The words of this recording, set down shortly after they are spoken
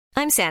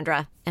I'm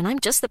Sandra, and I'm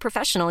just the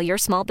professional your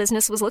small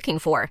business was looking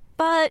for.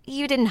 But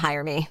you didn't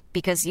hire me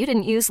because you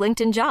didn't use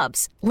LinkedIn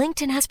Jobs.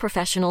 LinkedIn has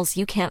professionals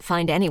you can't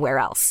find anywhere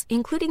else,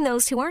 including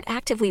those who aren't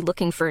actively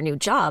looking for a new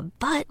job,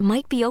 but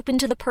might be open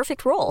to the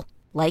perfect role,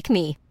 like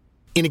me.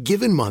 In a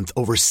given month,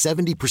 over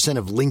 70%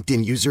 of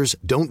LinkedIn users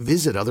don't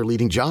visit other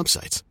leading job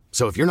sites.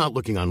 So if you're not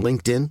looking on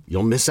LinkedIn,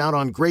 you'll miss out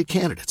on great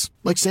candidates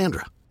like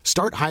Sandra.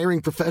 Start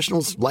hiring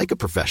professionals like a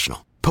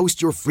professional.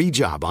 Post your free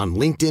job on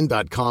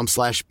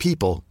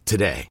linkedin.com/people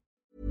today.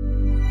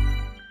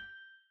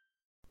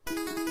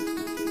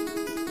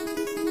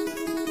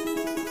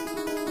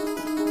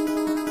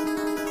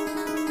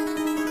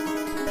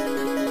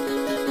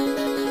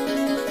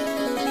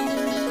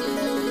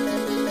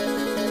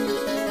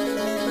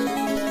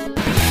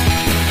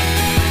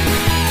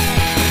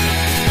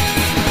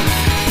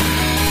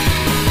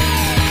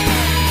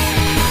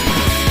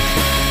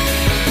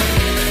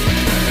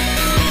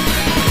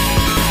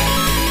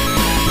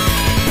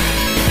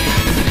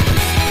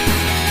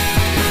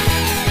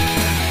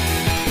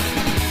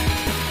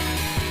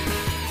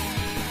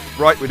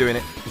 Right, we're doing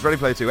it. It's Ready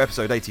Player 2,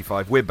 episode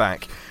 85. We're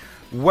back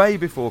way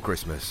before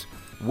Christmas,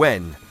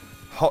 when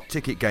hot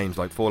ticket games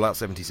like Fallout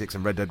 76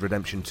 and Red Dead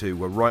Redemption 2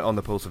 were right on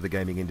the pulse of the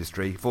gaming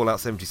industry. Fallout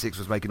 76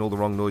 was making all the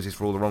wrong noises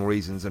for all the wrong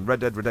reasons, and Red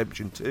Dead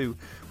Redemption 2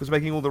 was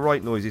making all the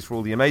right noises for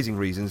all the amazing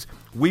reasons.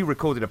 We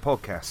recorded a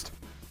podcast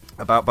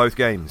about both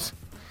games,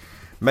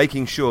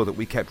 making sure that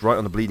we kept right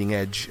on the bleeding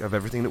edge of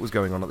everything that was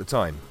going on at the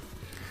time.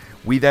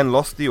 We then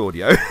lost the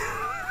audio,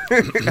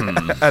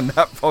 and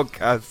that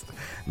podcast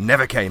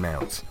never came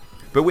out.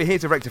 But we're here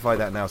to rectify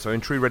that now, so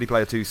in true Ready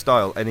Player 2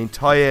 style, an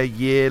entire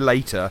year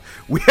later,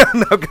 we are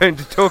now going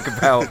to talk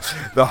about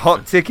the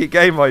hot ticket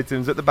game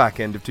items at the back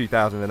end of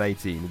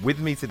 2018. With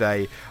me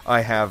today, I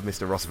have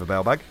Mr. Rossifer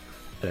Bailbag.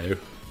 Hello.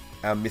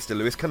 And Mr.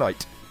 Lewis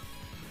Knight.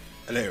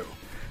 Hello.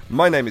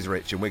 My name is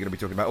Rich, and we're going to be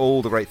talking about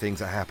all the great things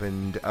that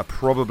happened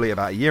probably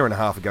about a year and a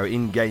half ago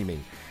in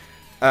gaming.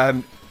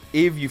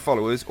 If you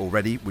follow us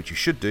already, which you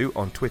should do,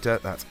 on Twitter,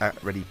 that's at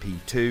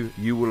ReadyP2,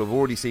 you will have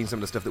already seen some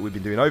of the stuff that we've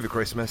been doing over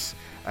Christmas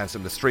and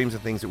some of the streams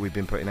and things that we've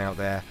been putting out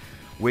there.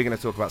 We're going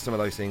to talk about some of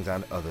those things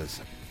and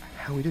others.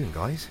 How are we doing,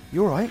 guys?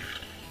 You alright?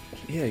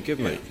 Yeah, good,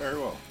 mate. Very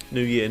well.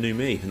 New year, new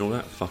me, and all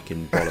that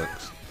fucking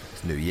bollocks.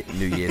 It's New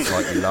Year,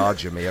 slightly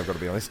larger me, I've got to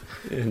be honest.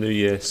 Yeah, new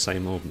year,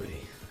 same old me.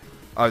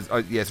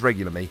 Yeah, it's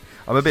regular me.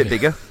 I'm a bit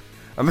bigger.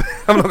 I'm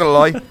not going to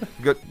lie.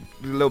 Got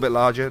a little bit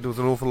larger. There was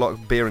an awful lot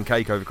of beer and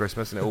cake over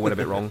Christmas, and it all went a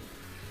bit wrong.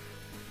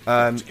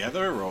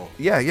 Together or?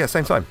 Yeah,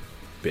 same time.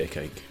 Beer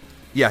cake.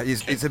 Yeah,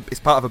 it's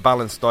part of a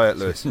balanced diet,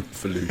 Lewis.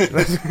 For Luke.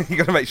 You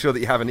got to make sure that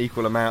you have an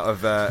equal amount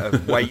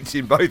of weight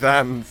in both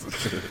hands.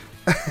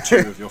 2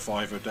 of your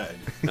 5 a day.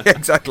 Yeah,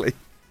 exactly.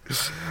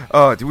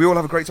 Oh, did we all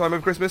have a great time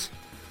over Christmas?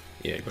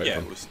 Yeah, great Yeah,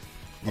 fun.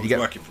 I was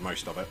working for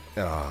most of it.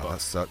 Oh,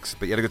 that sucks.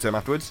 But you had a good time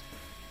afterwards?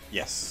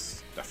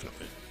 Yes,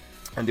 definitely.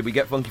 And did we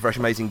get funky, fresh,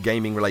 amazing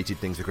gaming-related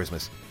things for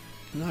Christmas?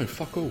 No,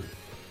 fuck all.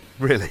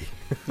 Really?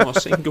 Not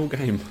a single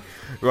game.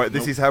 Right,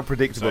 this is how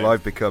predictable Same.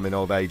 I've become in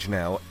old age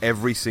now.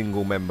 Every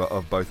single member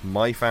of both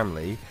my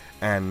family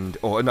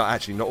or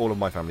not all of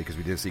my family because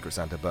we did a Secret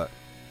Santa, but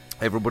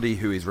everybody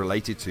who is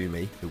related to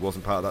me, who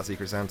wasn't part of that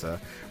Secret Santa,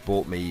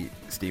 bought me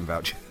Steam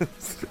vouchers.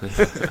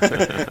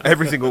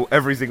 every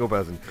single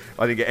person.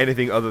 I didn't get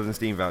anything other than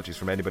Steam vouchers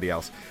from anybody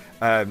else.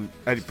 And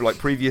like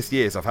previous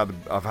years, I've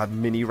had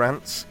mini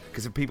rants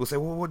because people say,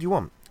 "Well, what do you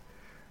want?"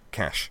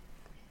 Cash.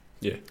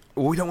 Yeah.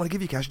 Well, we don't want to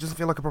give you cash. It doesn't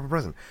feel like a proper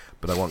present.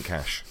 But I want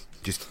cash.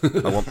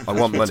 I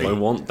want money. I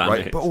want, damn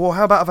right? it. But well,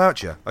 how about a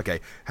voucher?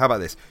 Okay, how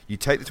about this? You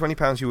take the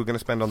 £20 you were going to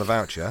spend on the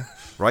voucher,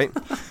 right?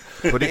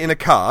 Put it in a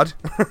card,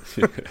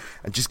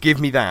 and just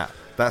give me that.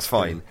 That's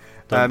fine.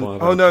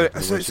 Oh no!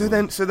 So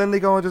then they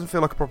go, "Oh, it doesn't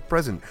feel like a proper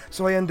present."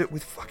 So I end up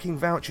with fucking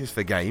vouchers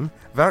for game,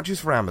 vouchers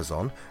for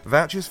Amazon,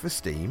 vouchers for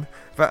Steam,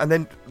 and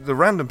then the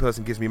random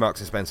person gives me Marks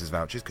and Spencer's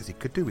vouchers because he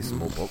could do with some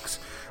more books,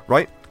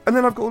 right? And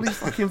then I've got all these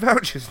fucking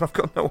vouchers and I've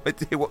got no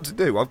idea what to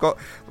do. I've got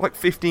like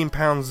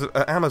 £15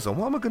 at Amazon.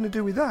 What am I going to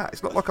do with that?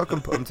 It's not like I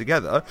can put them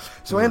together.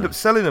 So I end up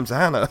selling them to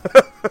Hannah.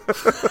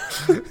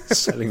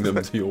 Selling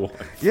them to your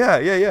wife. Yeah.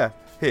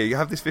 Here, you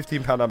have this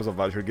 £15 Amazon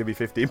voucher and give me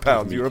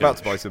 £15. You were about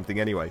to buy something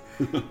anyway.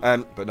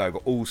 But no, I've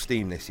got all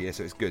Steam this year,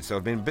 so it's good. So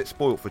I've been a bit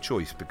spoilt for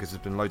choice because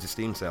there's been loads of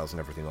Steam sales and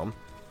everything on.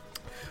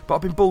 But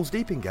I've been balls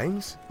deep in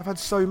games. I've had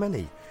so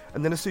many.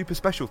 And then a super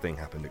special thing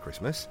happened at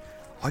Christmas.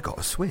 I got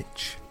a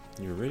Switch.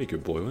 You're a really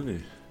good boy, weren't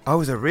you? I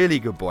was a really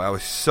good boy. I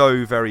was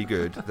so very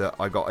good that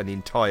I got an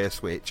entire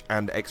Switch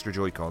and extra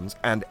Joy-Cons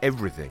and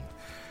everything.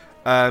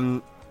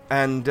 And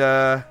we're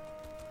a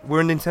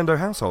Nintendo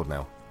household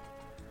now.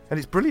 And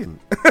it's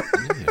brilliant.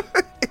 Yeah.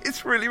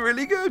 It's really,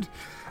 really good.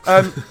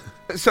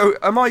 So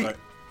am I... Right.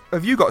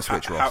 Have you got a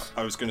Switch, Ross?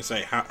 I was going to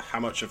say, how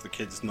much of the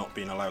kids not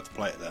being allowed to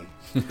play it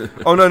then?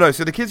 Oh, no.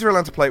 So the kids are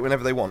allowed to play it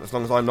whenever they want, as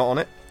long as I'm not on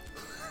it.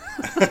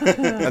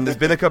 And there's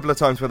been a couple of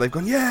times where they've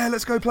gone, yeah,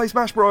 let's go play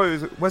Smash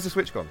Bros. Where's the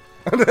Switch gone?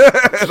 And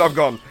I've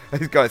gone,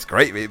 it's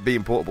great it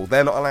being portable.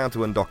 They're not allowed to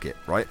undock it,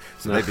 right?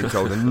 So they've been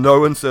told in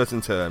no uncertain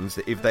terms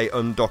that if they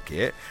undock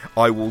it,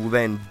 I will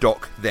then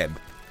dock them.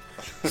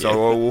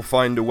 So I will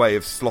find a way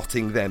of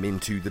slotting them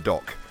into the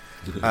dock.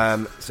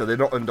 So they're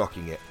not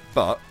undocking it,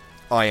 but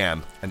I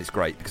am, and it's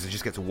great because I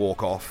just get to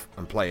walk off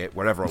and play it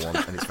wherever I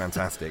want, and it's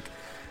fantastic.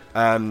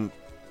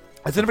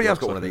 Has anybody else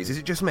got one of these? Is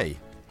it just me?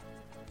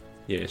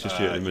 Yeah, it's just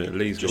you at the minute.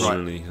 Lee's got Right.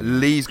 one. Lee.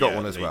 Lee's got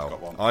one as Lee's well.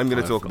 got one. I'm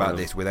going to talk I've got about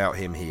one. this without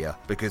him here,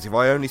 because if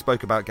I only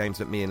spoke about games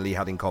that me and Lee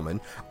had in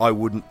common, I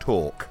wouldn't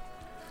talk.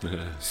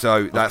 So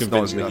I've that's not...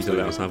 convinced Lee to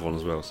let us have one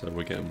as well, so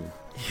we're getting one.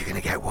 You're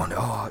going to get one.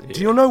 Oh,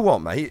 do you know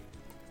what, mate?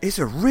 It's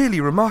a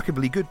really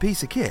remarkably good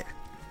piece of kit.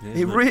 Yeah,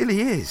 It mate.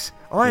 really is.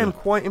 I am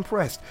quite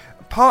impressed.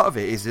 Part of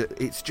it is that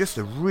it's just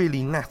a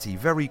really natty,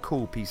 very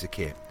cool piece of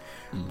kit.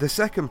 The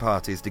second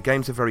part is the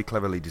games are very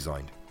cleverly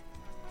designed.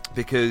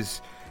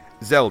 Because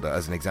Zelda,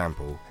 as an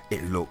example,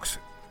 it looks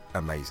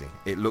amazing.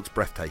 It looks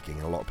breathtaking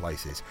in a lot of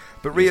places.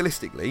 But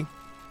realistically,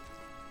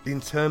 in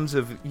terms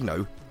of, you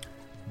know,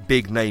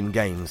 big name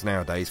games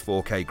nowadays,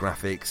 4K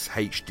graphics,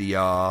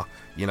 HDR,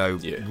 you know,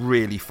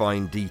 really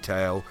fine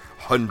detail,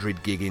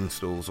 100 gig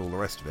installs, all the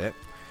rest of it,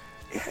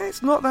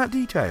 it's not that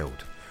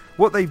detailed.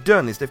 What they've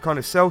done is they've kind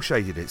of cel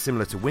shaded it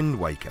similar to Wind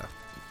Waker,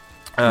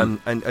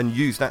 and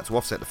used that to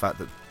offset the fact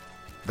that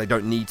they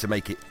don't need to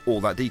make it all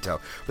that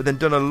detailed, but then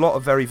done a lot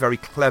of very, very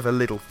clever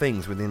little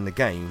things within the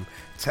game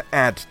to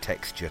add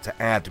texture,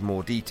 to add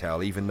more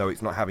detail, even though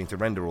it's not having to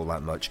render all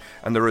that much.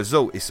 And the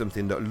result is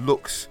something that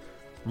looks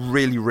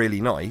really,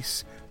 really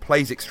nice,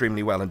 plays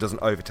extremely well, and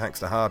doesn't overtax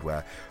the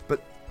hardware.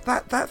 But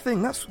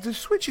the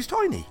Switch is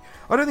tiny.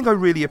 I don't think I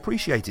really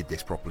appreciated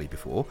this properly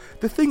before.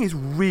 The thing is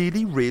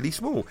really, really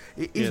small.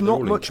 It is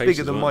not much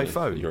bigger than my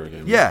phone.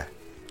 Yeah.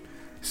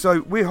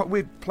 So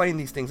we're playing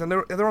these things, and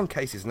they're on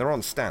cases, and they're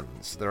on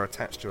stands. They're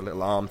attached to a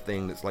little arm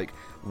thing that's like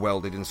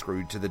welded and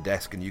screwed to the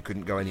desk, and you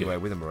couldn't go anywhere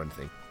with them or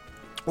anything.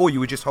 Or you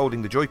were just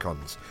holding the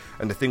Joy-Cons,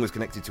 and the thing was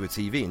connected to a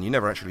TV, and you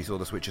never actually saw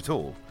the Switch at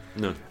all.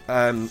 No.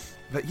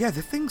 But yeah,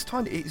 the thing's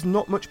tiny. It's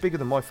not much bigger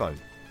than my phone.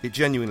 It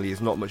genuinely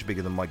is not much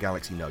bigger than my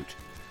Galaxy Note.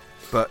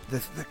 But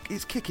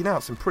it's kicking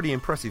out some pretty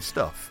impressive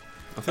stuff.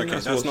 I think Okay,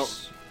 that's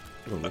that's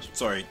what's...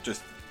 Sorry,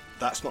 just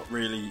that's not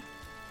really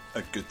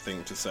a good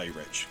thing to say,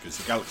 Rich, because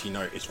the Galaxy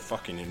Note is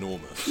fucking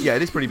enormous. Yeah,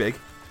 it is pretty big.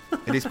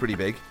 It is pretty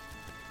big.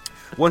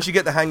 Once you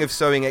get the hang of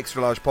sewing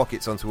extra large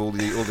pockets onto all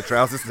the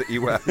trousers that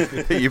you wear,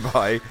 that you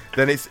buy,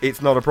 then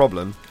it's not a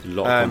problem. A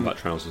lot of combat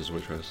trousers,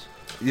 which was...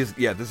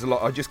 Yeah, there's a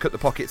lot. I just cut the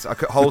pockets. I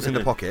cut holes in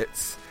the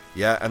pockets.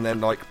 Yeah, and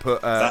then like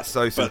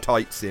sew some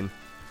tights in.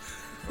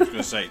 I was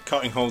going to say,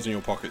 cutting holes in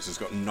your pockets has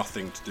got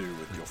nothing to do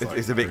with your phone.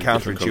 It's a bit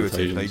Different counterintuitive. You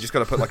connotations. just got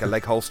to put like a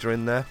leg holster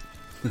in there,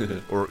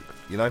 or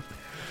you know.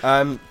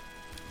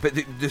 But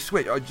the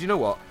Switch. Do you know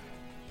what?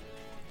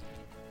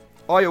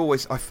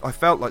 I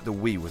felt like the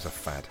Wii was a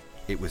fad.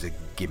 It was a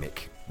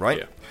gimmick, right?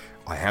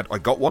 Yeah. I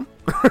got one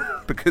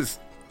because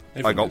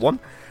I got did. one.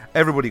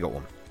 Everybody got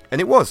one. And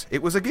it was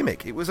a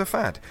gimmick. It was a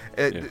fad.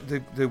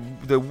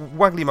 The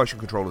waggly motion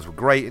controllers were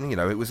great, and you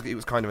know it was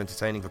kind of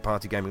entertaining for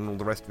party gaming and all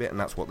the rest of it, and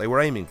that's what they were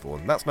aiming for,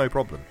 and that's no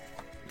problem.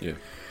 Yeah.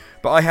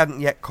 But I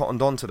hadn't yet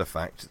cottoned on to the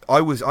fact.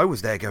 I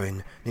was there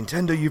going,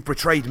 Nintendo, you've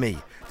betrayed me.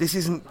 This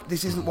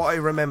isn't what I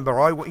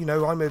remember. I'm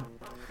a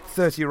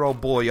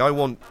 30-year-old boy. I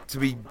want to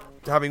be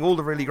having all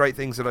the really great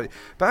things that I.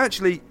 But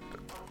actually,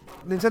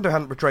 Nintendo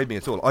hadn't betrayed me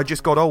at all. I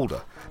just got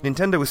older.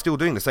 Nintendo was still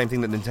doing the same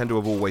thing that Nintendo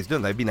have always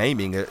done. They've been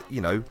aiming at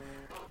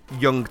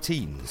young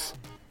teens.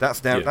 That's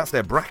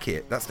their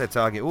bracket. That's their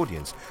target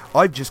audience.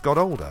 I've just got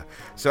older.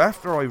 So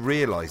after I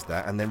realised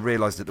that, and then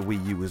realised that the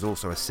Wii U was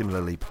also a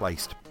similarly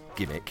placed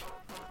gimmick,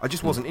 I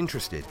just wasn't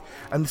interested.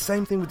 And the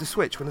same thing with the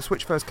Switch. When the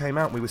Switch first came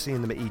out, we were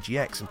seeing them at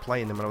EGX and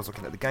playing them, and I was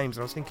looking at the games,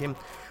 and I was thinking,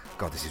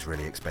 God, this is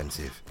really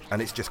expensive, and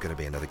it's just going to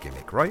be another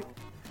gimmick, right?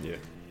 Yeah.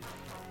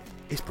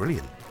 It's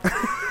brilliant.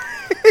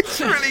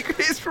 It's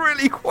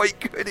really quite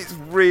good. It's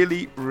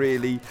really,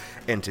 really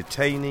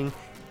entertaining,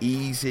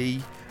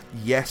 easy.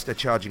 Yes, they're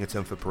charging a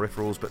ton for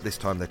peripherals, but this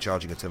time they're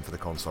charging a ton for the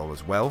console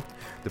as well.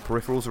 The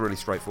peripherals are really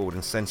straightforward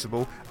and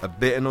sensible. A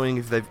bit annoying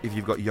if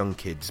you've got young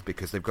kids,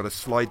 because they've got to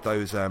slide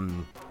those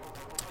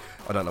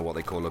I don't know what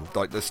they call them,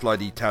 like the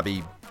slidey,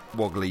 tabby,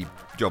 woggly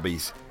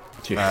jobbies.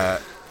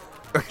 Joy-Cons,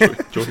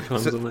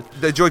 aren't they?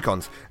 The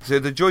Joy-Cons. So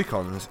the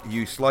Joy-Cons,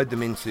 you slide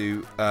them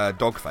into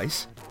dog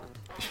face.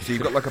 So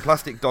you've got like a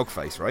plastic dog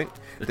face, right?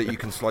 That you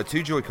can slide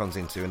two Joy-Cons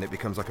into, and it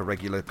becomes like a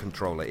regular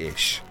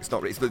controller-ish. It's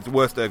the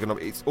worst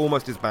ergonomic. It's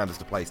almost as bad as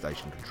the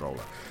PlayStation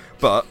controller,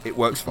 but it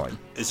works fine.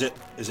 Is it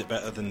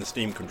better than the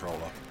Steam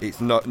controller?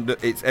 It's not.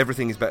 It's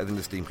everything is better than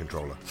the Steam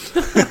controller.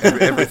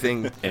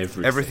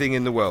 Everything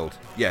in the world.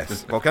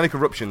 Yes, Volcanic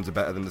Eruptions are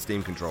better than the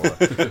Steam controller.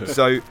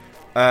 So,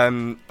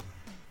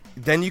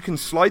 then you can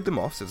slide them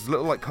off. So there's a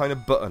little like kind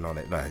of button on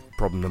it. No,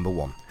 problem number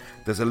one.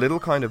 There's a little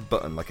kind of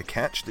button, like a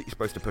catch, that you're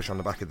supposed to push on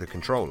the back of the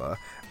controller,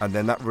 and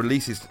then that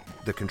releases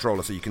the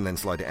controller so you can then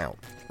slide it out,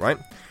 right?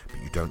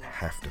 But you don't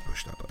have to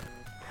push that button.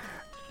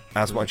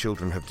 As my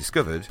children have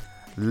discovered,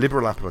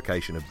 liberal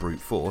application of brute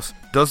force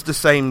does the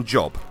same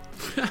job.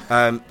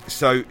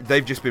 So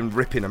they've just been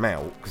ripping them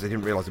out because they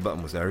didn't realise the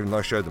button was there, even though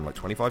I showed them like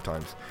 25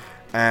 times.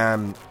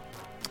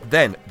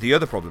 Then the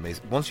other problem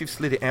is, once you've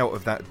slid it out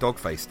of that dog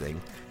face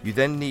thing, you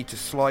then need to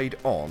slide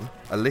on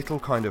a little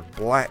kind of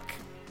black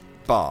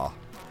bar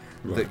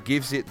that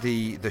gives it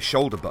the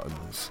shoulder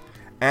buttons,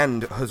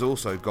 and has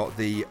also got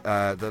the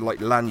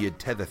like lanyard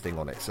tether thing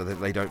on it, so that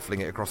they don't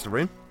fling it across the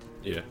room.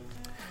 Yeah.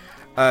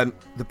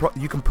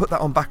 You can put that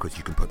on backwards.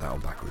 You can put that on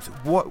backwards.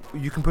 What?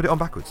 You can put it on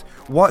backwards.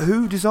 What?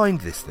 Who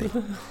designed this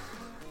thing?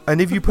 And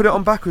if you put it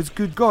on backwards,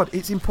 good God,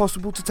 it's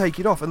impossible to take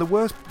it off. And the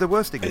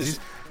worst thing is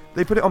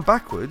they put it on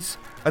backwards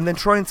and then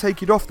try and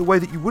take it off the way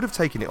that you would have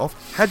taken it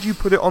off had you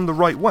put it on the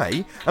right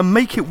way, and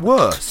make it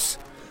worse.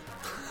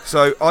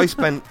 So I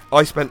spent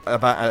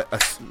about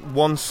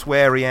one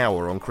sweary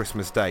hour on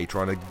Christmas Day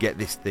trying to get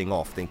this thing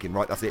off, thinking,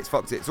 right, that's it, it's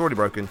fucked, it's already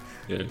broken.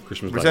 Yeah,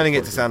 Christmas. Returning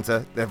it to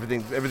Santa,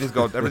 everything's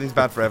gone, everything's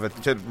bad forever.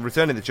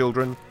 Returning the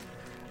children,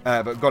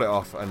 but got it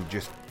off and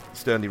just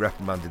sternly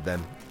reprimanded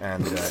them,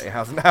 and it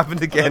hasn't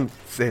happened again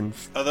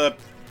since. Are the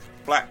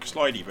black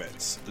slidey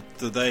bits?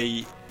 Are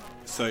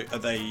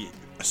they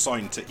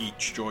assigned to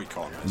each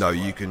Joy-Con? No,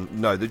 you can.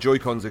 No, the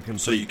Joy-Cons are complete.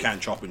 So you can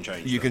chop and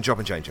change. You can chop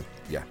and change them.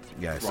 Yeah.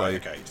 Right.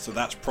 Okay. So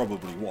that's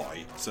probably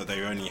why. So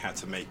they only had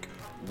to make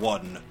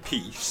one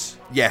piece.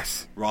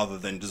 Yes. Rather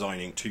than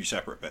designing two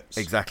separate bits.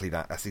 Exactly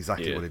that. That's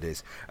exactly what it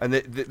is. And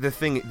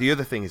the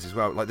other thing is as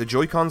well, like the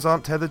Joy-Cons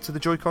aren't tethered to the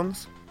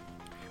Joy-Cons,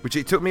 which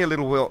it took me a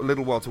little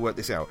while to work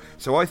this out.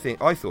 So I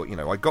thought, you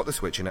know, I got the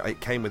Switch and it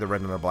came with a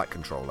red and a black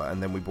controller,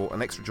 and then we bought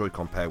an extra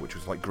Joy-Con pair which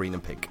was like green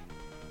and pink.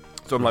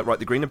 So I'm like, right,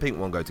 the green and pink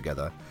one go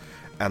together,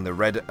 and the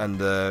red and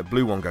the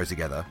blue one go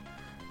together,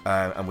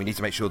 and we need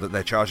to make sure that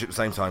they're charged at the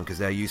same time because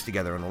they're used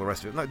together and all the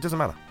rest of it. No, it doesn't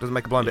matter. It doesn't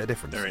make a blind bit of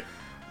difference.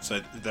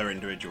 They're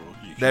individual.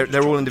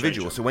 They're all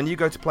individual. So when you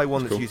go to play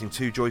one that's using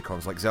two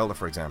Joy-Cons, like Zelda,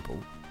 for example,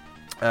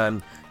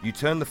 you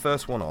turn the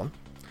first one on,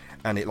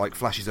 and it like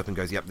flashes up and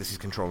goes, yep, this is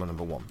controller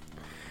number 1.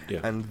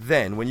 Yeah. And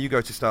then when you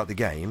go to start the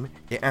game,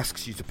 it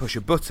asks you to push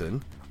a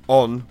button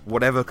on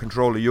whatever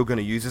controller you're going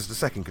to use as the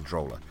second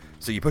controller.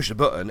 So you push the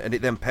button, and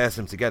it then pairs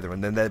them together,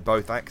 and then they're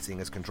both acting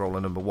as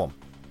controller number 1.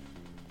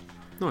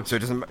 Nice. So it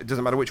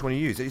doesn't matter which one you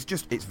use.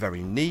 It's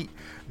very neat.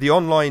 The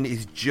online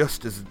is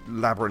just as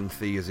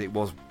labyrinthy as it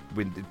was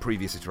with the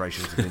previous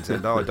iterations of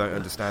Nintendo. I don't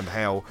understand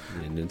how.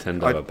 Yeah,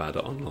 Nintendo are bad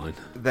at online.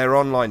 Their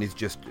online is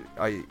just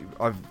I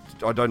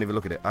don't even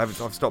look at it. I've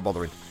stopped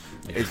bothering.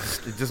 Yeah.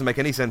 It doesn't make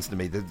any sense to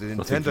me. The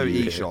Nintendo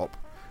eShop.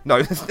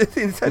 No, the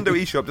Nintendo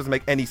eShop doesn't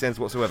make any sense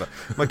whatsoever.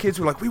 My kids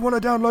were like, we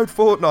want to download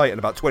Fortnite, and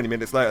about 20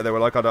 minutes later they were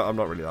like, I'm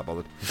not really that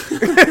bothered.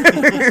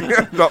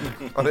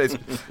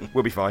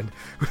 We'll be fine.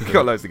 We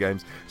got loads of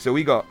games. So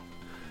we got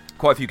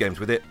quite a few games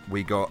with it.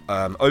 We got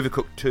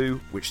Overcooked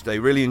 2, which they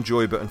really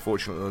enjoy, but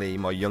unfortunately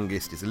my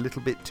youngest is a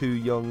little bit too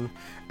young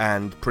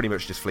and pretty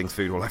much just flings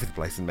food all over the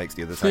place and makes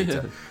the others hate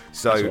it.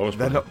 So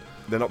they're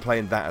not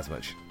playing that as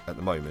much at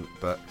the moment.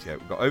 But yeah,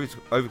 we've got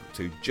Overcooked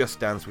 2, Just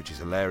Dance, which is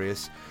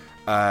hilarious.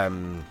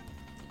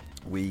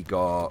 We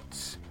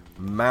got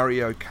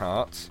Mario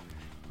Kart,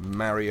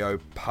 Mario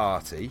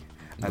Party,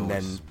 and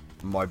then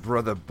my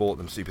brother bought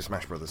them Super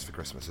Smash Brothers for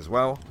Christmas as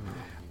well.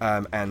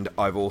 And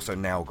I've also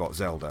now got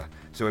Zelda.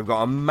 So we've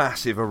got a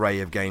massive array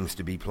of games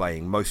to be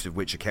playing, most of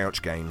which are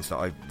couch games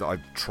that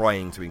I'm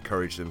trying to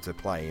encourage them to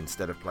play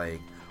instead of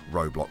playing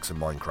Roblox and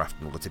Minecraft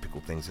and all the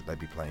typical things that they'd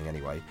be playing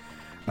anyway.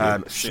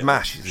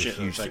 Smash is a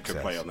huge success. They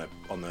could play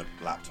on the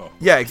laptop.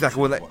 Yeah,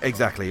 exactly. Well,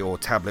 exactly, or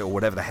tablet, or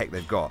whatever the heck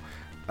they've got.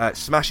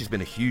 Smash has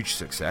been a huge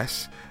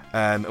success,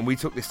 and we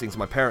took this thing to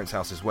my parents'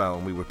 house as well,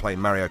 and we were playing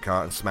Mario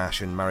Kart and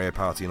Smash and Mario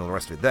Party and all the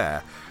rest of it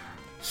there.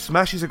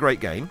 Smash is a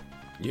great game.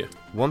 Yeah.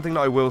 One thing that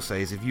I will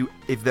say is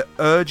if the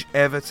urge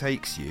ever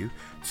takes you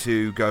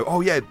to go,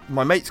 oh yeah,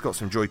 my mate's got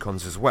some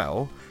Joy-Cons as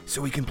well,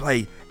 so we can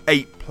play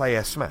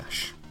 8-player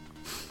Smash.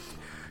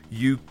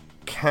 You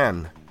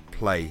can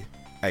play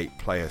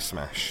 8-player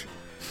Smash,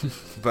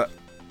 but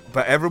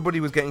everybody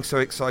was getting so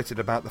excited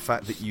about the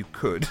fact that you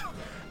could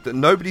that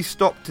nobody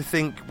stopped to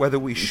think whether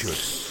we should.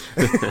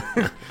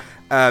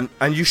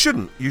 And you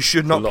shouldn't. You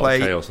should not play. A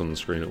lot of chaos on the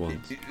screen at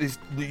once.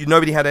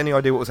 Nobody had any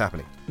idea what was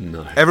happening.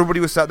 No. Everybody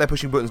was sat there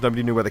pushing buttons.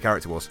 Nobody knew where the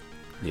character was.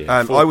 Yeah.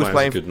 I was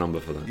playing a good number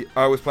for that.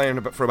 I was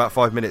playing for about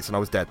 5 minutes and I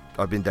was dead.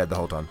 I've been dead the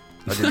whole time.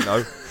 I didn't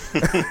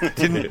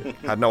know.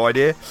 Had no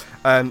idea.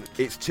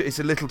 It's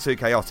a little too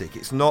chaotic.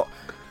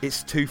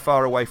 It's too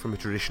far away from a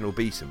traditional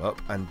beat 'em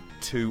up and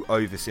too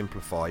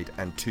oversimplified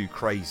and too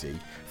crazy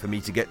for me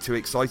to get too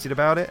excited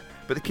about it.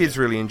 But the kids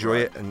really enjoy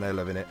it and they're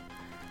loving it.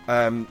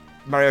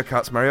 Mario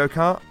Kart's Mario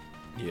Kart.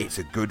 Yeah. It's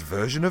a good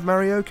version of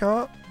Mario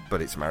Kart,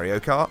 but it's Mario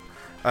Kart.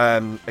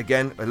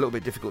 Again, a little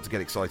bit difficult to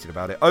get excited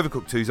about it.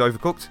 Overcooked 2's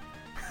Overcooked.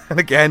 And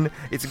again,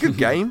 it's a good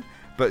game,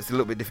 but it's a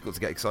little bit difficult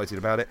to get excited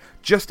about it.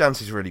 Just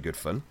Dance is really good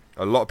fun.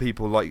 A lot of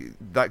people like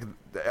that.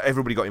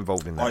 Everybody got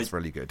involved in that. It's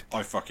really good.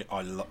 I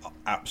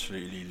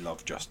absolutely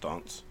love Just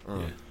Dance.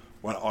 Yeah.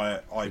 When I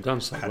had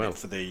well. it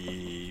for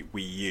the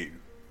Wii U,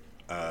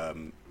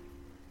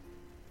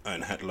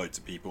 and had loads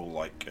of people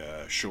like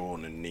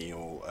Sean and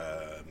Neil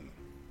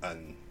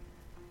and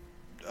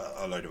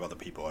a load of other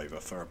people over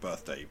for a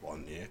birthday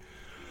one year,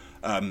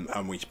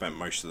 and we spent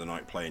most of the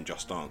night playing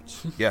Just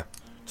Dance. Yeah.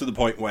 to the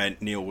point where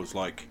Neil was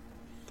like,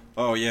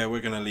 "Oh yeah,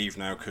 we're going to leave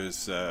now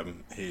because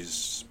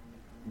his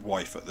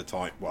wife at the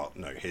time, well,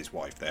 no, his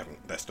wife, they're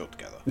still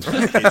together. His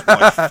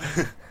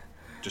wife,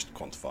 just to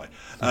quantify,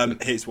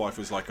 his wife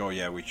was like, "Oh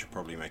yeah, we should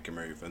probably make a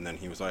move," and then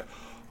he was like,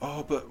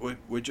 "Oh, but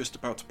we're just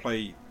about to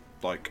play."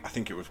 Like, I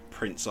think it was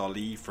Prince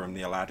Ali from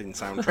the Aladdin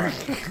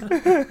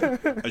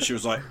soundtrack. And she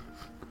was like,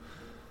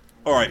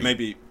 all right,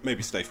 maybe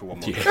stay for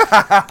one more day.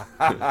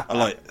 I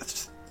like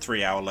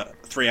 3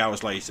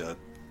 hours later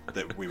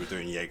that we were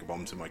doing Jaeger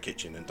bombs in my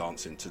kitchen and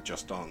dancing to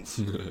Just Dance.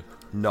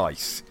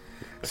 Nice.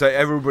 So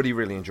everybody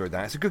really enjoyed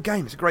that. It's a good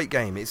game. It's a great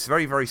game. It's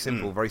very, very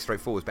simple, very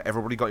straightforward, but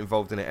everybody got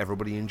involved in it.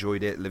 Everybody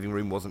enjoyed it. Living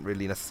room wasn't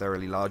really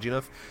necessarily large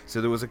enough, so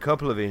there was a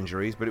couple of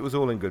injuries, but it was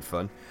all in good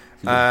fun.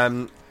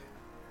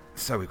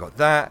 So we got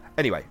that.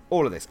 Anyway,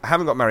 all of this. I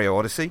haven't got Mario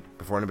Odyssey,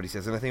 before anybody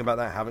says anything about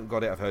that. I haven't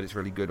got it. I've heard it's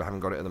really good. I haven't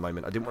got it at the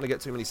moment. I didn't want to get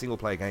too many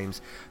single-player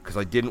games because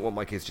I didn't want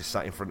my kids just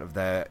sat in front of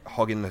their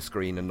hogging the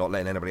screen and not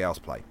letting anybody else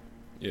play.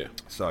 Yeah.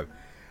 So,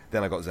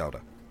 then I got Zelda.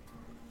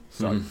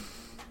 So...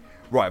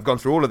 Right, I've gone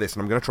through all of this,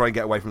 and I'm going to try and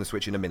get away from the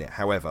Switch in a minute.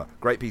 However,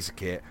 great piece of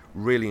kit,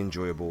 really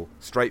enjoyable,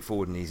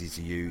 straightforward and easy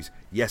to use.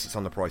 Yes, it's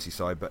on the pricey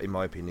side, but in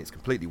my opinion, it's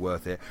completely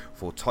worth it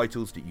for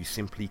titles that you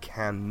simply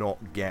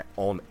cannot get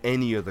on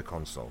any other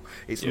console.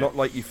 It's not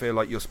like you feel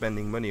like you're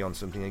spending money on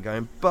something and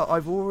going, but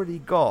I've already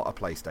got a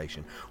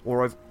PlayStation,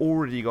 or I've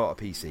already got a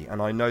PC,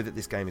 and I know that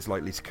this game is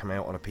likely to come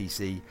out on a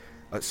PC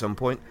at some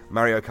point.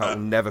 Mario Kart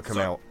will never come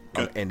out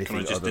on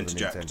anything other than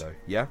Nintendo.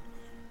 Yeah?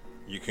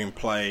 You can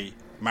play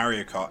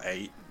Mario Kart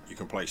 8, you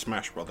can play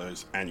Smash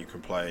Brothers, and you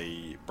can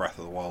play Breath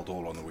of the Wild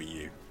all on the Wii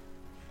U.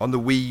 On the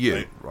Wii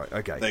U? Right,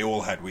 okay. They all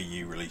had Wii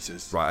U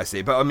releases. Right, I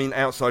see. But I mean,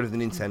 outside of the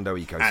Nintendo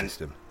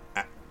ecosystem.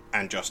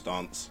 And Just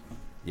Dance.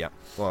 Yeah.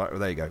 Well,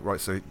 there you go.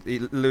 Right, so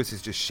Lewis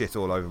has just shit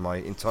all over my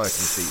entire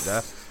conceit there.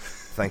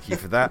 Thank you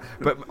for that.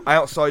 But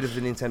outside of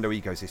the Nintendo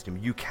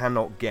ecosystem, you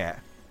cannot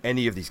get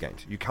any of these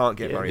games. You can't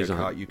get Mario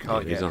Kart. You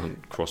can't get... These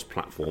aren't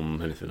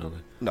cross-platform anything, are they?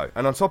 No.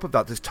 And on top of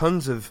that, there's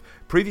tons of...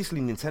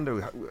 Previously,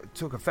 Nintendo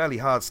took a fairly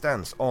hard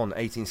stance on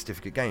 18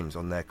 certificate games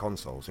on their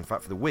consoles. In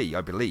fact, for the Wii,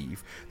 I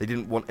believe, they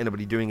didn't want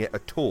anybody doing it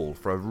at all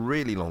for a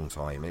really long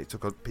time. It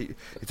took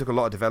a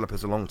lot of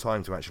developers a long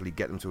time to actually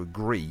get them to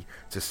agree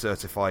to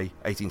certify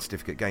 18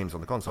 certificate games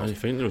on the consoles. I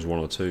think there was one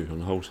or two on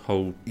the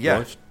whole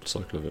life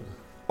cycle of it.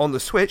 On the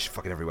Switch,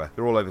 fucking everywhere.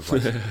 They're all over the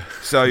place.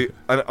 So,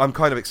 and I'm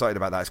kind of excited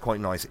about that. It's quite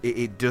nice.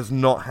 It does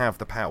not have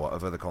the power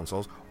of other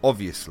consoles.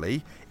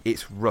 Obviously,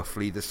 it's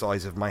roughly the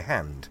size of my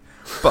hand.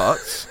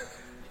 But,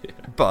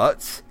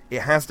 but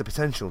it has the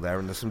potential there,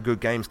 and there's some good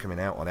games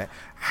coming out on it.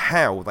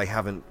 How they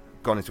haven't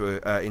gone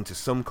into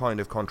some kind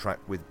of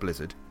contract with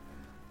Blizzard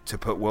to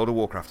put World of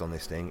Warcraft on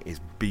this thing is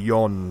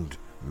beyond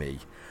me.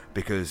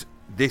 Because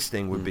this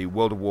thing would be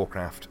World of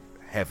Warcraft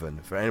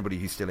heaven for anybody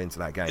who's still into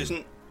that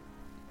game.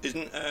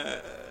 Isn't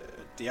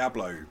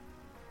Diablo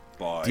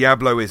by...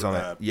 Diablo is on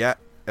it, yeah,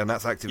 and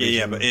that's Activision.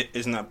 Yeah, but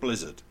isn't that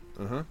Blizzard?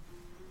 Mm-hmm.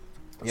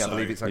 Yeah, I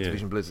believe it's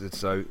Activision Blizzard,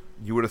 so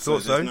you would have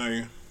thought so.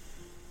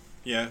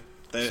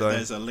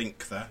 There's a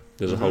link there.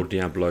 There's a whole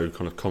Diablo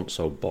kind of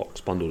console box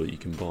bundle that you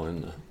can buy,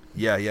 isn't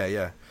there?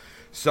 Yeah.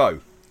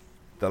 So,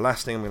 the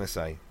last thing I'm going to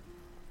say...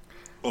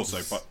 Also,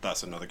 but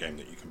that's another game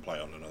that you can play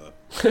on another...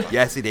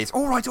 Yes, it is.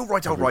 All right.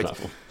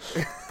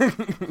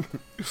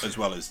 As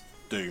well as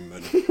Doom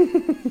and...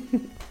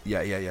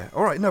 Yeah.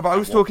 All right, no, but I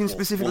was talking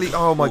specifically...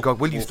 Oh, my God,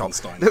 will you stop?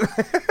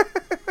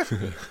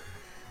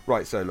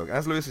 Right, so look,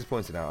 as Lewis has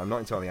pointed out, I'm not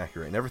entirely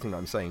accurate in everything that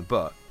I'm saying,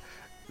 but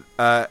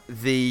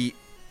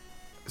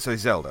So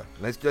Zelda.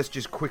 Let's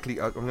just quickly...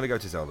 I'm going to go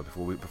to Zelda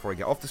before I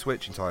get off the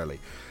Switch entirely.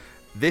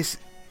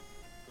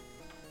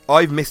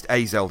 I've missed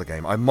a Zelda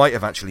game. I might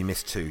have actually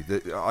missed two.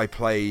 I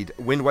played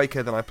Wind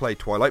Waker, then I played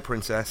Twilight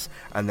Princess,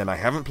 and then I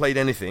haven't played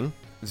anything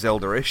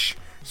Zelda-ish,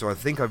 so I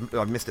think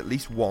I've missed at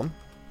least one.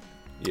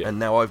 Yeah. And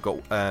now I've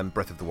got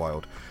Breath of the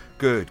Wild.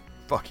 Good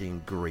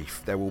fucking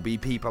grief. There will be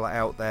people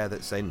out there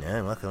that say,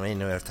 no,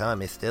 Ocarina of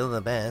Time is still the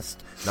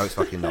best. No, it's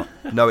fucking not.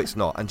 No, it's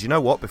not. And do you know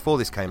what? Before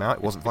this came out,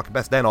 it wasn't fucking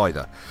best then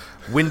either.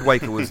 Wind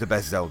Waker was the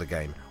best Zelda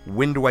game.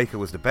 Wind Waker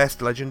was the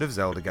best Legend of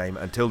Zelda game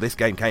until this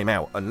game came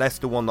out. Unless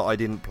the one that I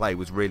didn't play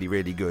was really,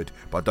 really good.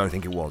 But I don't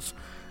think it was.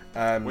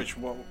 Which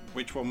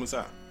one was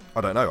that?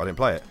 I don't know. I didn't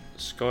play it.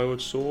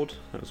 Skyward Sword?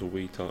 That was a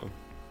Wii title.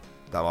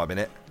 That might have been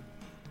it.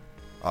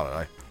 I don't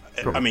know.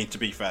 Probably. I mean, to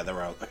be fair,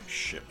 there are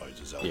shitloads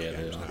of Zelda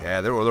games now.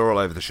 Yeah, they're all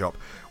over the shop.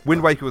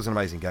 Wind Waker was an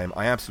amazing game.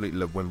 I absolutely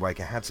loved Wind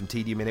Waker. Had some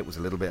tedium in it, was a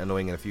little bit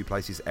annoying in a few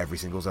places. Every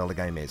single Zelda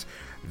game is.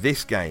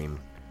 This game,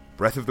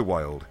 Breath of the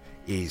Wild,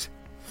 is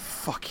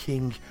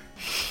fucking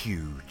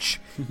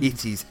huge.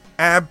 It is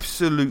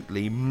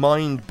absolutely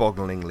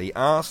mind-bogglingly,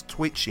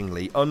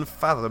 arse-twitchingly,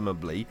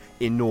 unfathomably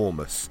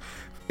enormous.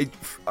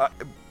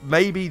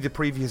 Maybe the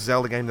previous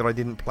Zelda game that I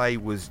didn't play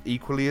was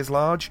equally as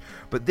large,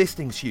 but this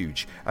thing's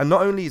huge. And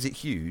not only is it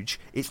huge,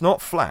 it's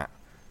not flat,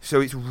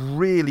 so it's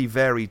really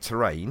varied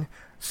terrain.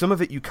 Some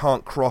of it you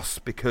can't cross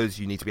because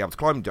you need to be able to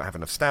climb, you don't have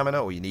enough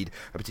stamina, or you need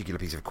a particular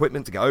piece of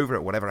equipment to get over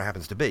it, whatever it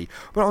happens to be.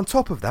 But on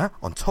top of that,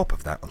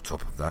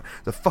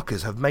 the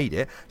fuckers have made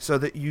it so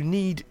that you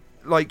need,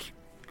 like,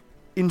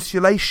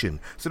 insulation.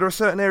 So there are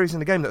certain areas in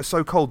the game that are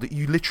so cold that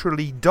you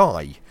literally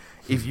die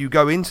if you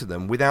go into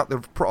them without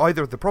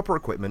either the proper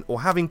equipment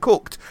or having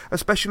cooked a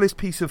specialist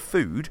piece of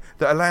food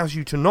that allows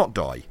you to not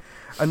die.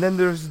 And then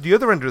there's the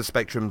other end of the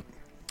spectrum,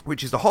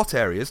 which is the hot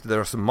areas. There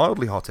are some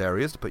mildly hot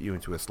areas to put you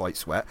into a slight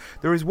sweat.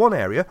 There is one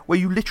area where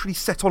you literally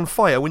set on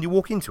fire when you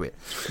walk into it.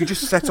 You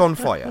just set on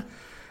fire.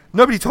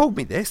 Nobody told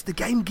me this. The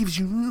game gives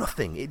you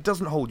nothing. It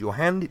doesn't hold your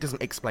hand. It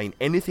doesn't explain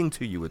anything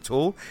to you at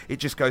all. It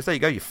just goes, there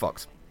you go, you're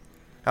fucked.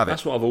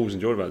 That's what I've always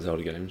enjoyed about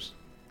Zelda games.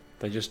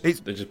 They just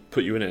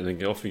put you in it and then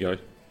get off you go.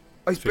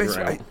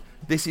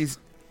 This is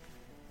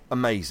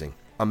amazing.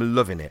 I'm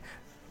loving it.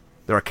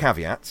 There are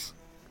caveats.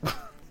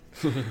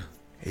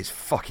 It's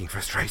fucking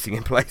frustrating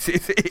in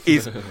places. It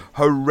is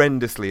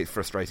horrendously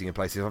frustrating in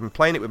places. I've been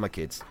playing it with my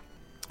kids.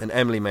 And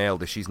Emily, my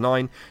eldest, she's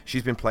 9.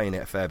 She's been playing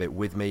it a fair bit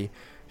with me.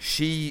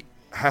 She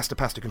has to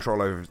pass the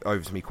control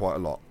over to me quite a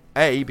lot.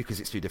 A, because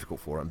it's too difficult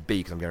for her, and B,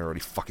 because I'm getting really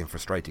fucking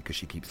frustrated because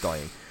she keeps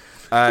dying.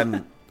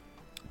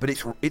 But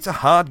it's a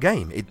hard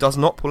game. It does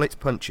not pull its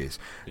punches.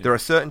 Yeah. There are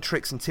certain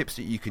tricks and tips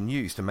that you can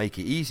use to make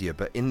it easier,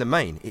 but in the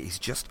main, it is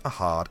just a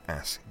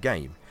hard-ass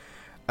game.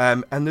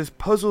 And there's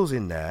puzzles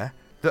in there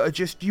that are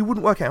just, you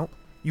wouldn't work out.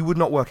 You would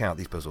not work out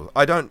these puzzles.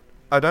 I don't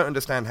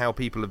understand how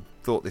people have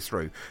thought this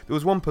through. There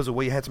was one puzzle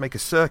where you had to make a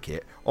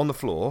circuit on the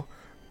floor,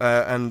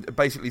 and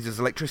basically there's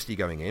electricity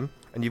going in,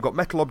 and you've got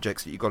metal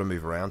objects that you've got to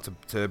move around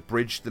to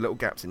bridge the little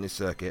gaps in this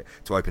circuit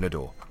to open a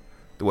door.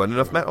 There weren't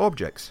enough metal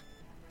objects.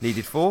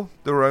 Needed 4,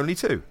 there were only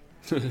 2.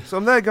 So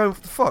I'm there going,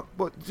 what the fuck?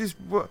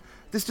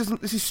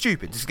 This is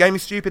stupid. This game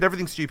is stupid.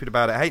 Everything's stupid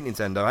about it. I hate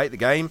Nintendo. I hate the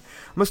game.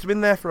 I must have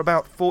been there for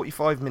about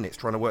 45 minutes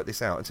trying to work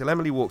this out until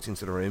Emily walked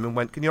into the room and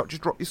went, can you not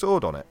just drop your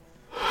sword on it?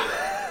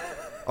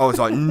 I was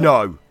like,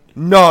 no.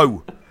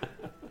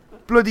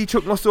 Bloody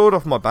took my sword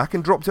off my back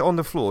and dropped it on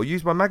the floor,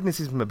 used my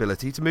magnetism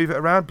ability to move it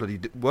around. Bloody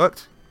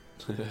worked.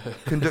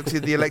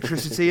 Conducted the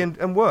electricity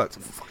and worked.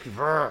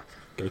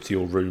 Go to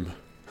your room.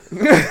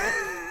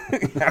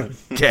 How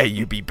dare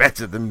you be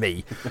better than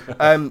me?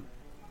 And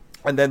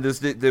then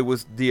there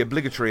was the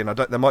obligatory, and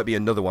there might be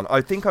another one.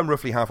 I think I'm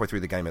roughly halfway through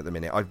the game at the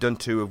minute. I've done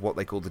 2 of what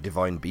they call the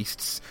Divine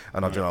Beasts,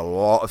 and I've done a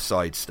lot of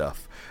side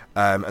stuff.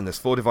 And there's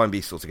 4 Divine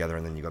Beasts altogether,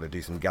 and then you've got to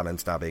do some Ganon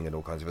stabbing and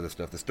all kinds of other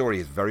stuff. The story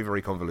is very,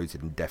 very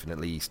convoluted and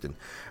definitely Eastern.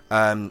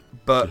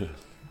 But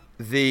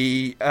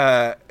you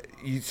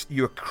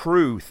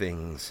accrue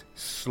things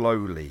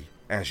slowly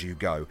as you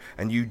go,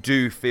 and you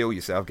do feel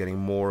yourself getting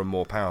more and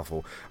more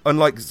powerful.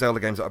 Unlike Zelda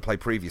games that I played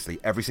previously,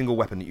 every single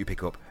weapon that you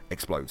pick up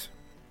explodes.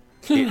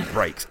 It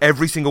breaks.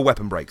 Every single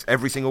weapon breaks.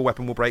 Every single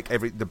weapon will break.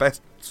 The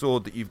best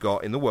sword that you've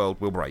got in the world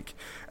will break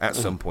at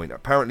some point.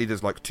 Apparently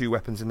there's like 2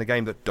 weapons in the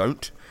game that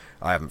don't.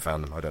 I haven't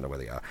found them. I don't know where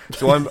they are.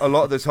 So I'm a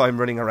lot of the time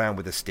running around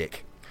with a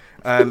stick.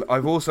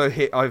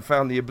 I've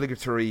found the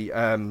obligatory,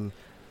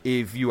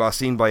 if you are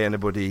seen by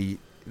anybody,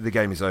 the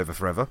game is over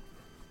forever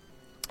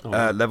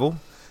level,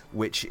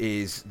 which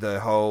is the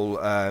whole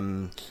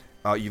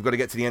you've got to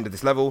get to the end of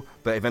this level,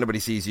 but if anybody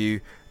sees you,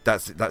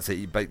 that's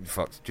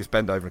it. Just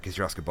bend over and kiss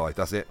your ass goodbye.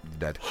 That's it. You're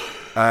dead.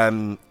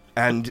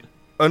 And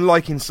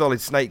unlike in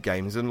Solid Snake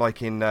games,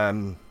 unlike in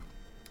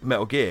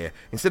Metal Gear,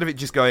 instead of it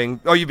just going,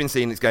 oh, you've been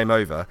seen, it's game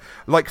over,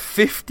 like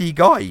 50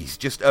 guys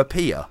just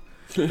appear.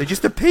 They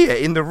just appear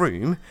in the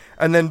room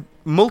and then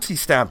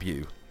multi-stab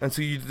you, and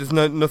so there's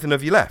nothing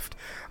of you left.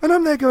 And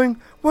I'm there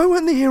going, why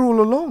weren't they here all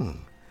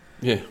along?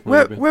 Yeah.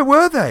 Where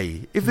were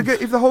they? If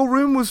the whole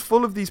room was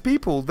full of these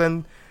people,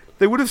 then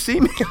they would have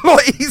seen me a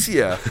lot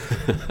easier.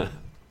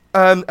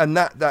 And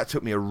that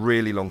took me a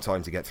really long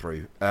time to get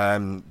through,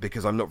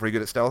 because I'm not very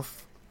good at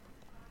stealth.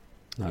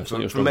 No,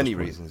 for many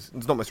reasons.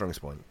 It's not my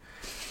strongest point.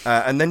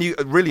 And then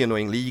really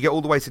annoyingly, you get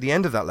all the way to the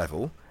end of that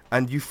level,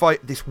 and you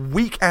fight this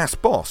weak-ass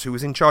boss who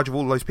was in charge of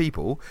all those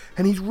people,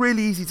 and he's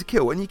really easy to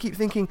kill, and you keep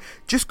thinking,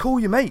 just call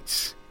your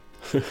mates.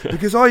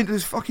 Because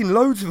there's fucking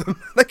loads of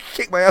them. They can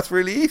kick my ass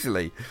really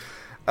easily.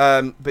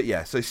 But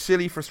yeah, so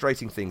silly,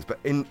 frustrating things. But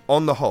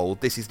on the whole,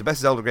 this is the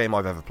best Zelda game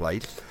I've ever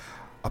played.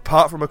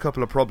 Apart from a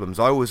couple of problems,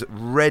 I was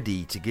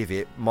ready to give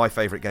it my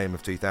favourite game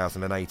of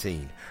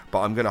 2018. But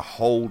I'm going to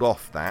hold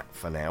off that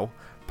for now.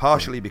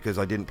 Partially because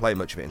I didn't play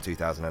much of it in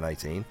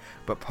 2018.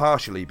 But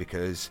partially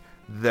because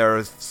there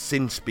have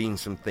since been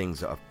some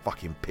things that have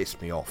fucking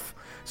pissed me off.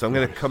 So I'm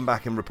going to come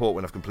back and report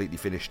when I've completely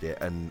finished it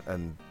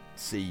and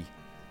see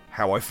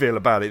how I feel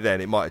about it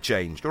then. It might have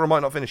changed. Or I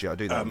might not finish it. I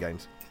do that in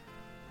games.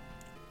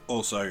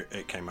 Also,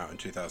 it came out in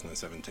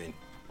 2017.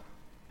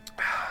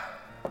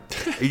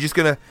 Are you just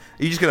gonna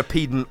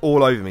pedant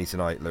all over me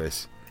tonight,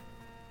 Lewis?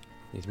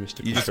 He's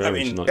Mr.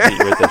 Preparing tonight. Get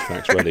your Red Dead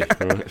facts ready.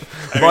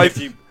 Right? I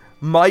mean,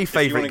 My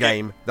favourite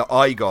game that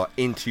I got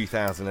in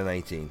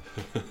 2018.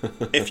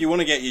 If you want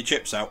to get your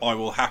chips out, I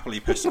will happily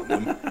piss on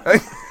them.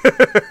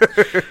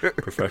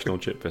 Professional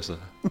chip pisser.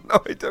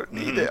 No, I don't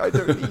need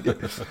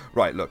it.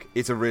 Right, look,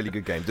 it's a really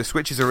good game. The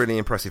Switch is a really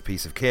impressive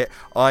piece of kit.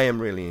 I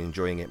am really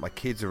enjoying it. My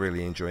kids are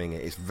really enjoying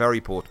it. It's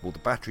very portable. The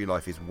battery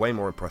life is way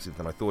more impressive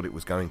than I thought it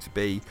was going to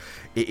be.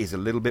 It is a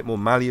little bit more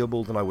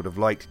malleable than I would have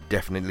liked.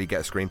 Definitely get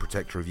a screen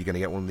protector if you're going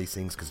to get one of these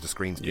things, because the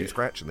screens do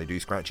scratch, and they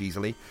do scratch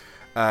easily.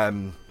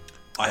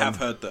 I have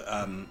heard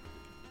that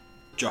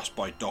just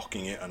by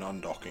docking it and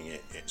undocking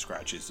it, it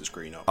scratches the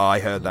screen up. I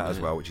heard that as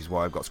well, which is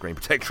why I've got screen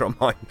protector on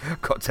mine.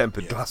 I've got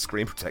tempered glass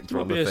screen protector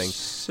on the thing. A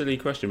silly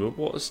question, but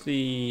what's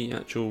the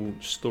actual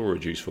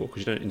storage used for?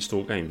 Because you don't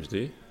install games,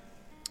 do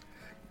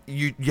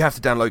you? You have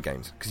to download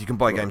games, because you can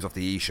buy games off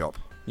the eShop.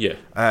 Yeah.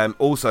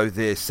 Also,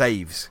 the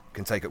saves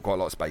can take up quite a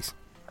lot of space.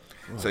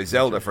 So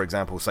Zelda, for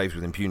example, saves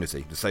with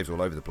impunity. The saves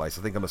all over the place.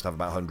 I think I must have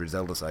about 100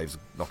 Zelda saves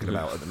knocking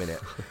about at the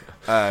minute.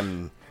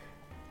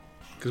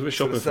 Because we're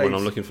shopping for one,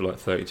 I'm looking for like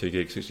 32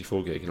 gig,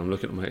 64 gig, and I'm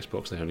looking at my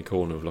Xbox, they have a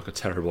corner of like a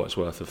terabyte's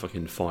worth of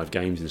fucking 5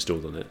 games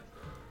installed on it.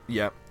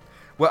 Yeah.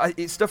 Well,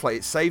 it's stuff like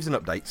it saves and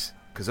updates,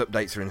 because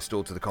updates are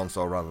installed to the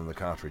console rather than the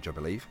cartridge, I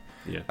believe.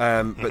 Yeah.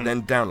 But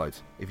then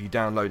downloads. If you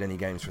download any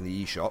games from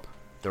the eShop,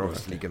 they're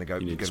obviously going to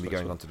be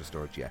going onto the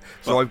storage. Yeah.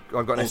 So I've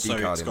got an SD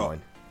card in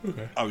mine.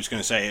 Okay. I was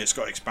going to say it's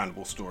got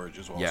expandable storage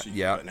as well, so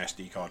you can put an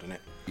SD card in it.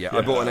 Yeah,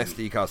 I bought an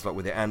SD card slot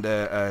with it and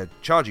a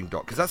charging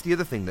dock, because that's the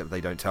other thing that they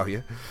don't tell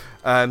you.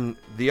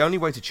 The only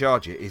way to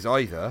charge it is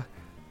either...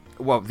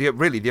 Well, the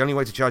only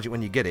way to charge it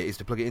when you get it is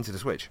to plug it into the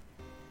Switch.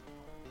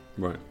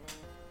 Right.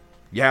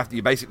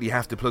 You basically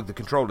have to plug the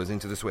controllers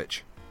into the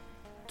Switch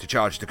to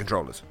charge the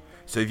controllers.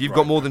 So if you've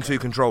got more than 2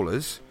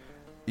 controllers,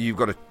 you've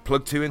got to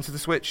plug 2 into the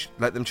Switch,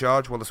 let them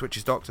charge while the Switch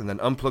is docked, and then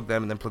unplug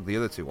them and then plug the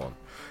other 2 on.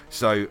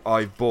 So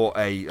I've bought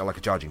a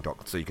charging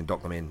dock, so you can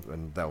dock them in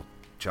and they'll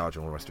charge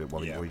and all the rest of it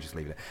while you're just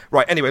leaving it.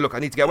 Right, anyway, look, I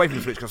need to get away from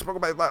the Switch because I've spoken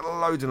about that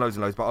loads and loads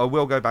and loads, but I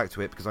will go back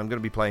to it because I'm going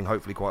to be playing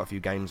hopefully quite a few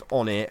games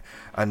on it,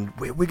 and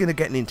we're going to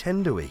get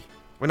Nintendo-y.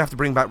 We're going to have to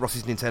bring back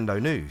Ross's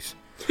Nintendo News.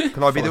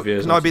 Can I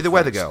be the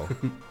weather girl?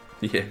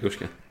 Yeah, of course you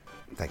can.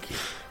 Thank you.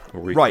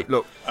 Right,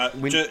 look.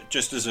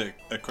 Just as a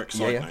quick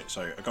side note,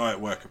 so a guy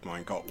at work of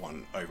mine got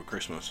one over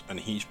Christmas, and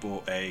he's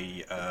bought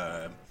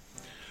a...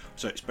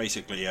 so it's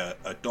basically a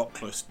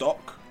dockless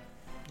dock.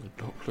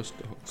 A dockless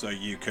dock. So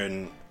you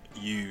can...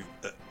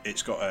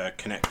 it's got a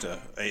connector.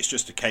 It's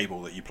just a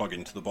cable that you plug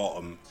into the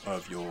bottom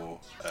of your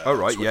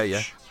Switch,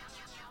 yeah.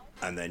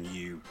 And then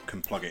you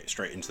can plug it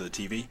straight into the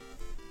TV,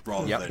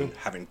 rather than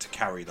having to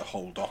carry the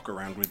whole dock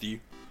around with you.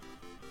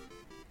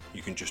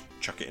 You can just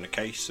chuck it in a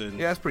case and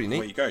that's pretty neat.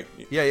 Away you go.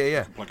 Yeah.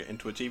 You can plug it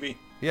into a TV.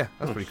 Yeah,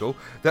 that's pretty cool.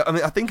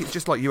 I think it's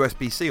just like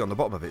USB-C on the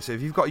bottom of it. So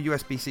if you've got a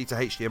USB-C to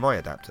HDMI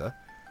adapter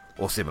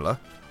or similar,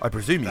 I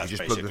presume you can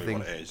just plug the thing.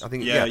 What it is. I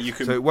think you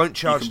can. So it won't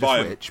charge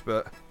the Switch,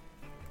 but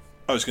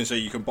I was going to say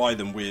you can buy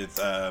them with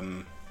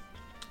RJ45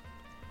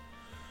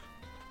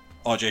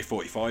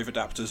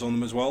 adapters on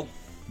them as well.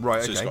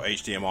 Right. So it's got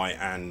HDMI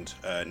and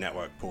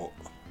network port,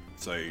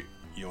 so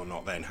you're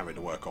not then having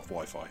to work off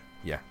Wi-Fi.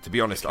 Yeah, to be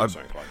honest,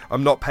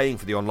 I'm not paying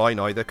for the online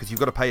either, because you've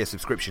got to pay a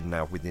subscription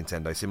now with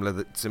Nintendo,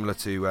 similar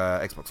to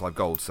Xbox Live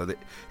Gold, so that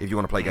if you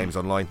want to play games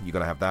online, you've got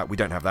to have that. We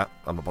don't have that.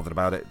 I'm not bothered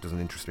about it. It doesn't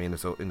interest me in the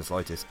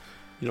slightest.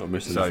 You're not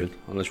missing anything,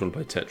 unless you want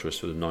to play Tetris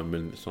for the 9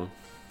 minutes time.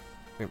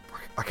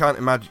 I can't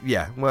imagine...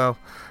 Yeah, well...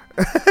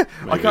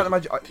 I can't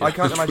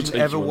imagine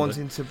ever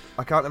wanting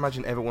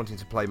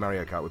to play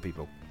Mario Kart with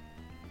people.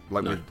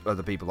 With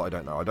other people that I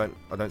don't know.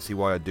 I don't see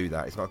why I'd do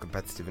that. It's not a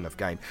competitive enough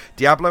game.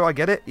 Diablo, I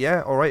get it.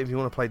 Yeah, all right, if you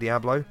want to play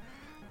Diablo.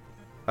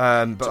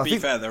 But to be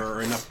fair, there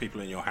are enough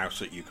people in your house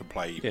that you could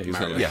play Mario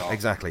Kart. Yeah,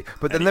 exactly.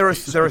 But then there are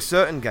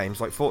certain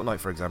games like Fortnite,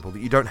 for example, that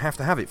you don't have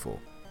to have it for.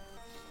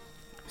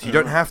 So you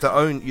don't have to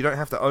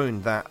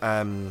own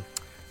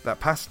that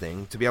pass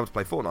thing to be able to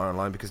play Fortnite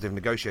online because they've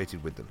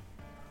negotiated with them.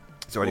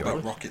 So anyway, what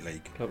about Rocket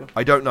League?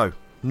 I don't know.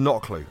 Not a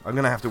clue. I'm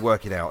going to have to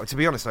work it out. To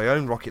be honest, I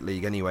own Rocket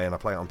League anyway, and I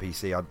play it on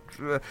PC.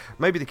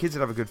 Maybe the kids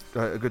would have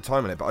a good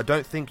time on it, but I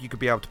don't think you could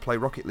be able to play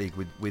Rocket League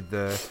with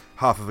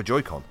half of a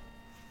Joy-Con.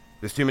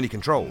 There's too many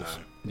controls.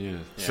 No. Yeah.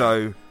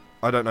 So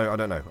I don't know.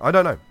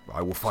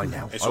 I will find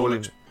out. It's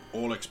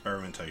all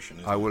experimentation.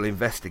 I will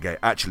investigate.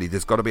 Actually,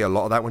 there's got to be a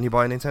lot of that when you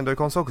buy a Nintendo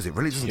console, because it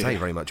really doesn't tell you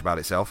very much about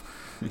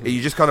itself.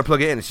 You just kind of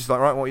plug it in. It's just like,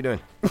 right, what are you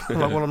doing? I'm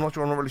like, well, I'm not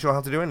really sure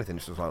how to do anything.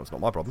 It's just like, it's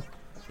not my problem.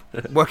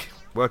 Work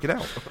it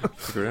out.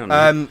 Figure it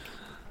out.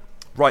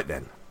 Right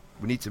then,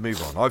 we need to move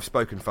on. I've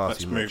spoken far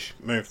too much.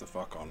 Move the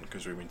fuck on,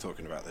 because we've been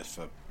talking about this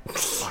for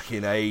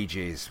fucking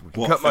ages. We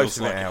can cut most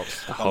of it out.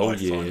 A whole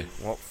year.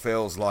 What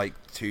feels like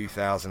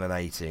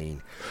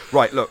 2018.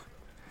 Right, look.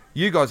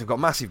 You guys have got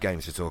massive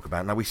games to talk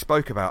about. Now, we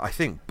spoke about, I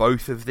think,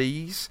 both of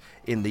these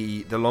in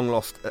the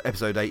long-lost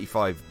episode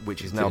 85,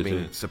 which is now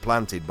being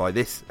supplanted by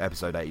this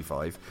episode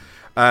 85.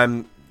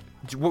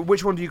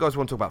 Which one do you guys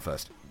want to talk about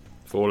first?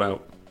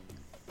 Fallout.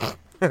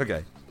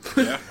 Okay.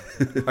 Yeah.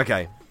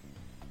 Okay.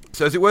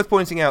 So is it worth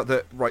pointing out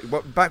that,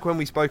 back when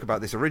we spoke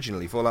about this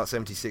originally, Fallout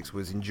 76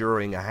 was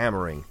enduring a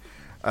hammering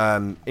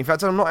In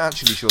fact, I'm not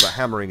actually sure that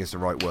hammering is the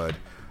right word.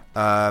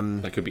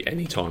 That could be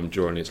any time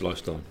during its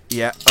lifetime.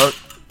 Yeah,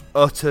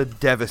 utter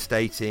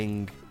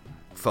devastating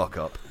fuck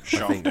up.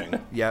 Shocking.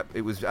 Yeah,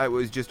 it was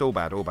just all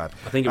bad. I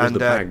think it was the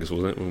bags,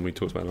 wasn't it, when we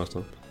talked about it last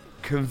time?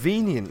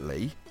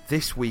 Conveniently,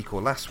 this week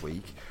or last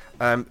week,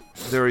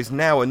 there is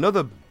now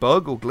another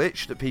bug or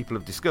glitch that people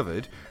have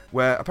discovered,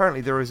 where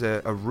apparently there is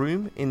a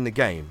room in the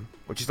game,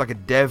 which is like a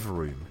dev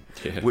room,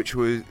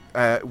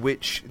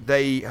 which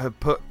they have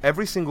put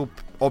every single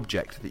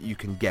object that you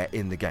can get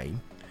in the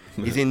game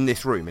is in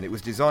this room, and it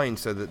was designed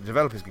so that the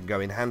developers can go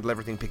in, handle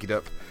everything, pick it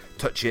up,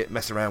 touch it,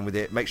 mess around with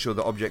it, make sure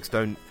that objects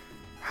don't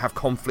have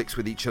conflicts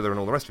with each other and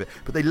all the rest of it.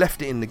 But they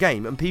left it in the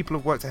game, and people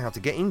have worked out how to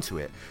get into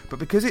it. But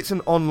because it's an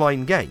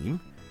online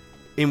game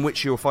in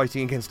which you're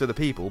fighting against other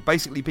people,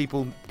 basically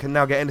people can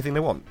now get anything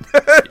they want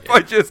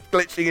by just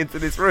glitching into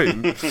this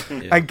room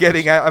and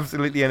getting out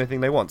absolutely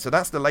anything they want. So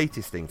that's the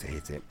latest thing to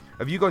hit it.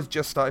 Have you guys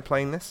just started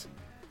playing this?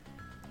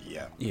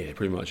 Yeah. Yeah,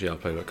 pretty much. Yeah, I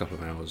played a couple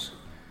of hours.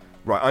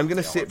 Right, I'm going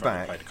to sit I've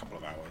back. played a couple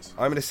of hours.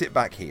 I'm going to sit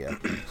back here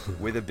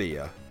with a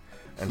beer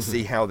and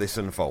see how this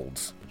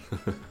unfolds.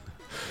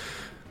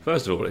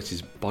 First of all, it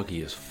is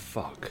buggy as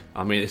fuck.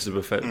 I mean, this is a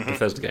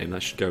Bethesda game,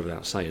 that should go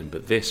without saying,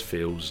 but this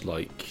feels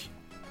like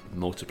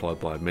multiplied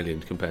by a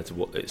million compared to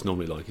what it's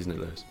normally like, isn't it,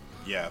 Lewis?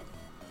 Yeah,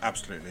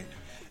 absolutely.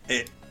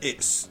 It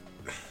is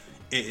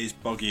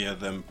buggier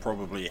than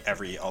probably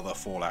every other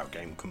Fallout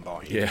game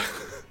combined. Yeah.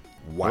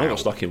 Wow. I got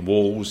stuck in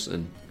walls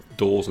and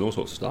doors and all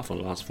sorts of stuff on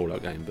the last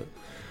Fallout game, but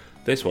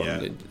this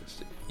one,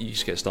 you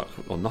just get stuck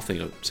on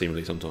nothing,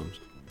 seemingly, sometimes.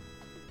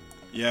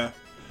 Yeah.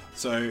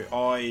 So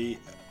I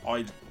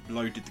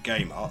loaded the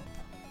game up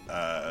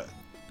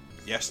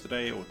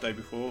yesterday or the day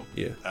before.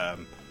 Yeah.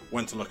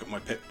 Went to look at my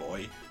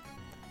Pip-Boy,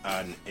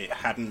 and it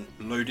hadn't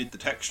loaded the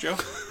texture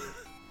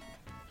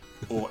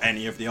or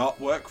any of the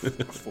artwork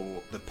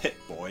for the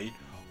Pip-Boy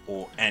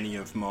or any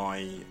of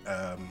my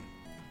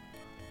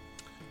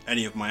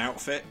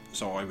outfit.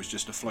 So I was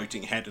just a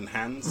floating head and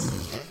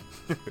hands.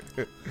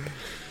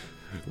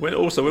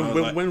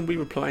 When we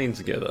were playing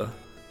together,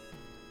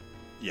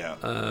 yeah.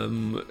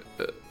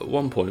 At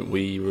one point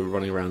we were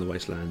running around the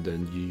wasteland,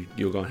 and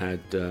your guy had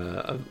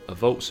a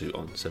Volt suit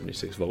on,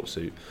 76 Volt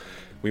suit.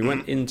 We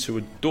went into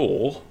a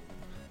door.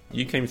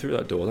 You came through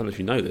that door. I don't know if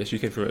you know this. You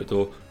came through that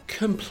door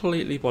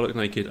completely bollock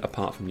naked,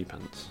 apart from your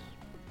pants.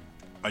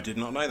 I did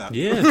not know that.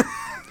 Yeah.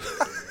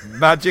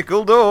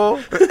 Magical door.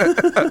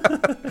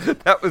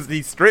 That was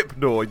the strip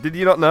door. Did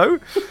you not know?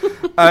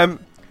 I'm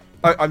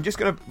just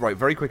going to... Right,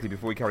 very quickly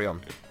before we carry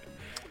on.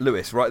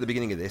 Lewis, right at the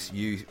beginning of this,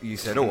 you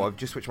said, I've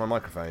just switched my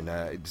microphone.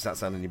 Does that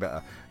sound any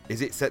better?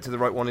 Is it set to the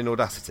right one in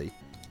Audacity?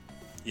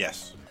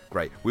 Yes.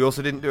 Great. We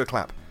also didn't do a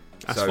clap.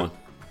 That's fine.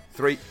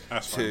 3,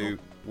 That's 2,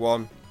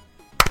 1...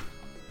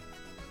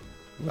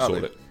 I saw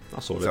it.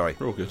 Sorry.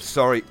 We're all good.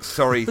 Sorry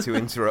to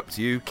interrupt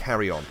you.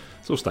 Carry on.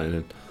 It's all staying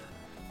in.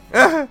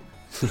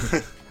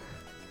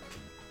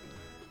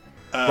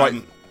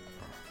 Right.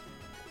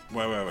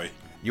 Where were we?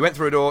 You went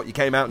through a door, you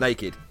came out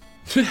naked.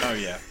 Oh,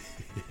 yeah.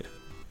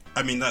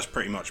 I mean, that's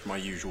pretty much my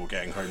usual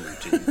getting home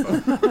routine.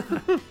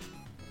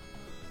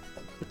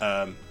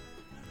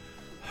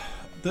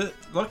 But,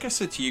 like I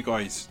said to you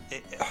guys,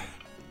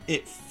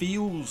 it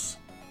feels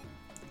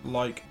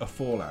like a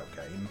Fallout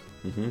game,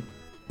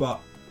 but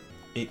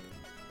it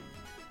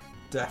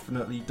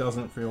definitely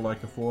doesn't feel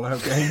like a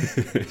Fallout game.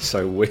 It's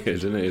so weird,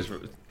 isn't it?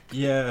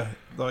 Yeah,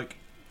 like...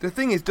 The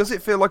thing is, does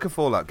it feel like a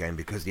Fallout game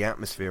because the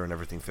atmosphere and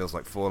everything feels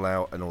like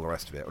Fallout and all the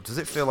rest of it? Or does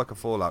it feel like a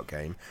Fallout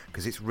game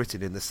because it's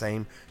written in the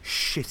same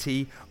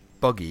shitty,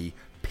 buggy,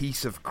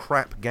 piece of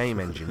crap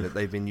game engine that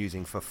they've been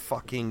using for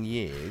fucking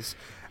years,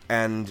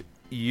 and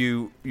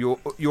you're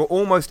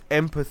almost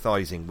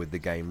empathizing with the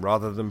game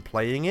rather than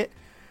playing it?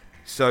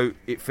 So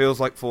it feels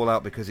like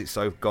Fallout because it's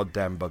so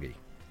goddamn buggy.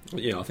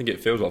 Yeah, I think it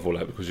feels like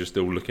Fallout because you're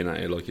still looking at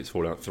it like it's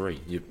Fallout 3.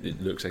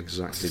 It looks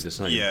exactly the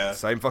same. Yeah.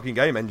 Same fucking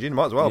game engine,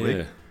 might as well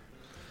be.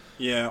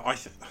 Yeah, I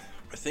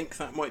think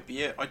that might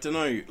be it. I don't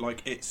know.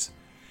 Like, it's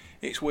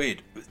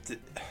weird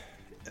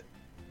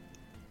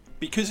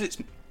because it's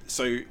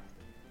so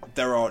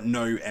there are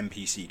no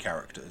NPC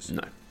characters.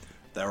 No,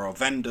 there are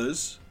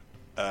vendors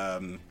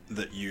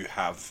that you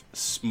have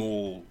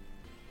small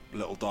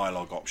little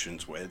dialogue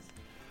options with,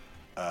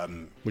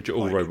 which are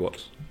all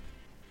robots.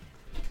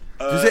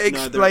 Does it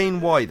explain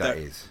why that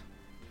is?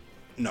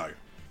 No.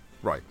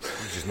 Right.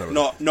 Just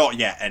not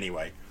yet.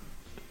 Anyway.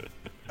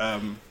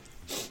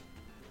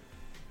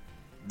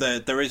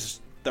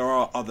 There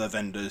are other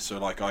vendors, so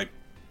like I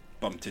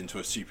bumped into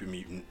a super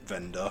mutant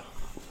vendor.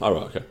 Oh,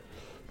 right, okay.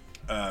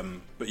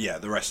 But yeah,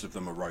 the rest of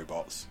them are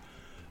robots.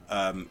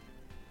 And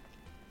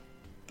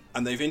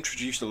they've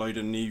introduced a load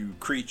of new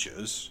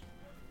creatures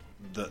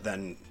that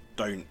then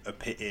don't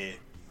appear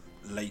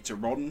later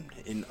on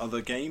in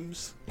other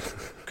games.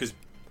 Because,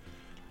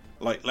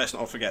 like, let's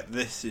not forget,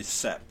 this is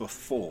set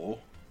before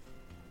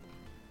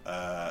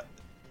the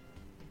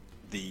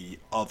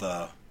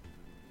other...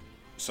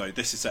 So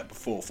this is set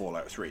before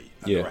Fallout 3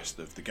 and the rest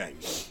of the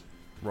games.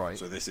 Right.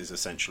 So this is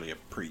essentially a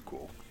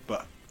prequel.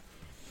 But,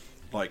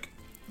 like,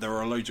 there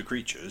are loads of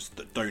creatures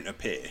that don't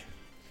appear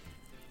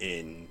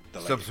in the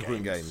later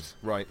subsequent games,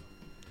 right?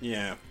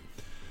 Yeah.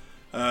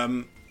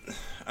 And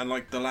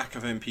like the lack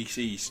of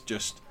NPCs,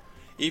 just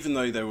even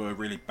though they were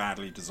really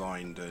badly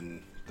designed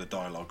and the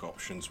dialogue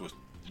options were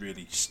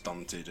really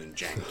stunted and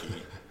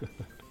janky,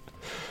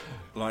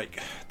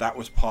 like that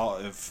was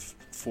part of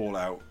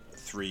Fallout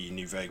 3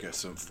 New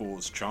Vegas and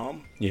 4's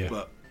charm. Yeah.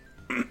 But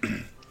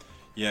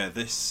yeah,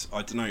 this,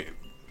 I don't know,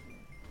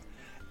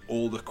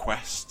 all the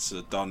quests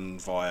are done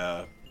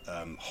via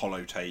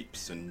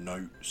holotapes and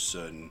notes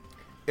and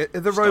Are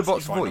the stuff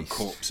robots you find on voiced?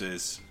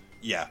 corpses.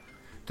 Yeah.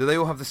 Do they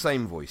all have the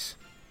same voice?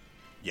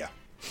 Yeah.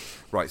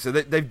 Right, so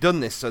they've done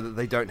this so that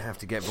they don't have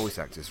to get voice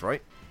actors,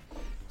 right?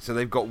 So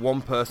they've got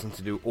one person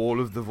to do all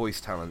of the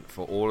voice talent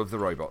for all of the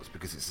robots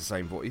because it's the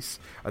same voice,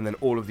 and then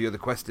all of the other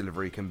quest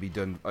delivery can be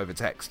done over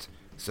text,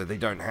 so they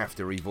don't have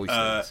to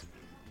revoice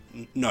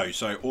things. No,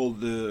 so all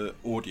the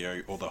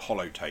audio or the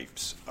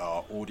holotapes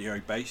are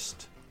audio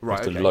based. Right,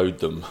 have to okay. load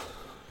them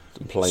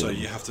and play So them.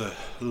 you have to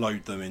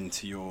load them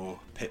into your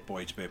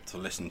Pip-Boy to be able to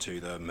listen to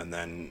them, and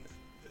then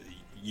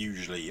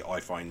usually I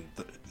find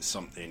that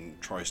something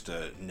tries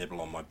to nibble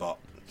on my butt.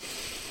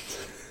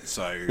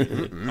 So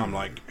I'm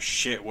like,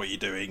 shit, what are you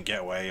doing?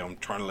 Get away, I'm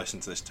trying to listen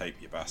to this tape,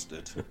 you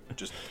bastard.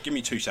 Just give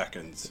me 2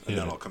 seconds, and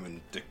then I'll come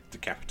and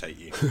decapitate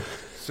you.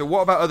 So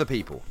what about other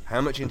people? How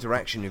much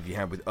interaction have you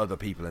had with other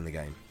people in the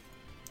game?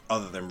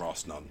 Other than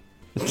Ross, none.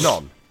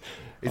 None.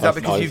 Is that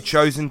because I've- you've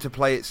chosen to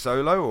play it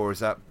solo, or is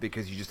that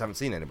because you just haven't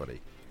seen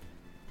anybody?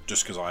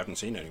 Just because I haven't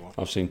seen anyone.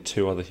 I've seen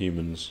 2 other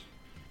humans.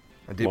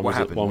 And what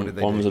happened? What did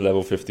they One do? was a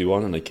level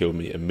 51 and they killed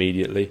me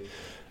immediately,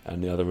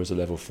 and the other was a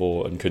level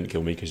 4 and couldn't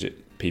kill me because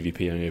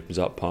PvP only opens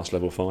up past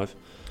level 5.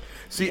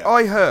 See,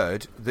 I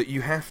heard that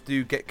you have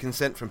to get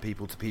consent from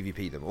people to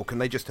PvP them, or can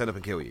they just turn up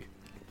and kill you?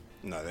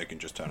 No, they can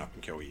just turn up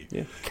and kill you.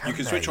 Yeah. You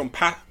can switch on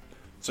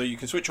so you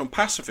can switch on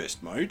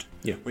pacifist mode,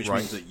 Yeah. which Right.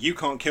 means that you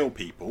can't kill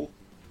people,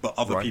 but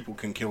other Right. people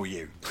can kill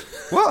you.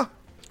 What?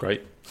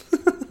 Great.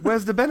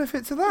 Where's the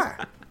benefit to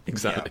that?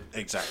 Exactly. Yeah,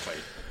 exactly.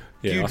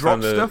 Yeah, Do you I drop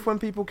found the- stuff when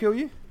people kill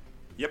you?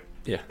 Yep.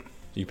 Yeah.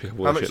 You pick up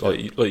How all much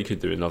shit like you could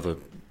do in other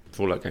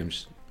Fallout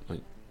games.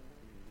 Like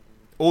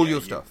All Yeah, your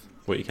you- stuff?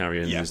 what you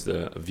carry in Yeah. is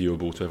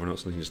viewable to everyone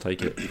else, and you can just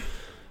take it.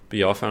 But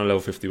yeah, I found a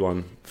level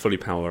 51, fully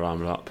power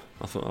armored up.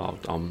 I thought,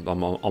 oh, I'm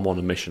on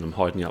a mission. I'm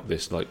hiding up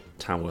this like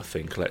tower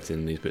thing,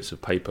 collecting these bits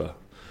of paper,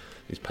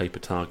 these paper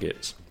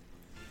targets,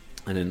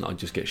 and then I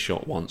just get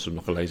shot once with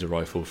like a laser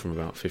rifle from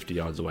about 50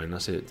 yards away, and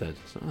that's it, dead.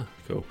 So,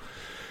 cool.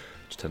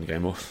 Just turn the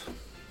game off.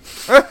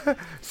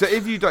 So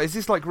if you die, is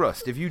this like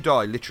Rust? If you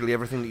die, literally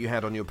everything that you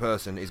had on your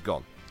person is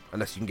gone,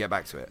 unless you can get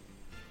back to it.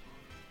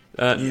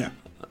 Yeah.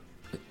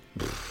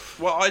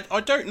 Well, I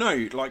don't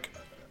know. Like,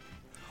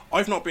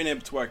 I've not been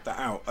able to work that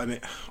out. I mean,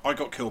 I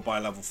got killed by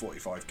a level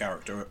 45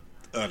 character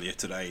earlier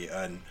today,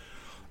 and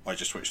I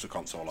just switched the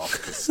console off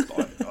because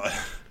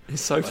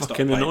It's so started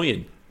fucking playing-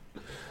 annoying.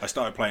 I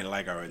started playing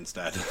Lego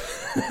instead.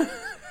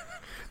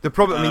 The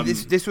problem, I mean,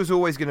 this was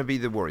always going to be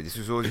the worry. This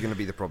was always going to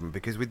be the problem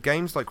because with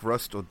games like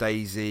Rust or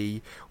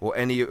DayZ or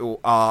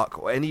Ark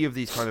or any of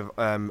these kind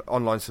of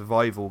online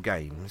survival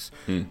games,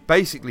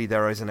 basically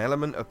there is an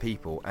element of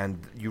people, and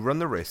you run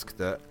the risk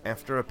that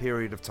after a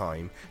period of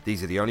time,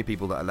 these are the only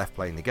people that are left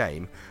playing the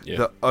game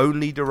that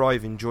only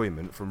derive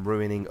enjoyment from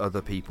ruining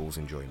other people's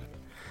enjoyment.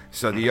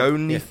 So the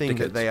only thing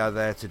that they are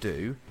there to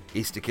do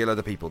is to kill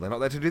other people. They're not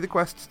there to do the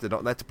quests. They're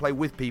not there to play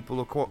with people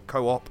or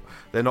co-op.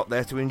 They're not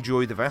there to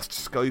enjoy the vast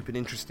scope and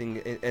interesting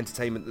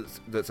entertainment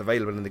that's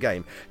available in the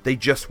game. They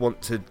just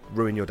want to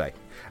ruin your day.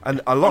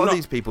 And a lot of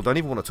these people don't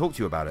even want to talk to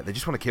you about it. They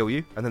just want to kill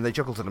you, and then they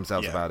chuckle to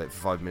themselves about it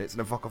for 5 minutes, and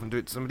then fuck off and do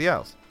it to somebody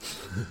else.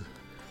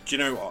 Do you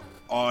know what?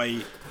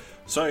 I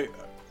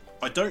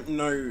don't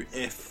know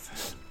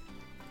if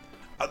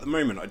at the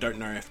moment I don't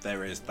know if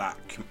there is that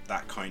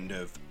kind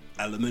of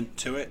element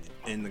to it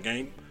in the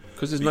game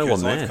Because there's no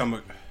one there.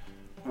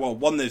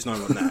 One, there's no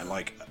one there.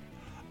 Like,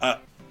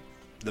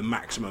 the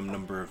maximum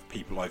number of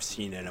people I've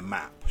seen in a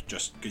map,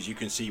 just because you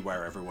can see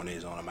where everyone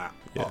is on a map,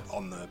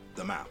 on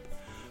the map,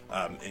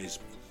 is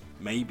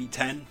maybe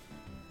 10.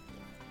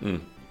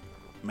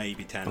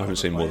 Maybe 10. I haven't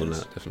seen more than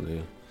that, definitely.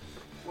 Yeah.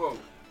 Whoa.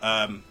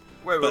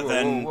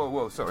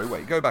 Whoa. Sorry,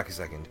 wait. Go back a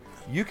second.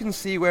 You can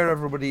see where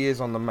everybody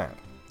is on the map.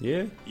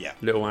 Yeah? Yeah.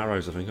 Little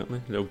arrows, I think, aren't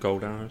they? Little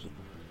gold arrows.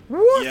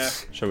 What? Yeah.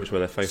 Show which way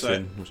they're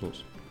facing, all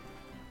sorts.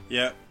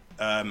 Yeah.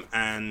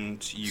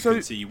 And you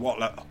can see what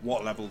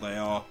level they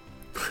are,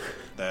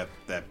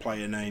 their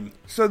player name.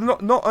 So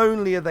not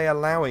only are they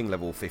allowing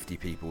level 50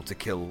 people to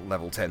kill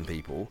level 10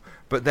 people,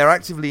 but they're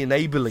actively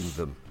enabling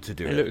them to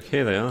do Hey, it. look,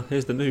 here they are.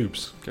 Here's the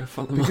noobs. Go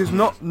fuck them Because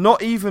up.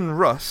 not even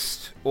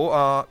Rust or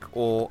Ark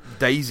or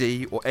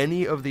DayZ or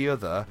any of the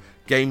other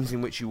games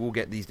in which you will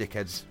get these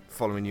dickheads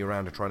following you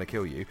around and trying to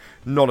kill you,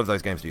 none of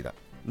those games do that.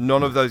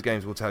 None of those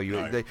games will tell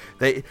you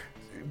they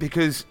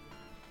because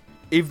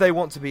if they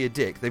want to be a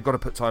dick, they've got to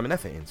put time and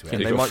effort into it. Yeah,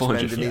 And they've got to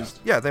find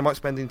you they might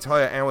spend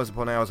entire hours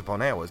upon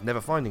hours never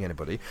finding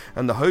anybody.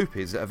 And the hope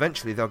is that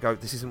eventually they'll go,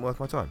 this isn't worth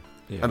my time.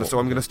 Yeah, And so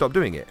I'm going to stop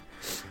doing it.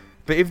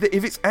 But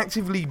if it's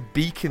actively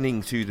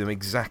beaconing to them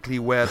exactly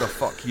where the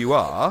fuck you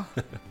are,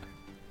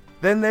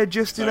 then they're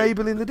just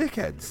enabling the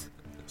dickheads.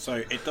 So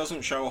it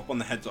doesn't show up on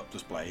the heads-up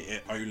display.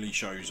 It only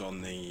shows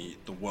on the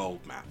world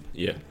map.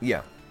 Yeah.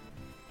 Yeah.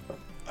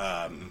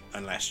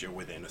 Unless you're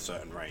within a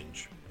certain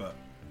range. But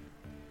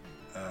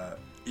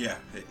yeah,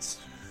 it's.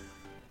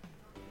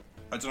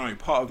 I don't know.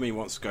 Part of me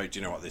wants to go, do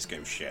you know what? This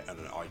game's shit, and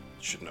I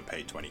shouldn't have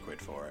paid 20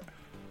 quid for it.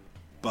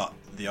 But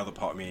the other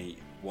part of me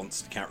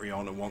wants to carry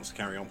on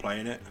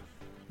playing it.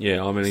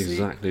 Yeah, I'm in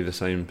exactly the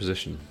same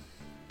position.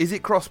 Is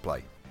it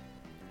crossplay?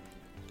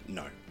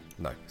 No.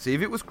 No. See,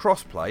 if it was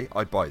crossplay,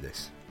 I'd buy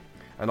this.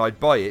 And I'd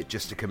buy it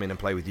just to come in and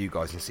play with you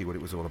guys and see what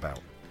it was all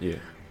about. Yeah.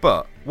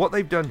 But what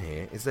they've done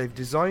here is they've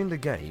designed a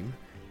game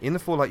in the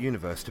Fallout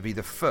universe to be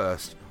the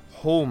first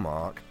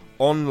hallmark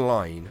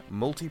online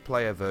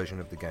multiplayer version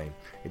of the game.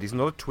 It is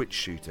not a Twitch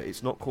shooter.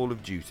 It's not Call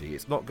of Duty.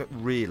 It's not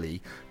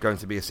really going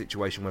to be a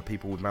situation where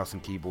people with mouse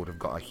and keyboard have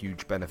got a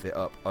huge benefit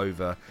up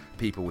over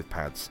people with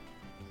pads.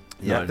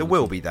 Yeah, No, there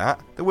will be that.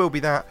 There will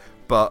be that,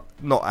 but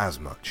not as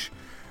much.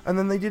 And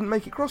then they didn't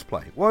make it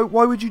crossplay.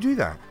 Why would you do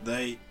that?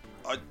 Do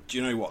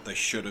you know what? They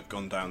should have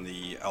gone down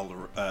the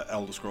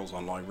Elder Scrolls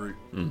Online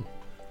route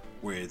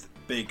with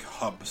big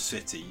hub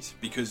cities,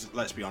 because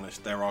let's be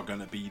honest, there are going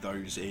to be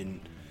those in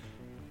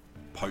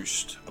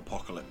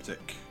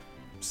post-apocalyptic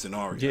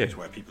scenarios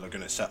where people are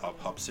going to set up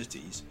hub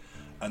cities,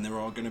 and there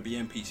are going to be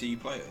NPC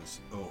players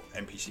or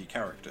NPC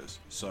characters.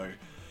 So,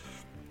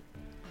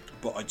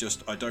 but I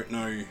don't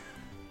know.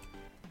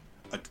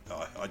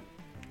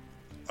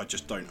 I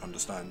just don't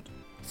understand.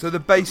 So the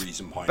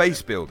reason behind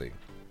base it. building,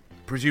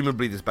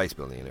 presumably there's base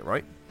building in it,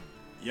 right?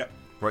 Yep.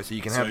 Right, so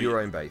you can have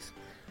your own base.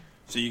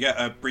 So you get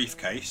a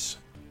briefcase.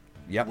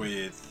 Yep.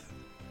 With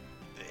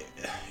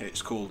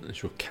it's called.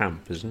 It's your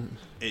camp, isn't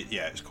it?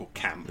 It's called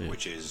camp,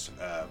 which is.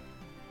 I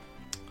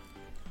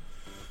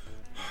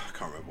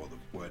can't remember what the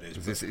word is.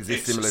 Is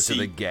this similar to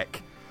the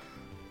GEC?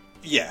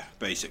 Yeah,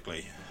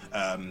 basically.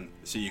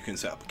 So you can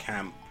set up a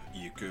camp.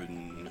 You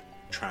can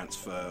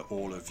transfer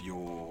all of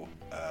your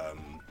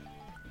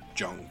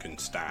junk and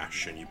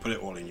stash, and you put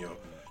it all in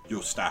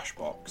your stash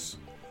box.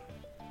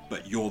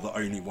 But you're the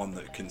only one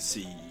that can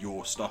see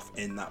your stuff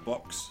in that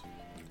box.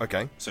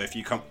 Okay. So if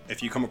you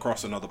come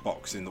across another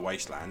box in the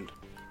wasteland,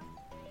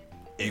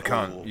 you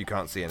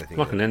can't see anything.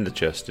 Like an ender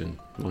chest in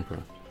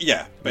Minecraft.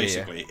 Yeah,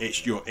 basically,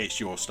 it's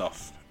your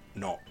stuff,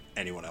 not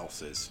anyone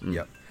else's.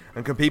 Yep.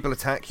 And can people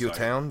attack your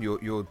town,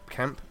 your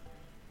camp?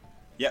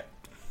 Yep.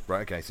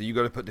 Right. Okay. So you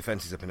got to put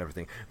defenses up and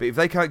everything. But if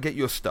they can't get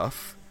your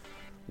stuff,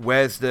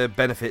 where's the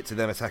benefit to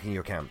them attacking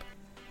your camp?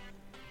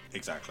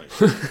 Exactly.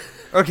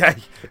 Okay.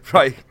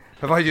 Right.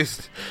 Have I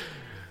just?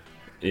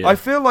 Yeah. I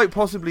feel like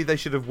possibly they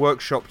should have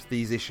workshopped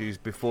these issues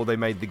before they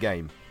made the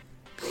game.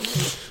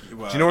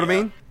 Well, Do you know what I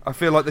mean? I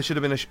feel like there should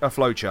have been a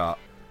flowchart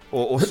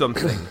or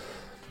something.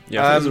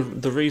 Yeah, I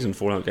think the reason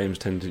Fallout games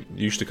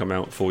used to come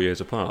out 4 years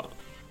apart,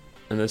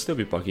 and they'd still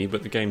be buggy,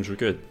 but the games were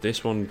good.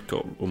 This one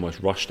got almost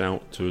rushed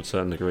out to a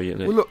certain degree. And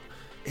well, look,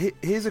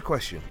 here's a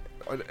question,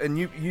 and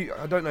you,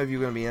 I don't know if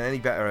you're going to be in any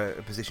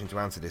better position to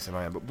answer this than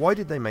I am, but why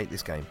did they make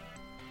this game?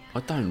 I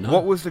don't know.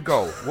 What was the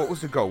goal?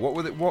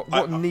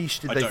 What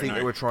niche did they think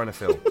they were trying to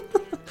fill?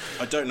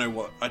 I don't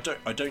know I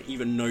don't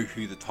even know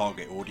who the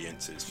target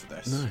audience is for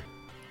this. No.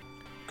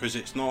 Because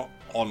it's not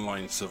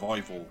online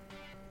survival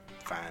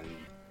fan.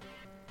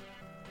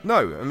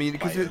 No, I mean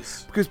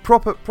because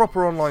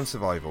proper online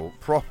survival,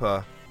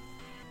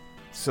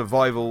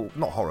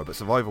 not horror, but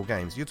survival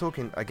games. You're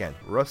talking again,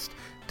 Rust,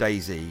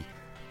 DayZ,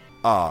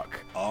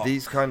 Ark.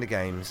 These kind of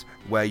games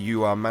where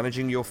you are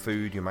managing your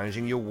food, you're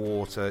managing your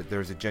water.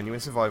 There is a genuine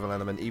survival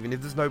element. Even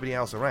if there's nobody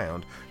else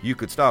around, you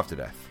could starve to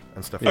death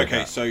and stuff like that.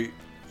 Okay,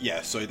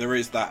 so there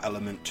is that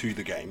element to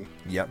the game.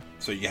 Yep.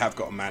 So you have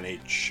got to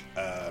manage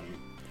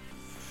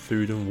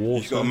food and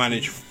water. You've got to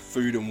manage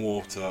food and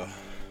water,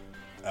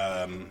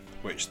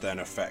 which then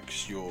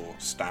affects your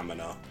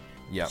stamina.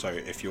 Yeah. So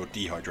if you're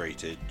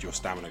dehydrated, your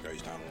stamina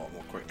goes down a lot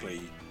more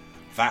quickly.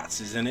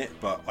 VATS is in it,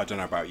 but I don't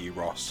know about you,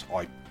 Ross.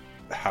 I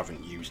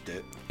haven't used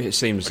it. It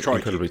seems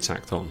incredibly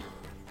tacked on.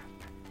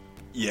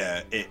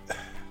 Yeah,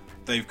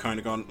 they've kind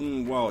of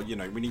gone, well,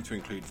 we need to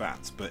include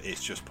VATS, but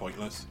it's just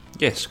pointless.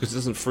 Yes, because it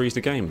doesn't freeze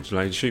the game to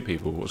allow you to shoot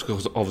people,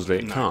 because obviously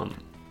it can't.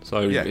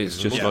 So it's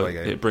just like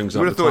it brings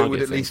up the target thing. You would have thought it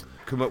would at least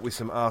come up with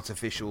some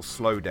artificial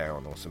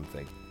slowdown or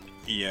something.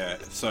 Yeah,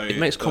 so it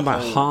makes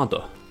combat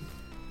harder.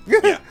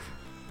 Yeah.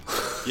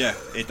 Yeah,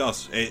 it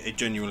does. It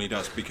genuinely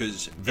does,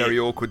 because very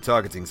awkward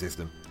targeting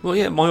system. Well,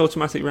 yeah, my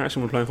automatic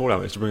reaction when playing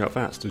Fallout is to bring up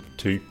VATS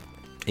to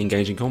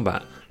engage in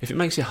combat. If it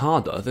makes it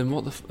harder, then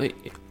what the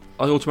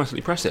I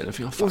automatically press it and I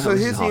think, well, so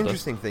here's the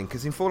interesting thing,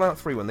 because in Fallout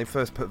 3, when they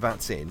first put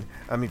VATS in,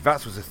 I mean,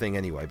 VATS was a thing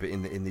anyway, but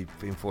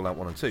in Fallout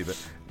 1 and 2, but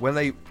when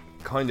they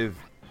kind of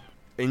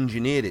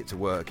engineered it to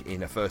work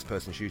in a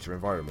first-person shooter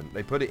environment.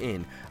 They put it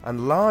in,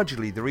 and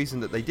largely the reason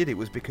that they did it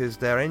was because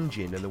their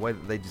engine and the way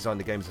that they designed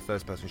the game as a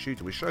first-person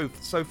shooter was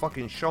so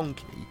fucking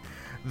shonky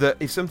that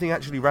if something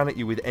actually ran at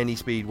you with any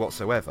speed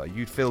whatsoever,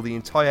 you'd fill the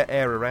entire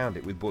air around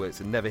it with bullets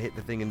and never hit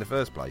the thing in the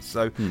first place.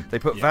 So they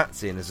put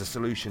VATS in as a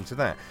solution to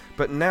that.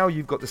 But now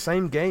you've got the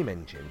same game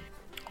engine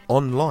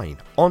online.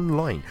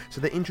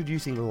 So they're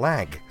introducing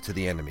lag to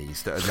the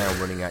enemies that are now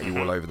running at you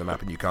all over the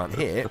map and you can't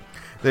hit.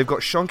 They've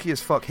got shonky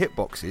as fuck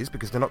hitboxes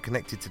because they're not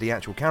connected to the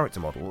actual character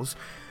models.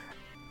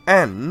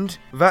 And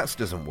VATS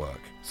doesn't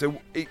work.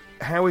 So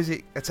how is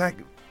it attack?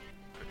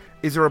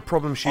 Is there a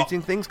problem shooting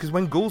things? Because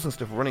when ghouls and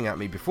stuff were running at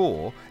me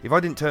before, if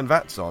I didn't turn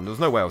VATS on, there was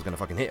no way I was going to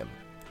fucking hit them.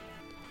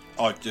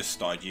 I just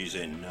started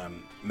using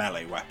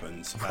melee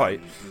weapons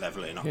and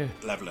leveling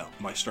up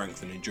my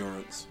strength and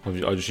endurance. I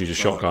just use a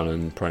shotgun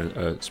and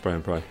spray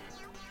and pray.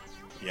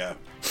 Yeah.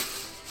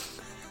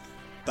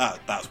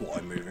 That's what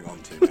I'm moving on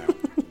to now.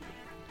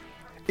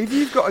 If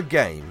you've got a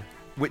game,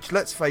 which,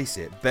 let's face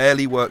it,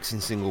 barely works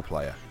in single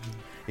player,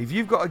 if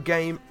you've got a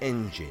game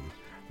engine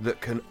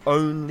that can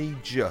only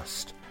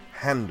just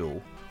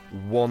handle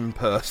one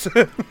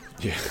person,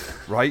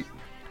 right?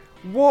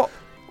 What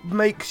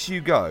makes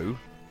you go,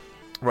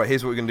 right,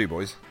 here's what we're going to do,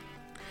 boys.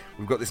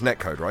 We've got this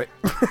netcode, right?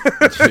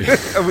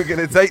 And we're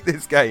going to take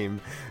this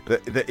game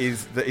that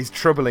is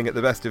troubling at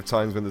the best of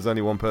times when there's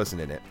only one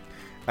person in it,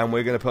 and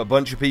we're going to put a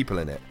bunch of people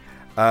in it.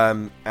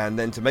 And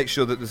then to make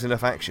sure that there's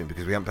enough action,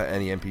 because we haven't put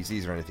any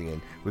NPCs or anything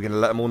in, we're going to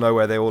let them all know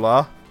where they all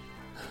are.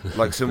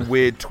 Like some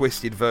weird,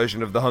 twisted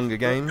version of the Hunger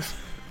Games.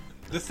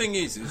 The thing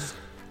is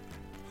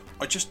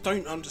I just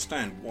don't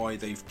understand why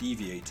they've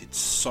deviated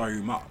so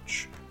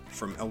much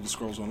from Elder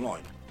Scrolls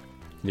Online.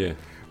 Yeah.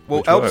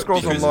 Well, Elder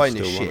Scrolls Online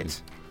is shit. Running.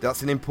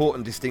 That's an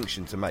important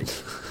distinction to make.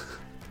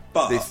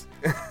 But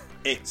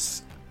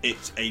it's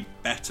a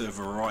better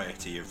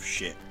variety of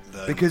shit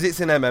than... Because it's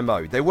an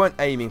MMO. They weren't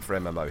aiming for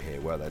MMO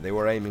here, were they? They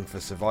were aiming for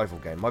survival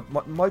game.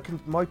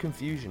 My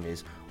confusion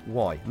is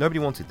why? Nobody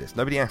wanted this.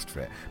 Nobody asked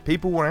for it.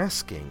 People were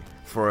asking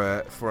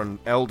for an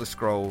Elder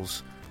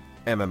Scrolls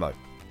MMO.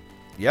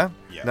 Yeah?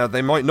 Now,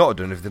 they might not have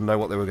done if they didn't know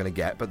what they were going to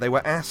get, but they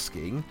were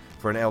asking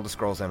for an Elder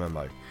Scrolls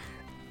MMO.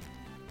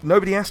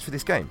 Nobody asked for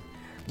this game.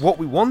 What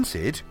we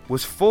wanted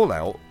was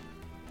Fallout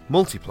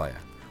multiplayer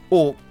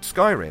or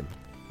Skyrim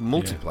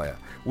multiplayer.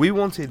 We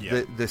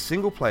wanted the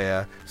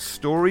single-player,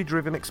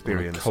 story-driven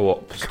experience.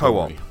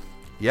 Co-op.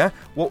 Yeah?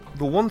 Well,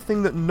 the one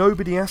thing that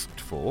nobody asked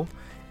for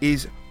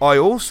is I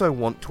also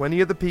want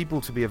 20 other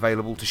people to be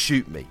available to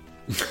shoot me.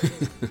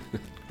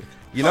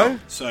 You know?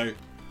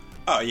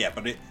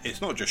 But it's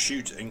not just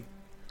shooting.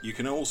 You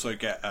can also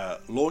get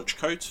launch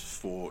codes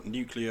for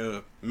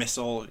nuclear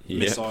missile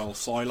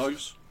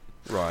silos.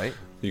 Right.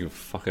 You can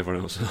fuck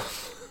everyone else up.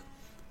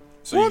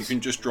 So you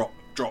can just drop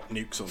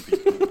nukes on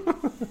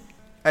people.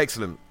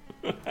 Excellent.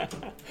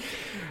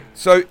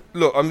 So,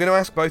 look, I'm going to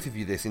ask both of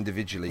you this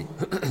individually.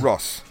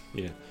 Ross.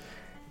 Yeah.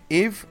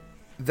 If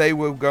they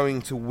were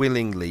going to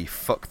willingly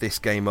fuck this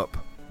game up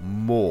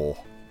more,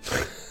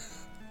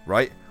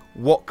 right?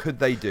 What could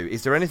they do?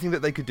 Is there anything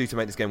that they could do to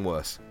make this game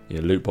worse?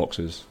 Yeah, loot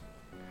boxes.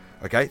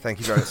 Okay, thank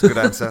you very much.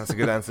 That's a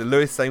good answer.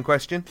 Lewis, same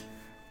question?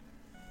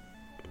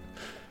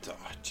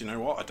 Do you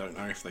know what? I don't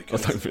know if they can.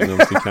 I don't think they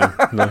honestly can.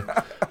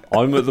 No.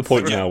 I'm at the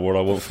point now where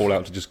I want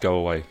Fallout to just go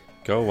away.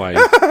 Go away.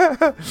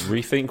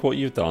 Rethink what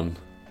you've done.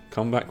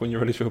 Come back when you're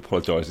ready to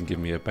apologise and give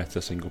me a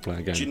better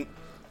single-player game.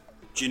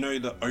 Do you know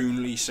the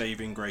only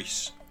saving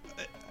grace?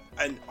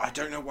 And I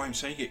don't know why I'm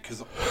saying it,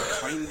 because I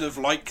kind of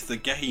like the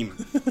game.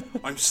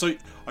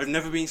 I've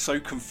never been so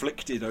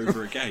conflicted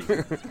over a game.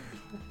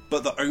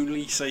 But the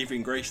only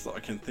saving grace that I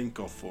can think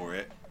of for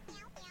it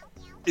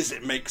is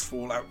it makes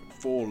Fallout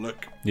 4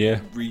 look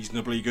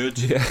reasonably good.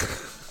 Yeah.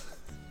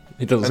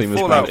 It doesn't seem as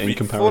bad in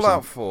comparison.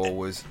 Fallout 4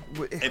 was...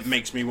 It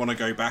makes me want to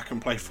go back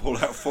and play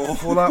Fallout 4.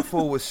 Fallout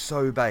 4 was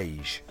so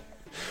beige.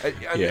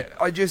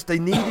 They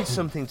needed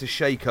something to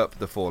shake up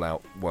the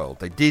Fallout world.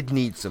 They did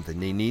need something.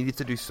 They needed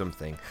to do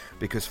something,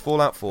 because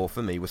Fallout 4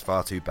 for me was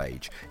far too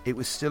beige. It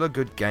was still a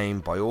good game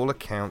by all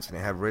accounts, and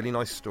it had a really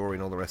nice story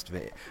and all the rest of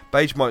it.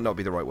 Beige might not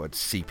be the right word.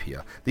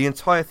 Sepia. The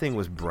entire thing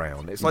was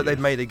brown. It's like they'd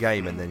made a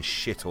game and then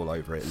shit all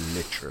over it,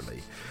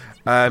 literally.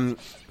 And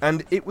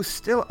it was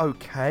still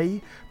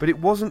okay, but it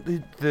wasn't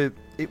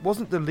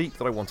the leap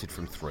that I wanted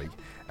from 3,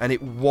 and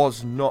it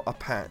was not a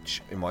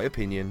patch, in my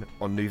opinion,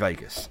 on New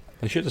Vegas.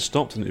 They should have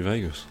stopped in New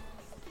Vegas.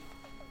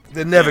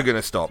 They're never going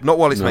to stop. Not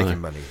while it's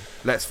making money.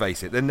 Let's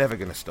face it, they're never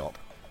going to stop.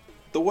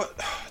 The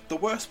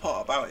worst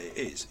part about it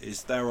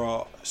is there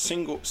are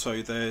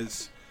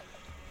there's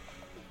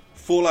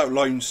Fallout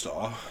Lone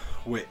Star,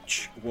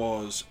 which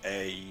was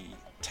a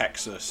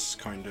Texas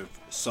kind of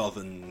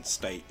southern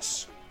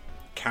states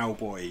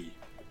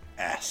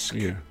cowboy-esque.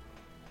 Yeah.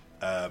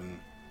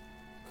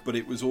 But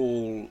it was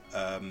all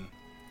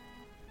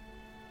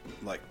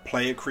like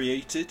player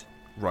created.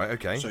 Right,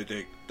 okay. So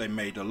they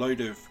made all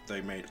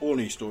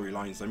new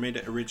storylines. They made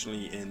it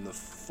originally in the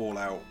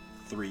Fallout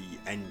 3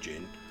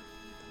 engine,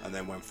 And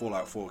then when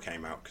Fallout 4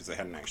 came out, because they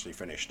hadn't actually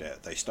finished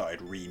it, they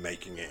started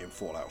remaking it in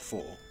Fallout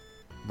 4.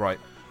 Right.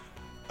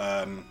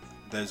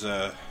 There's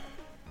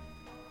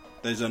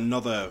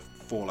another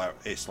Fallout.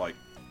 It's like,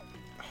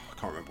 I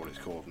can't remember what it's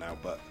called now,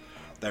 but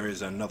there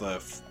is another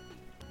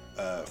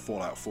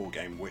Fallout 4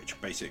 game which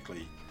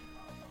basically.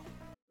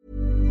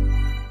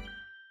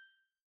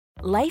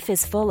 Life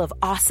is full of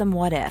awesome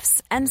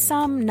what-ifs, and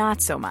some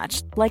not so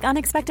much, like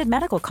unexpected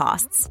medical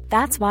costs.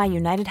 That's why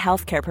United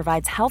Healthcare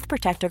provides Health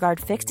Protector Guard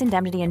fixed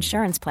indemnity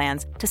insurance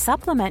plans to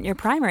supplement your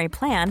primary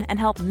plan and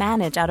help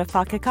manage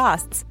out-of-pocket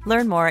costs.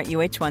 Learn more at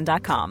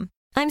uh1.com.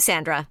 I'm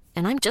Sandra,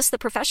 and I'm just the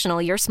professional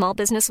your small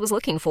business was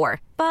looking for.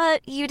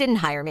 But you didn't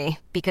hire me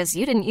because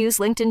you didn't use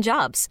LinkedIn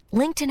Jobs.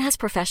 LinkedIn has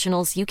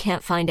professionals you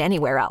can't find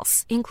anywhere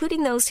else,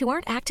 including those who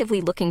aren't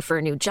actively looking for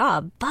a new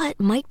job, but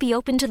might be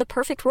open to the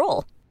perfect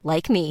role,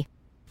 like me.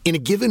 In a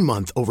given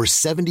month, over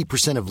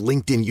 70% of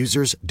LinkedIn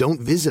users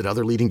don't visit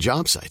other leading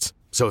job sites.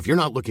 So if you're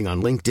not looking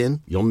on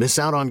LinkedIn, you'll miss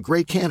out on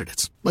great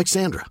candidates like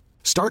Sandra.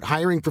 Start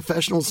hiring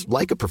professionals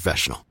like a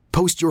professional.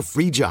 Post your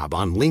free job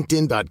on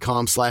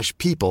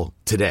linkedin.com/people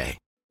today.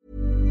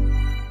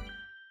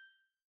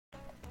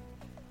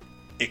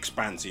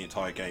 Expands the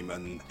entire game,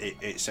 and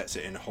it sets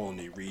it in a whole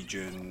new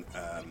region.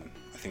 I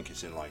think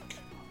it's in like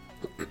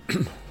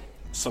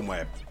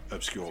somewhere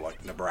obscure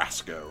like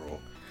Nebraska or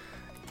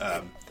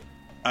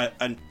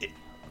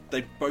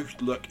they both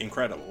look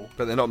incredible,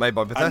 But they're not made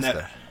by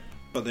Bethesda.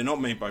 They're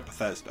not made by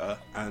Bethesda,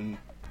 and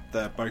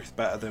they're both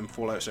better than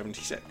Fallout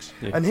 76.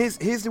 Yeah. And here's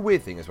the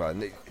weird thing as well.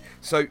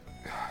 So,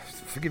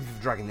 forgive me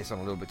for dragging this on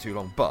a little bit too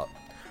long, but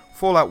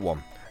Fallout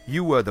 1,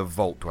 you were the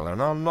Vault Dweller,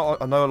 and I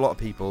know a lot of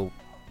people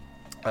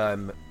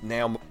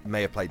now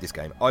may have played this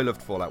game. I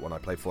loved Fallout 1. I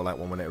played Fallout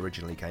 1 when it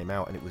originally came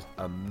out, and it was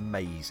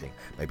amazing.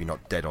 Maybe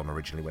not dead on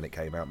originally when it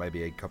came out,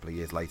 maybe a couple of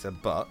years later,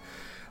 but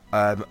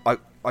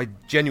I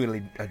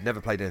genuinely had never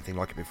played anything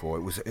like it before.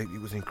 It was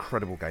an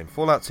incredible game.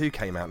 Fallout 2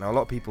 came out. Now, a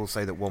lot of people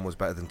say that 1 was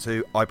better than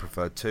 2. I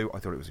preferred 2. I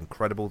thought it was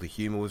incredible. The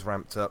humour was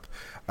ramped up.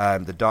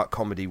 The dark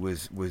comedy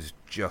was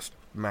just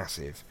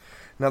massive.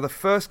 Now, the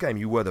first game,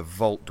 you were the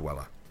Vault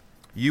Dweller.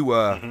 You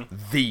were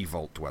the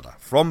Vault Dweller.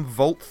 From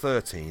Vault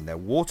 13, their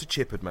water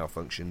chip had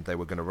malfunctioned. They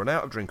were going to run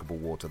out of drinkable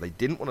water. They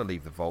didn't want to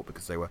leave the vault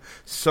because they were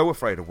so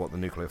afraid of what the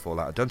nuclear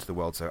fallout had done to the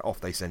world, so off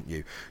they sent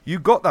you. You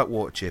got that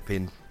water chip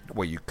in...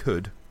 Well, you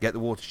could get the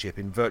water chip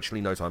in virtually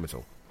no time at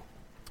all.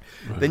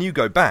 Right. Then you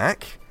go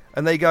back,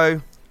 and they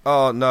go,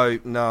 "Oh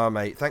no,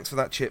 mate. Thanks for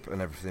that chip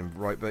and everything,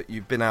 right? But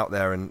you've been out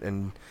there,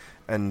 and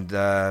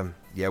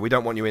yeah, we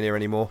don't want you in here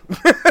anymore.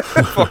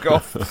 Fuck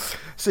off."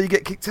 So you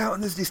get kicked out,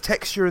 and there's this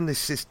texture and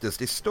this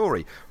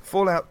story.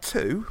 Fallout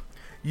 2,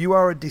 you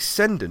are a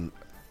descendant.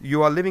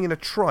 You are living in a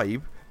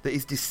tribe that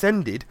is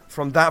descended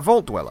from that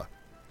Vault Dweller.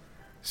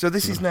 So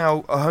this is now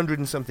 100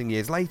 and something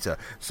years later.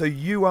 So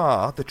you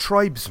are the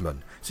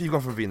tribesman. So you've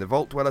gone from being the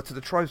Vault Dweller to the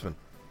tribesman.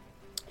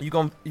 You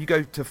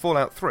go to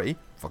Fallout 3.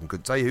 Fucking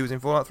couldn't tell you who was in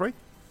Fallout 3.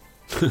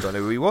 Don't know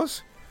who he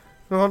was.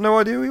 I have no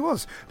idea who he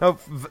was. Now,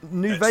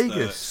 New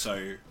Vegas.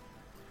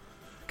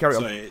 Carry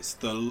on. So it's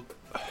the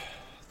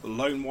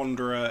Lone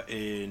Wanderer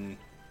in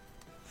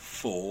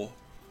 4.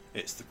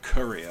 It's the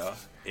Courier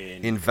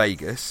in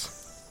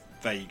Vegas.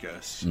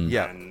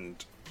 Yeah.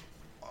 And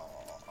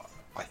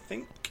I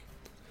think...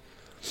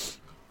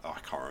 I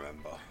can't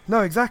remember.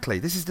 No, exactly.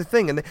 This is the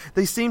thing, and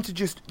they seem to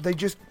just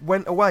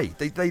went away.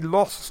 They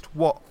lost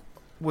what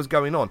was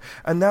going on,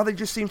 and now they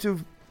just seem to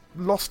have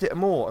lost it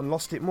more.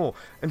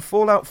 And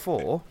Fallout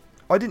 4,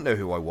 I didn't know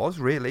who I was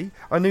really.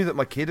 I knew that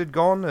my kid had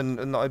gone, and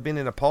that I'd been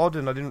in a pod,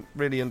 and I didn't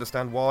really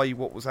understand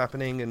what was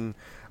happening. And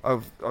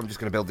I'm just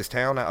going to build this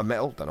town out of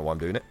metal. Don't know why I'm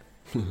doing it.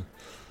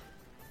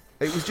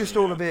 It was just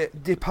all a bit.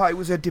 It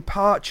was a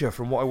departure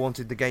from what I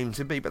wanted the game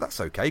to be, but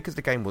that's okay because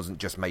the game wasn't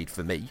just made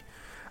for me.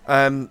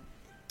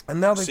 And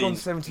now they've gone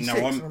 76,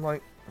 and I'm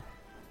like...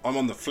 I'm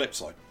on the flip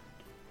side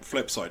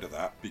of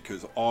that,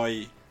 because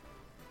I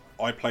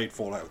played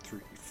Fallout 3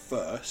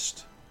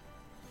 first,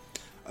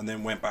 and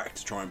then went back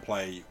to try and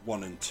play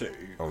 1 and 2.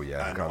 Oh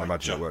yeah, I can't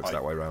imagine it works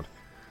that way around.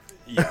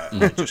 Yeah,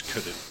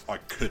 I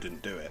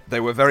couldn't do it.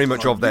 They were very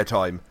much of their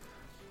time.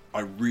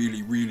 I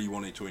really, really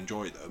wanted to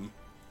enjoy them,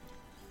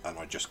 and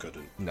I just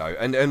couldn't. No,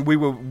 and we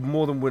were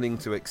more than willing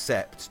to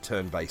accept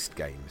turn-based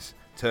games.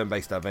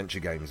 Turn-based adventure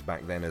games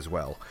back then as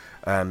well,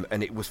 and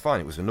it was fine.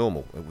 It was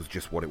normal. It was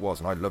just what it was,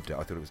 and I loved it.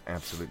 I thought it was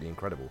absolutely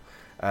incredible.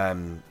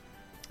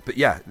 But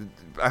yeah,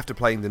 after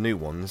playing the new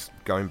ones,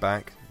 going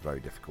back, very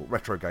difficult.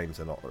 Retro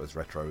games are not as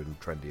retro and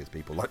trendy as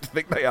people like to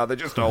think they are. They're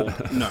just old.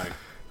 No,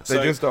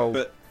 they're just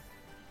old.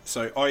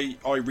 So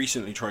I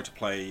recently tried to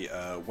play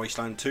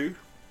Wasteland 2,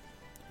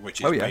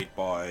 which is made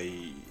by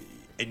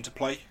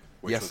Interplay,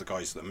 which were the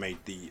guys that made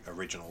the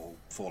original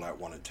Fallout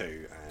 1 and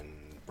 2 and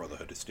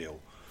Brotherhood of Steel.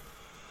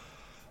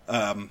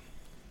 And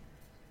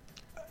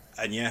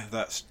yeah,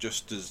 that's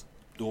just as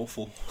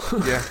awful.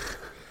 Yeah,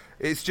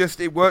 it's just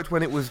it worked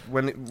when it was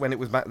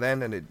back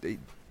then, and it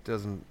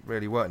doesn't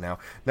really work now.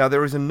 Now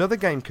there is another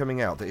game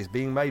coming out that is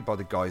being made by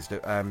the guys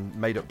that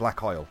made up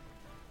Black Isle.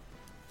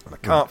 And I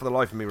can't for the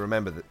life of me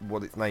remember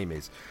what its name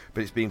is,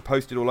 but it's being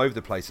posted all over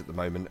the place at the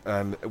moment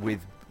with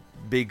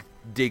big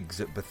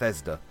digs at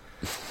Bethesda.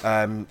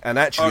 And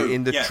actually,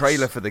 in the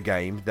trailer for the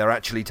game, they're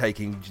actually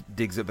taking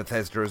digs at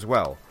Bethesda as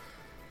well.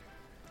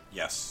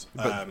 Yes.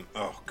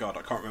 Oh god,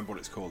 I can't remember what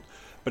it's called,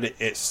 but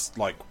it's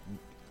like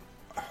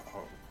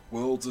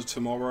Worlds of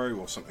Tomorrow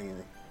or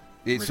something.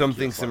 It's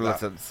something similar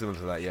to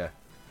that. Yeah.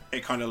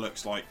 It kind of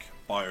looks like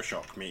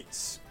BioShock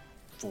meets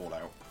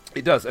Fallout.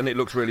 It does, and it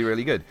looks really,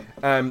 really good.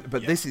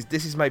 But this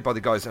is made by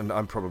the guys, and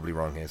I'm probably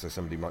wrong here, so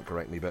somebody might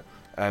correct me. But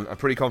I'm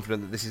pretty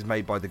confident that this is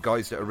made by the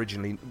guys that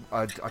originally.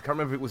 I can't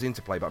remember if it was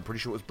Interplay, but I'm pretty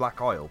sure it was Black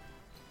Isle.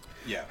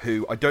 Yeah.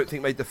 Who I don't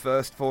think made the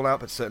first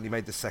Fallout, but certainly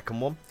made the second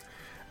one.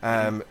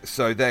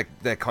 So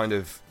they're kind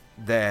of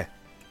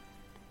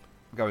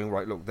going,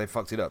 right, look, they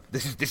fucked it up.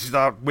 This is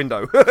our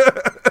window.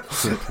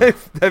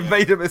 they've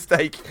made a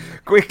mistake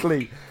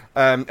quickly,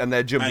 and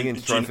they're jumping in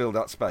to try and fill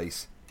that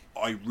space.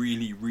 I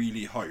really,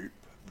 really hope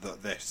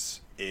that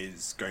this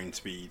is going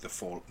to be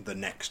the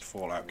next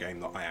Fallout game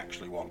that I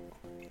actually want.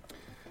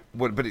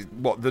 But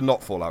the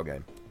not Fallout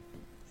game?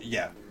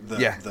 Yeah,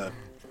 the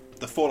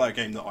Fallout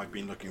game that I've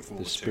been looking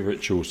forward to. The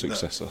spiritual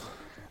successor.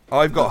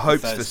 I've got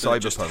hopes for Bethesda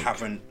Cyberpunk.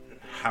 Just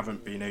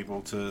haven't been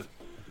able to,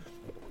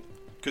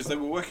 because they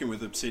were working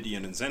with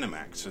Obsidian and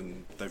ZeniMax,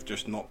 and they've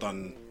just not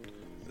done.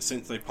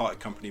 Since they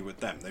parted company with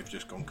them, they've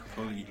just gone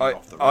completely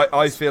off the rails.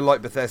 I feel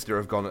like Bethesda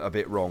have gone a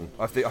bit wrong.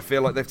 I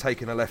feel like they've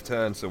taken a left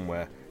turn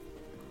somewhere,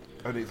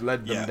 and it's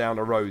led them down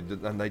a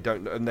road, and they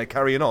don't, and they're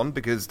carrying on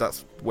because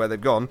that's where they've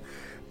gone.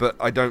 But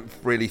I don't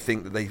really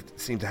think that they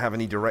seem to have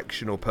any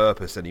direction or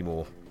purpose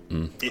anymore,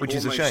 which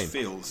is a shame.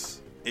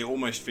 It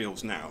almost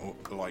feels now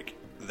like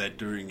they're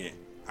doing it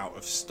out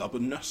of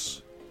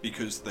stubbornness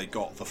because they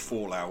got the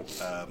Fallout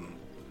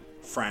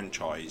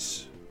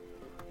franchise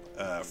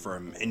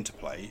from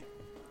Interplay.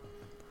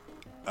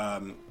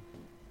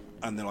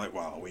 And they're like,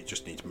 well, we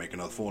just need to make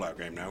another Fallout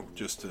game now,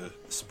 just to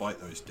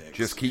spite those dicks.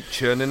 Just keep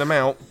churning them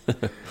out.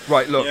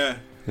 Right, look.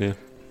 Yeah.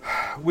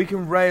 We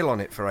can rail on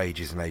it for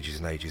ages and ages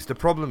and ages. The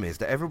problem is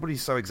that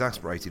everybody's so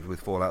exasperated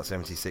with Fallout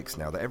 76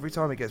 now that every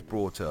time it gets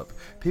brought up,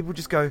 people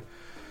just go...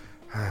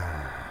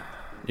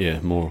 Yeah,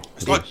 more.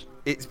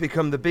 It's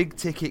become the big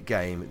ticket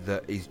game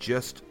that is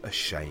just a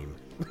shame.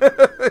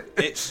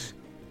 It's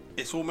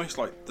almost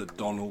like the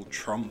Donald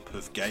Trump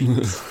of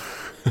games.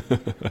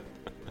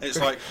 It's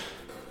like,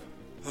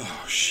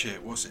 oh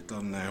shit, what's it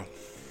done now?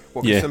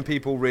 Well, some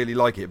people really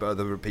like it, but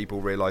other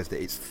people realise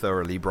that it's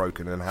thoroughly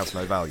broken and has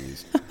no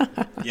values.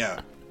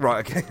 Yeah.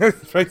 Right, okay.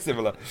 Very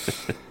similar.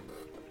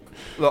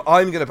 Look,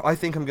 I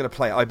think I'm gonna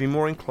play it. I'd be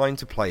more inclined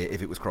to play it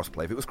if it was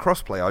crossplay. If it was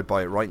crossplay, I'd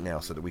buy it right now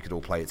so that we could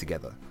all play it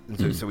together,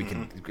 and so we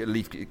can at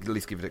least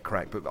give it a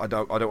crack. But I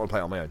don't want to play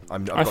it on my own.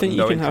 I think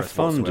you can have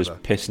fun just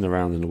pissing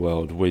around in the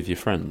world with your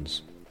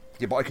friends.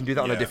 Yeah, but I can do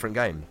that on a different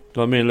game.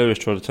 Like me and Lewis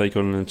tried to take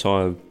on an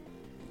entire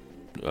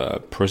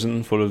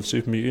prison full of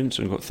super mutants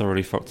and got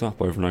thoroughly fucked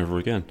up over and over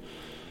again.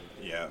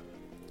 Yeah.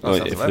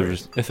 Like, if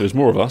there was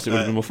more of us, it would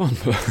have been more fun.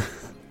 But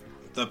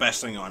the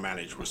best thing I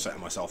managed was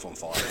setting myself on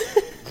fire.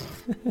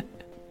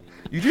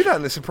 You do that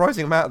in a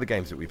surprising amount of the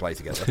games that we play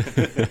together.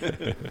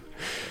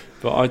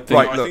 But I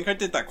think, I think I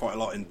did that quite a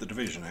lot in The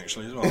Division,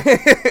 actually, as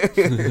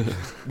well.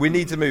 We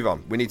need to move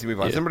on.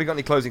 Yeah. Has somebody got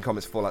any closing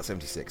comments for Fallout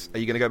 76? Are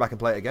you going to go back and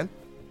play it again?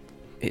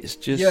 it's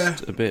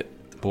just a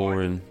bit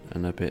boring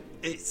and a bit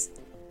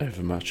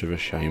over much of a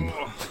shame.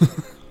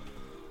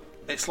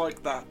 It's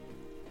like that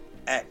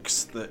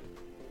X that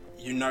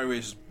you know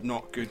is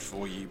not good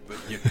for you, but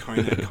you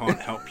kind of can't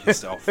help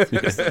yourself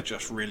because they're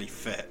just really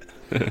fit.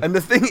 And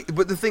the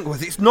thing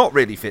was, it's not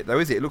really fit though,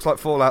 is it? It looks like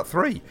Fallout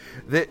 3.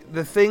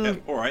 The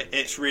thing. All right,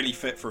 it's really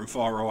fit from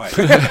far away.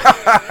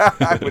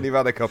 When you've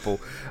had a couple.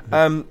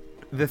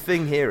 The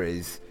thing here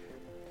is,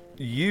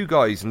 you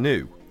guys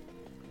knew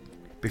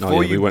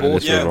before you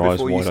bought it,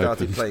 before you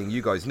started playing.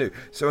 You guys knew.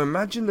 So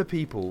imagine the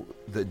people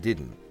that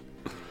didn't.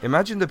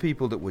 Imagine the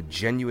people that were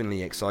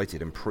genuinely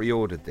excited and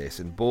pre-ordered this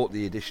and bought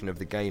the edition of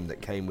the game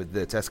that came with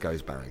the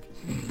Tesco's bag.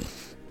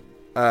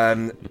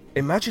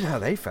 Imagine how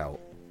they felt.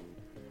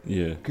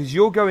 Yeah. Because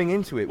you're going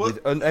into it with,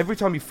 and every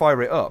time you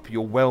fire it up,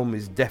 your whelm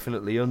is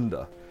definitely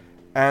under,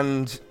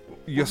 and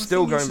you're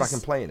still going back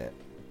and playing it.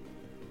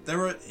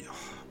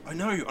 I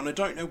know, and I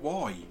don't know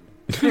why.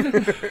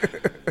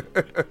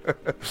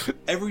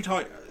 Every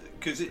time,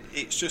 because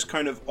it's just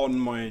kind of on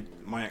my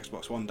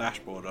Xbox One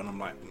dashboard, and I'm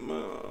like,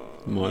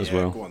 might as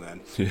well. Go on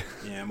then.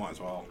 Yeah, might as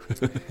well.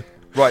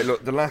 Right,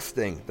 look, the last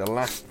thing that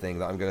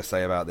I'm going to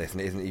say about this,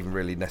 and it isn't even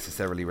really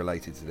necessarily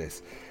related to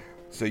this.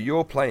 So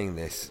you're playing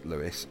this,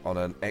 Lewis, on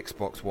an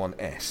Xbox One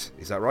S,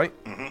 is that right?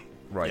 Mm-hmm.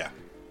 Right. Yeah.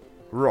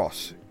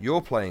 Ross,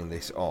 you're playing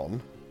this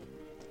on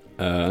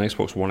an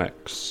Xbox One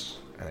X.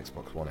 An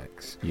Xbox One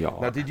X. Yeah.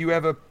 Now, did you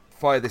ever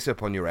fire this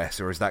up on your S,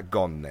 or is that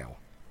gone now?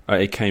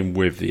 It came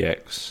with the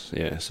X,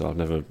 yeah, so I've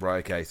never...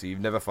 Right, okay, so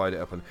you've never fired it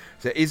up on...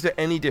 So is there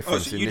any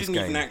difference so in this game? you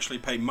didn't even actually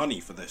pay money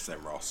for this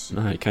then, Ross?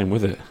 No, it came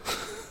with it.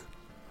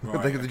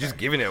 Right, They're just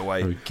giving it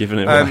away. We're giving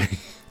it away.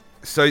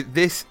 So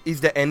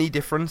is there any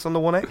difference on the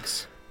One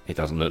X? It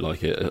doesn't look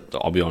like it.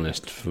 I'll be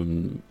honest.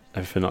 From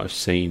everything that I've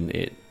seen,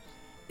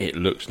 it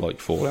looks like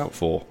Fallout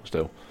 4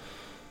 still.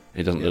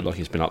 It doesn't look like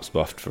it's been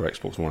upspuffed for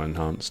Xbox One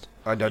Enhanced.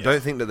 I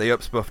don't think that they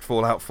upspuffed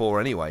Fallout 4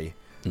 anyway,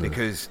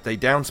 because they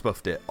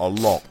downspuffed it a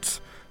lot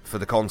for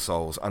the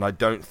consoles, and I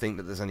don't think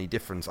that there's any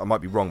difference. I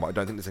might be wrong, but I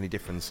don't think there's any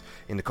difference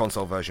in the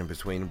console version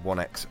between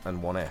 1X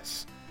and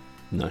 1S.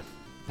 No,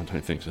 I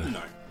don't think so.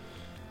 No.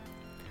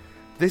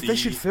 They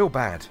should feel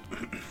bad.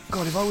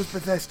 God, if I was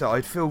Bethesda,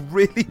 I'd feel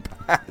really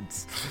bad.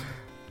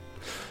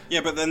 Yeah,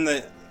 but then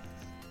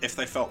if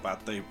they felt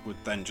bad, they would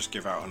then just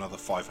give out another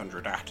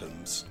 500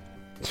 atoms.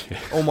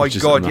 Oh my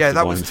god, yeah,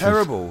 that was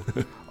terrible.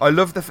 I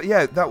love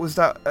that was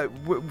that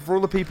for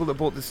all the people that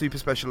bought the super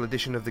special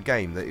edition of the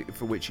game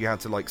for which you had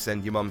to like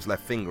send your mum's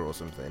left finger or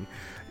something.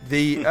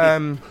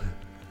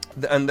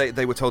 And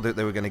they were told that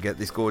they were going to get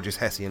this gorgeous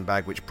Hessian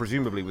bag, which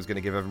presumably was going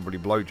to give everybody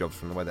blowjobs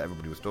from the way that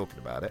everybody was talking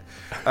about it.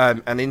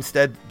 And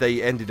instead,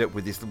 they ended up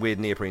with this weird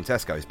neoprene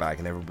Tesco's bag,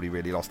 and everybody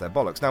really lost their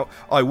bollocks. Now,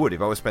 I would,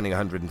 if I was spending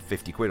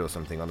 150 quid or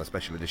something on a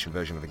special edition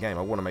version of the game,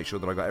 I want to make sure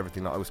that I got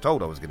everything that I was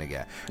told I was going to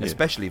get,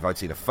 especially if I'd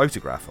seen a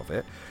photograph of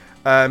it.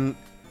 And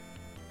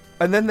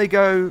then they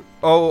go,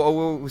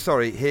 well,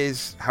 sorry,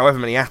 here's however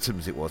many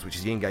atoms it was, which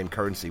is the in-game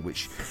currency,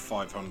 which...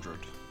 500.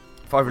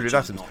 500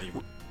 atoms.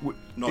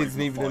 Not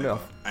isn't even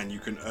enough, and you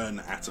can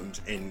earn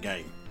atoms in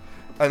game,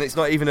 and it's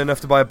not even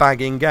enough to buy a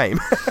bag in game.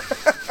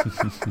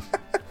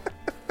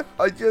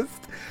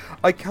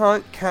 I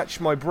can't catch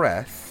my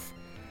breath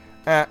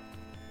at.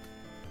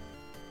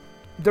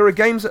 There are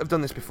games that have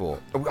done this before.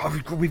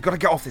 We've got to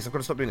get off this. I've got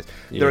to stop doing this.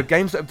 Yeah. There are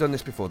games that have done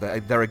this before.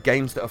 There are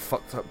games that have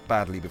fucked up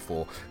badly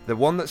before. The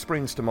one that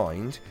springs to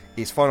mind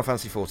is Final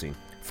Fantasy XIV.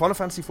 Final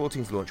Fantasy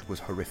XIV's launch was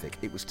horrific.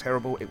 It was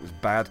terrible. It was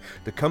bad.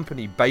 The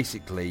company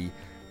basically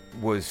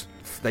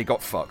they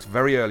got fucked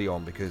very early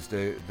on because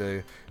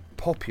the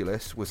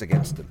populace was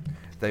against them.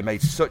 They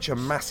made such a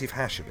massive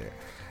hash of it,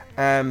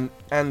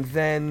 and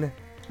then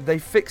they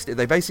fixed it.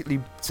 They basically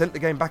sent the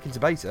game back into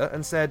beta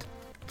and said,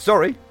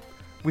 sorry,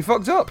 we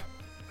fucked up.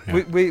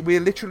 Yeah.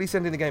 We're literally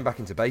sending the game back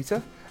into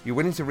beta. You're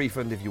willing to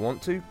refund if you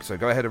want to, so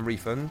go ahead and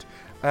refund.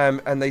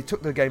 And they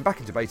took the game back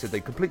into beta, they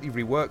completely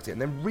reworked it,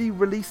 and then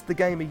re-released the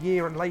game a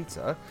year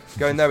later,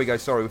 going, there we go,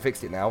 sorry, we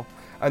fixed it now.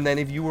 And then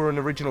if you were an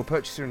original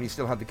purchaser and you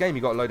still had the game,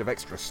 you got a load of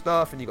extra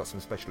stuff, and you got some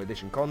special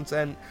edition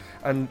content,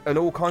 and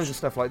all kinds of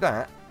stuff like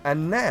that.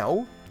 And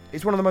now,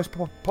 it's one of the most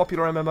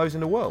popular MMOs in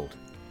the world.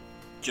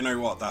 Do you know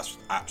what? That's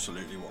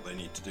absolutely what they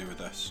need to do with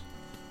this.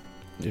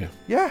 Yeah.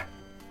 Yeah.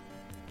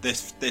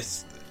 This,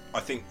 I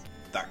think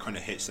that kind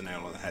of hits the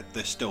nail on the head.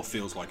 This still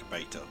feels like a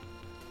beta.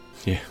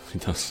 Yeah,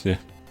 it does, yeah.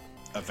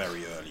 A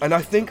very early. And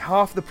I think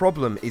half the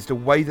problem is the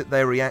way that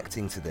they're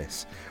reacting to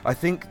this. I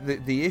think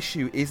that the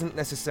issue isn't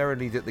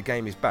necessarily that the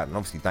game is bad, and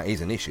obviously that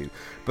is an issue,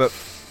 but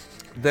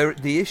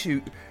the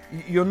issue,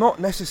 you're not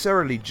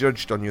necessarily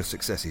judged on your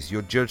successes,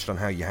 you're judged on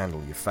how you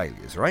handle your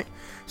failures, right?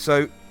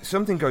 So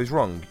something goes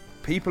wrong,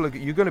 you're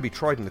going to be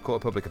tried in the court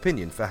of public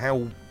opinion for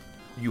how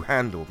you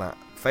handle that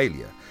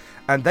failure.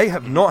 And they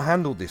have not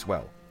handled this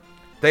well.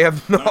 They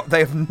have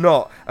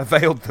not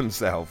availed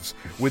themselves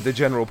with the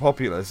general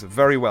populace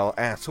very well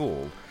at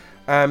all.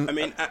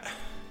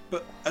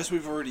 But as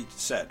we've already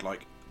said,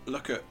 like,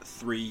 look at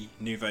 3,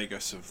 New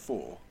Vegas, and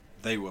 4.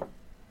 They were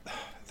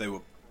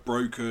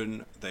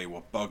broken, they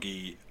were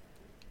buggy,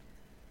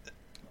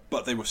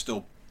 but they were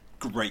still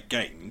great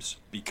games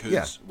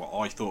because,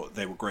 I thought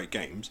they were great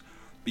games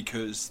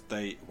because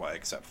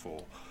except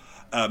for,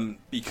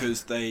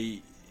 because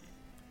they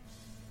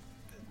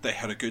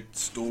had a good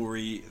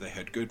story, they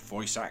had good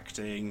voice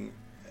acting.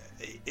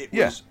 It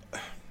was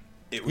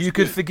you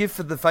could forgive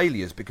for the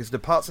failures because the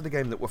parts of the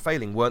game that were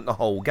failing weren't the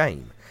whole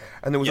game,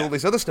 and there was all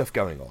this other stuff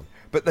going on.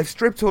 But they've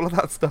stripped all of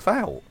that stuff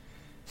out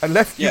and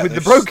left you with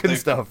the broken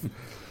stuff.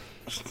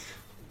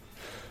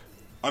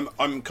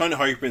 I'm kind of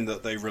hoping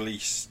that they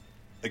release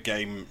a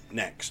game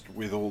next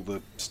with all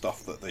the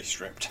stuff that they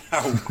stripped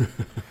out.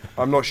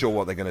 I'm not sure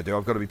what they're going to do.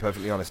 I've got to be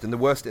perfectly honest. And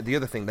the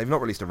other thing, they've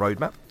not released a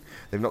roadmap.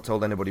 They've not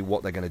told anybody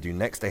what they're going to do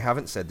next. They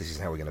haven't said this is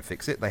how we're going to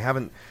fix it. They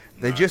haven't.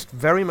 They're just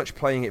very much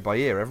playing it by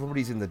ear.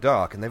 Everybody's in the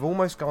dark, and they've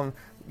almost gone,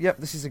 "Yep,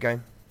 this is a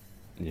game.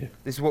 Yeah,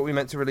 this is what we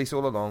meant to release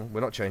all along. We're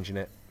not changing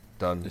it.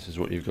 Done. This is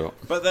what you've got."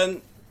 But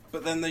then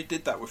they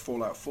did that with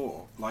Fallout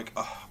 4. Like,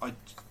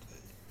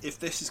 if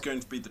this is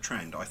going to be the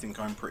trend, I think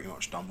I'm pretty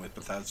much done with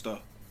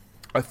Bethesda.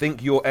 I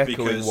think you're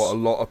echoing what a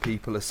lot of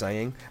people are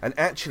saying. And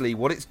actually,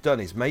 what it's done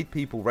is made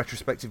people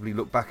retrospectively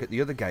look back at the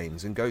other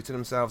games and go to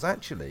themselves,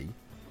 actually,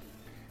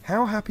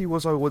 how happy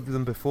was I with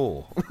them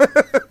before?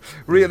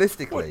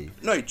 Realistically.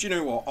 Well, no, do you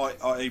know what?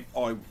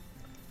 I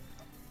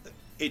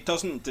it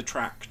doesn't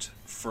detract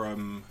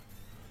from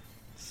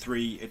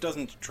 3. It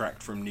doesn't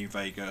detract from New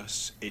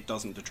Vegas. It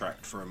doesn't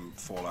detract from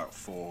Fallout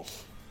 4.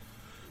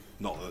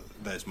 Not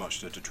that there's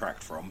much to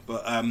detract from,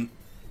 but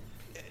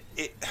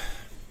it.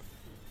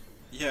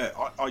 Yeah,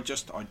 I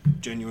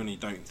genuinely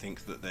don't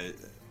think that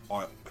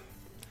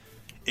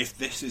if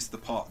this is the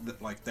part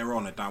that, like, they're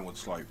on a downward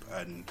slope,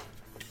 and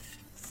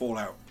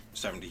Fallout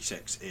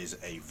 76 is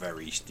a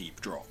very steep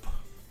drop.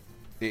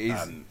 It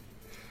is.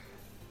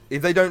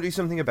 If they don't do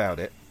something about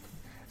it,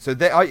 so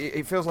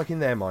it feels like in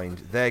their mind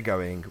they're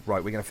going,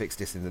 right, we're going to fix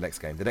this in the next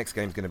game. The next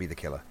game's going to be the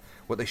killer.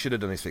 What they should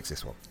have done is fix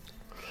this one,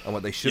 and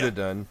what they should have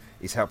done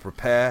is help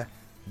repair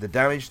the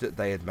damage that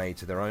they had made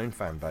to their own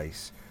fan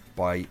base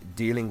by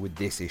dealing with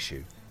this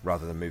issue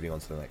rather than moving on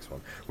to the next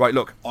one. Right,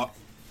 look,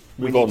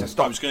 we need to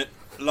stop. I was going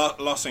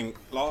last thing.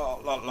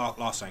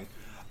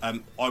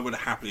 I would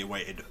have happily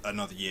waited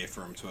another year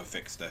for him to have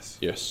fixed this.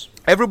 Yes.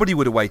 Everybody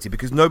would have waited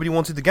because nobody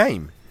wanted the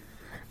game.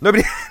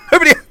 Nobody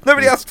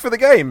asked for the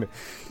game.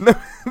 No,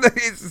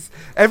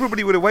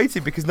 everybody would have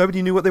waited because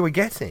nobody knew what they were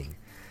getting.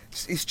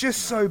 It's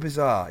just so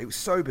bizarre. It was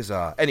so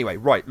bizarre. Anyway,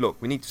 right, look,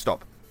 we need to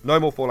stop. No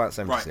more Fallout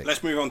 76. Right,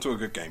 let's move on to a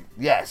good game.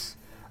 Yes.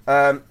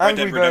 Red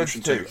Angry Dead Birds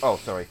Redemption 2. 2. Oh,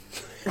 sorry.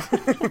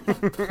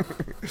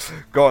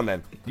 Go on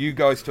then. You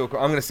guys talk. I'm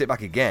going to sit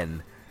back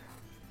again.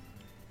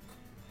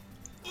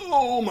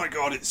 Oh my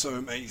god, it's so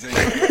amazing.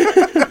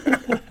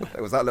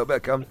 Was that a little bit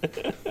of cum?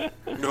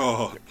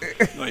 No,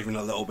 not even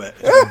a little bit.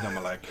 It's down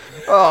my leg.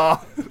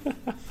 Oh.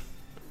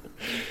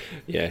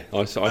 Yeah,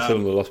 I said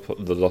on the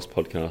Lost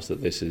podcast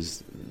that this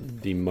is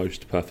the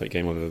most perfect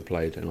game I've ever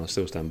played, and I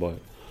still stand by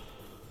it.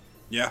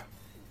 Yeah,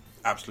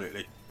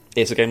 absolutely.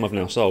 It's a game I've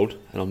now sold,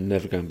 and I'm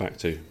never going back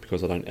to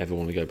because I don't ever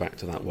want to go back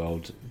to that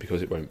world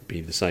because it won't be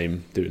the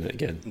same doing it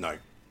again. No.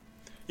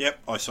 Yep,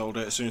 I sold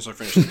it as soon as I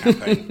finished the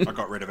campaign. I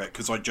got rid of it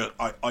because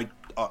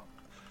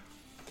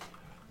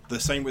the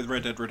same with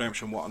Red Dead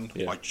Redemption 1.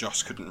 Yeah. I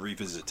just couldn't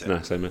revisit it.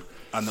 No, same here.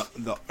 And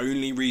the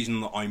only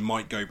reason that I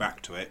might go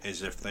back to it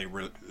is if they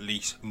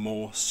release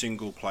more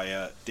single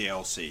player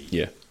DLC.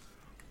 Yeah.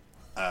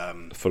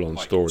 Full on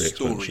Like story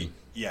expansion.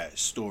 Yeah,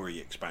 story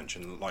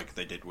expansion like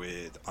they did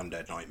with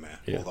Undead Nightmare.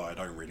 Yeah. Although I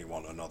don't really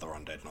want another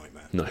Undead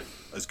Nightmare. No.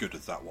 As good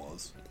as that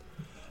was.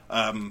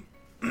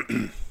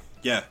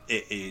 Yeah,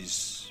 it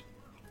is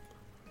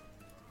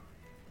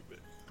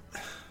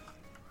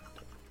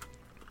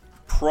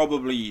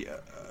probably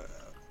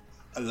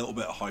a little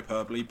bit of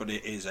hyperbole, but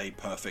it is a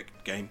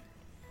perfect game.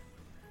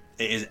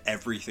 It is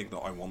everything that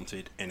I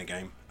wanted in a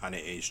game, and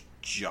it is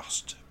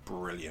just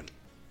brilliant.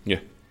 Yeah.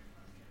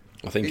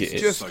 I think It's it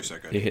just- So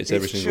good. It hits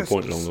every It's single just-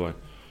 point along the way.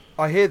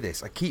 I hear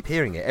this. I keep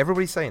hearing it.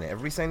 Everybody's saying it.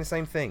 Everybody's saying the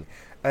same thing.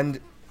 And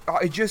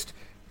I just...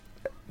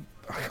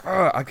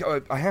 I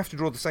have to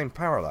draw the same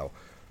parallel.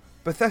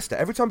 Bethesda,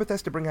 every time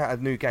Bethesda bring out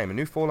a new game, a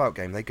new Fallout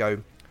game, they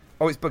go,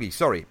 oh, it's buggy,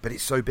 sorry, but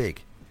it's so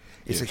big.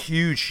 It's a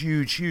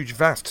huge,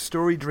 vast,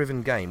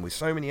 story-driven game with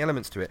so many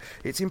elements to it.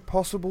 It's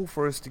impossible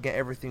for us to get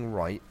everything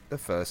right the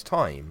first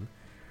time.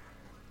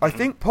 I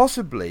think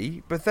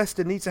possibly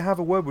Bethesda needs to have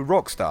a word with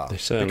Rockstar. They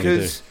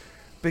certainly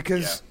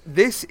because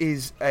this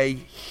is a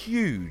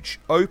huge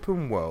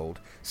open-world,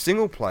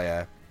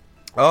 single-player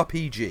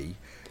RPG,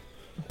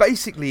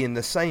 basically in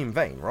the same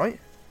vein, right?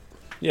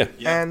 Yeah.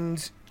 And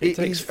It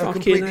takes is a fucking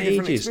completely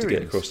different ages to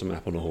get experience. across the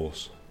map on a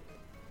horse.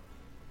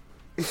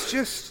 It's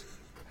just...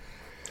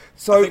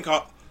 So,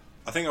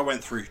 I think I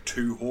went through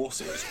 2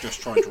 horses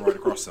just trying to ride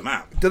across the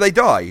map. do they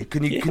die?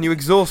 Can you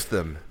exhaust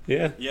them?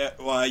 Yeah. Yeah,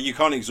 well, you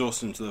can't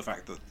exhaust them to the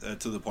fact that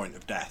to the point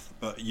of death,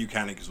 but you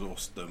can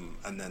exhaust them,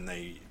 and then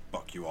they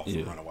buck you off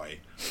and run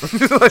away.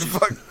 Like,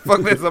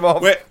 fuck this, I'm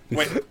off.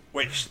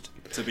 Which,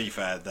 to be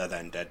fair, they're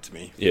then dead to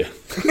me. Yeah.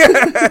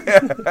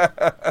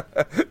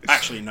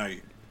 Actually, no,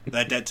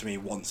 they're dead to me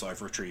once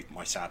I've retrieved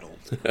my saddle.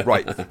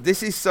 Right,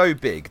 this is so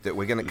big that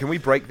we're gonna. Can we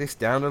break this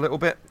down a little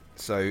bit?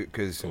 So,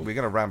 because we're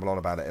gonna ramble on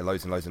about it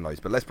loads and loads and loads,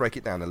 but let's break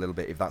it down a little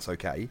bit if that's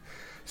okay.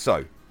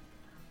 So,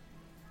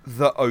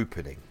 the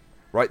opening,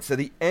 right? So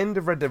the end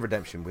of Red Dead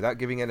Redemption, without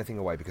giving anything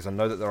away, because I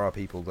know that there are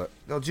people that.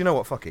 Oh, do you know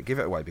what? Fuck it, give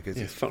it away because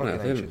it's Fuck fucking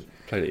that. They ancient.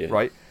 haven't played it yet.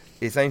 Right?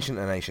 It's ancient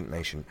and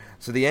ancient.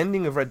 So the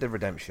ending of Red Dead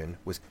Redemption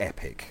was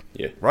epic.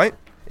 Yeah. Right?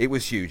 It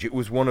was huge. It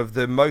was one of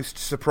the most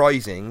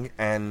surprising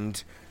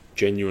and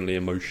Genuinely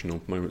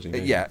emotional moments in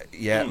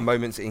gaming.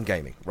 moments in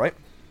gaming, right?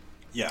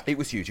 Yeah, It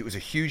was huge. It was a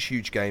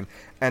huge game,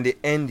 and it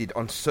ended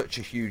on such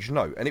a huge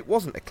note. And it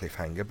wasn't a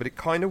cliffhanger, but it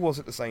kind of was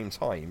at the same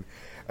time,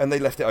 and they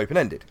left it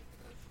open-ended.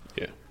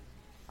 Yeah.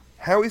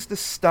 How is the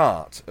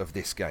start of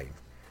this game?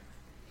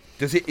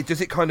 Does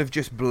it kind of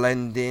just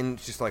blend in?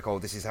 It's just like, oh,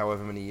 this is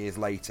however many years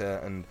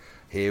later, and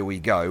here we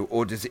go,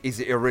 or is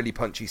it a really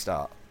punchy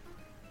start?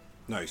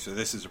 no. So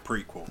this is a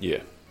prequel.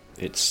 Yeah.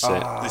 It's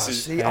set.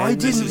 I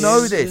didn't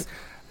know this.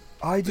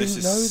 I This didn't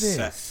is know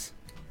set-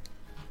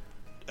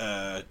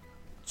 this.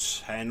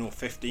 10 or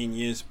 15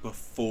 years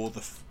before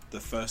the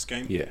first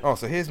game. Yeah. Oh,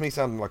 so here's me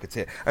sounding like a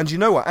tit. And you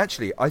know what?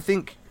 Actually, I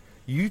think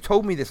you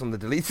told me this on the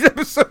deleted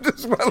episode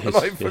as well, and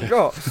I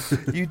forgot.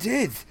 You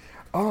did.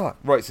 Ah,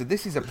 right. So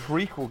this is a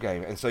prequel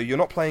game, and so you're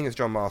not playing as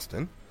John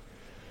Marston,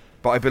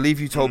 but I believe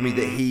you told me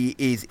that he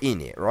is in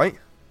it, right?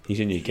 He's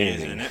in your game.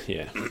 is in it.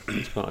 Yeah.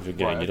 It's part of your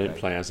game. Right, You don't okay.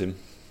 play as him.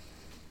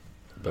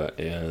 But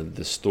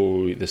the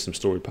story, there's some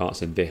story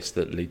parts in this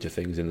that lead to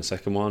things in the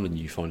second one, and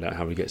you find out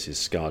how he gets his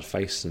scarred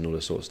face and all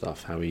this sort of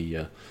stuff. How he,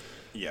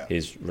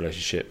 his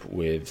relationship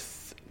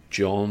with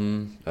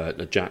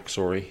Jack,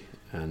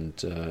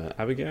 and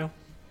Abigail.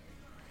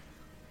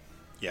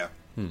 Yeah.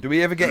 Do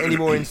we ever get any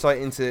more insight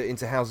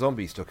into how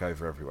zombies took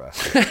over everywhere?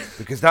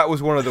 Because that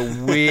was one of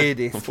the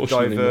weirdest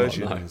Unfortunately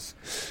diversions. not,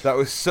 no. That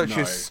was such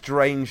No. a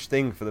strange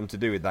thing for them to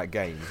do with that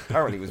game.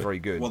 Apparently, it was very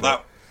good. Well,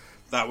 but-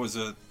 that was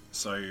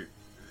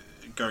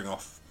going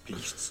off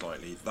piece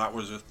slightly. That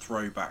was a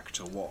throwback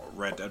to what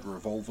Red Dead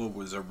Revolver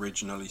was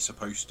originally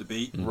supposed to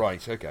be.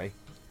 Right. Okay.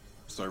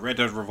 So Red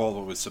Dead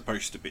Revolver was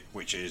supposed to be,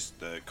 which is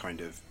the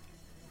kind of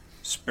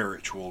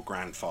spiritual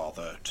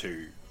grandfather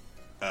to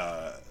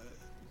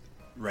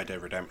Red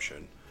Dead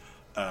Redemption.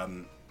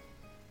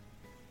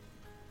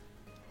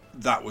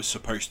 That was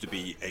supposed to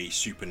be a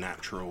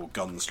supernatural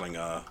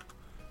gunslinger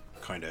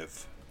kind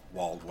of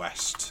Wild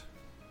West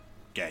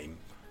game.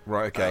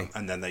 Right. Okay.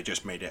 And then they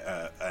just made it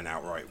an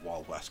outright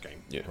Wild West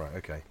game, Yeah. Right.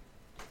 Okay.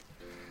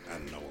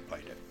 and no one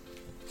played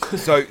it.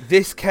 So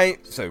this came.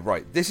 So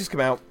right, this has come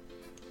out.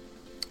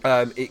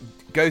 It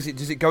goes.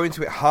 Does it go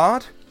into it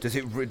hard? Does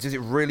it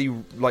really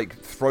like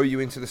throw you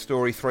into the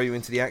story, throw you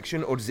into the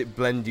action, or does it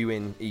blend you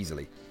in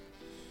easily?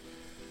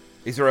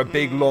 Is there a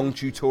big long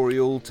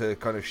tutorial to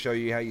kind of show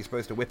you how you're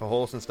supposed to whip a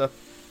horse and stuff?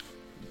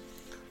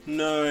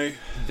 No,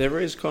 There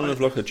is kind of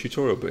like a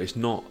tutorial, but it's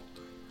not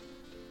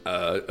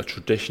a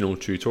traditional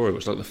tutorial.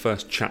 It's like the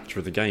first chapter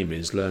of the game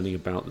is learning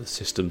about the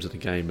systems of the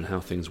game and how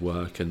things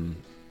work and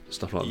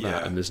stuff like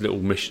that. Yeah. And there's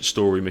little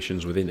story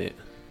missions within it,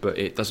 but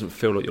it doesn't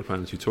feel like you're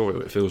playing a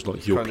tutorial. It feels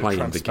like you're Kind of playing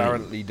the game.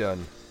 transparently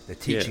done. They're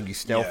teaching Yeah. you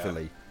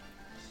stealthily.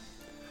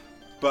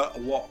 but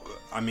what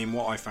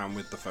I found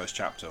with the first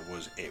chapter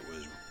was it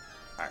was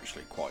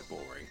actually quite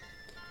boring.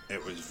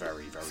 It was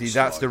very, very See,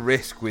 slow. that's the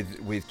risk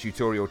with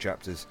tutorial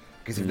chapters.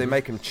 Because if they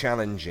make them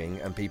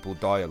challenging and people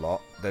die a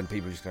lot, then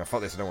people are just going,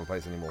 fuck this, I don't want to play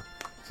this anymore.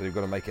 So you've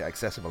got to make it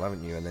accessible,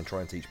 haven't you? And then try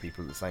and teach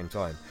people at the same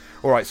time.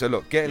 All right, so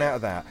look, getting out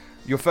of that,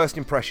 your first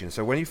impression.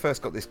 So when you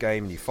first got this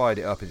game and you fired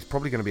it up, it's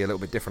probably going to be a little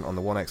bit different on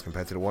the 1X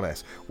compared to the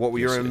 1S. What were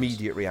your Yes, it is.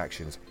 immediate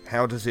reactions?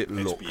 How does it It's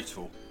look,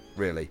 beautiful,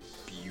 really?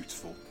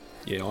 beautiful.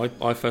 Yeah,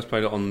 I first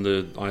played it on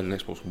I had an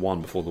Xbox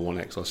One before the One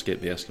X. I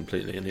skipped the S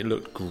completely, and it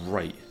looked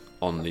great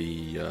on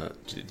the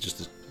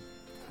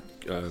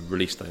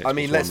release day. I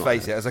mean, Xbox let's One, not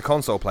face it, as a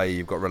console player,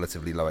 you've got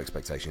relatively low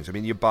expectations. I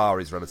mean, your bar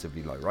is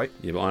relatively low, right?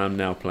 Yeah, but I am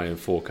now playing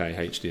 4K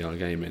HDR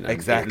gaming, and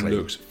Exactly. it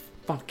looks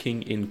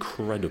fucking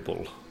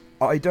incredible.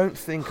 I don't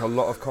think a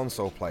lot of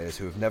console players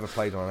who have never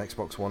played on an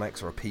Xbox One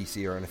X or a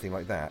PC or anything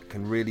like that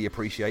can really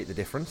appreciate the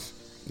difference.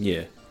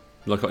 Yeah,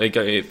 like I've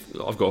got a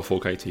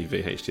 4K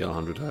TV, HDR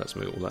 100 Hz,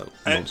 all that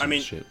nonsense I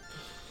mean- shit.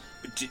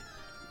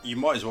 You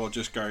might as well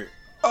just go,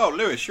 oh,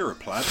 Lewis, you're a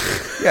plaid.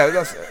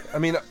 Yeah, I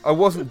mean, I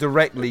wasn't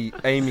directly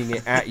aiming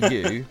it at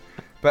you,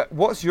 but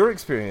what's your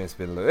experience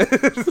been, Lewis?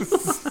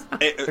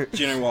 Do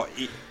you know what?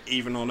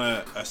 Even on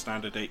a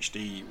standard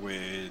HD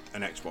with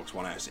an Xbox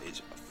One S,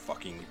 it's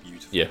fucking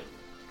beautiful.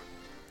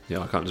 Yeah,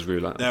 I can't disagree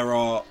with that.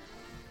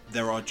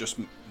 There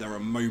are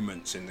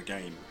moments in the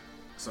game.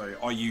 So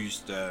I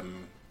used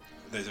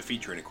there's a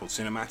feature in it called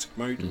cinematic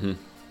mode,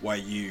 where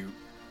you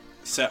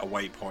set a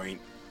waypoint,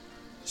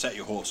 set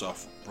your horse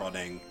off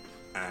running,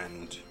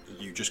 and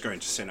you just go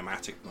into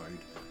cinematic mode,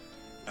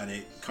 and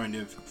it kind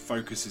of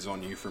focuses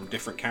on you from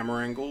different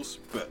camera angles,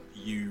 but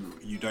you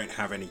don't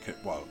have any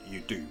well,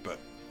 you do, but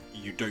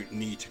you don't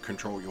need to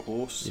control your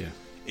horse. Yeah.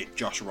 It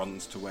just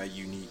runs to where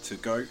you need to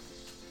go,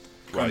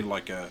 kind Right. of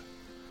like a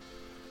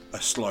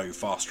slow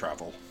fast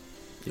travel.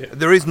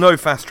 There is no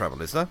fast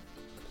travel, is there?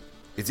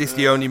 Is this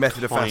the only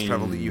method of fast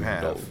travel that you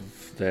Kind have?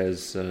 of.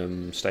 There's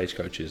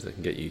stagecoaches that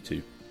can get you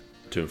to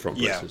and from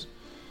Yeah. places.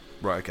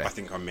 Right, okay. I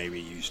think I maybe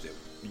used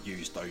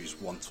those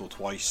once or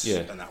twice, Yeah.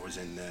 and that was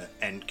in the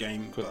end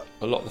game. But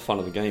But a lot of the fun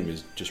of the game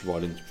is just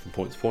riding from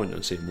point to point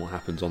and seeing what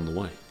happens on the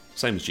way.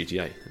 Same as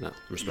GTA in that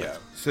respect. yeah,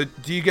 So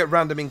do you get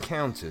random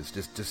encounters?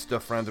 Does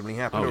stuff randomly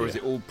happen, Oh, or is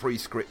yeah. it all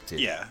pre-scripted?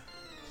 yeah,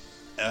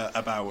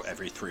 about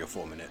every 3 or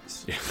 4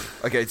 minutes. Yeah.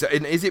 Okay, so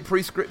is it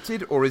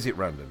pre-scripted or is it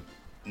random?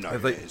 No,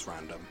 Have they- it is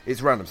random.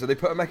 It's random. So they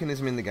put a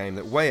mechanism in the game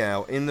that way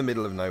out in the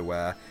middle of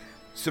nowhere,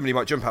 somebody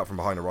might jump out from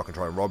behind a rock and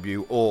try and rob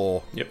you,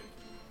 or Yep.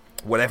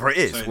 whatever it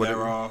is.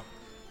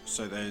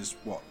 So there's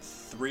what,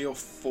 3 or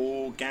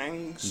 4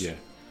 gangs. Yeah.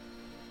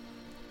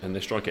 And they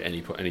strike at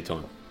any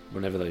time,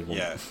 whenever they want,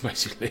 Yeah.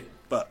 basically.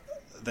 But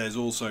there's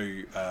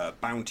also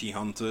bounty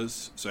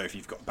hunters. So if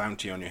you've got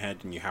bounty on your head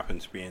and you happen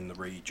to be in the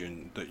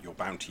region that your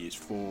bounty is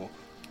for,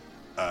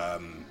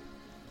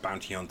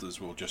 bounty hunters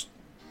will just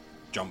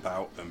jump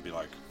out and be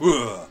like,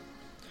 "Ugh."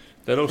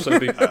 There'll also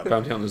be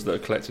bounty hunters that are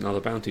collecting other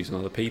bounties and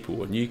other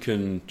people, and you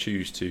can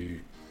choose to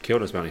kill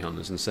those bounty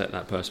hunters and set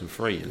that person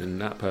free, and then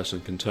that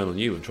person can turn on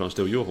you and try and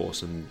steal your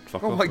horse and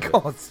fuck Oh off. my with it.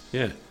 god!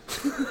 Yeah.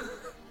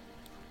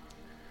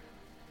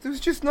 There was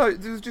just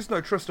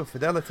no trust or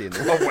fidelity in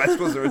the Wild West,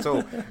 was there at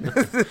all?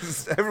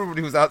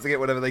 Everybody was out to get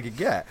whatever they could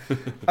get.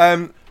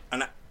 And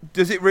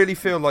Does it really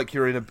feel like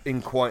you're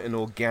in quite an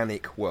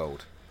organic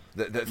world?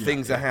 That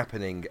things are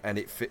happening and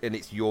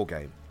it's your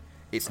game.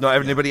 It's not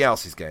anybody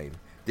else's game.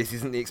 This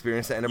isn't the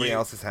experience that anybody Yeah.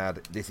 else has had.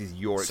 This is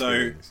your So-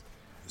 experience.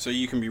 So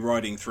you can be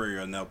riding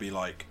through and there'll be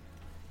like,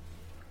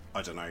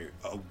 I don't know,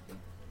 a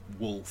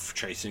wolf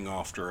chasing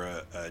after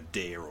a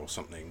deer or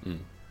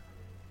something.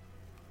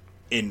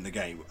 in the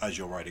game as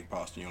you're riding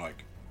past, and you're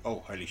like,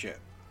 oh, holy shit,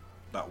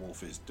 that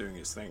wolf is doing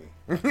his thing.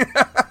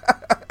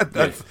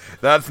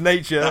 That's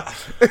nature.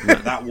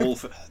 That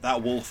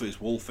wolf is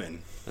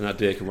wolfing. And that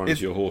deer can run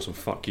into your horse and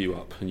fuck you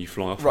up, and you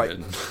fly off Right. it.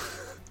 And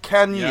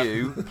Can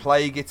you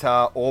play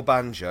guitar or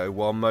banjo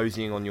while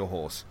moseying on your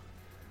horse?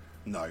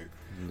 No,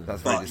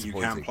 That's very but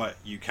disappointing.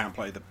 you can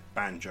play the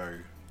banjo.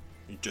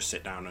 You just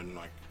sit down and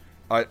like.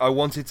 I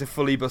wanted to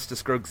fully Buster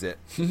Scruggs it.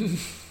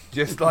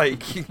 just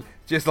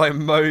like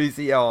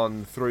mosey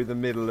on through the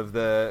middle of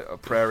the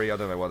prairie, I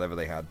don't know, whatever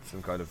they had,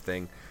 some kind of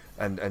thing,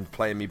 and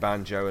playing me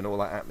banjo and all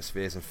that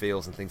atmospheres and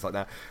feels and things like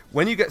that.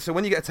 When you get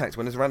attacked,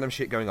 when there's random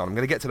shit going on, I'm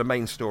going to get to the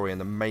main story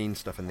and the main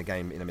stuff in the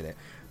game in a minute.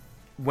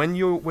 When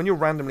you're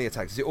randomly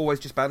attacked, is it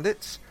always just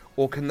bandits,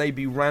 or can they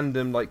be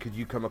random? Like, could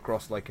you come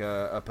across like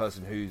a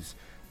person whose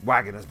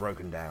wagon has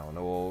broken down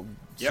or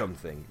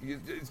something?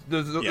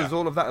 There's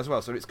all of that as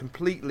well, so it's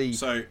completely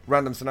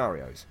random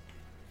scenarios.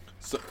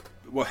 So,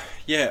 well,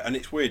 yeah, and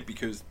it's weird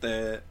because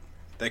there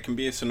can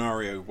be a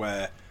scenario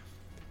where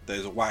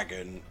there's a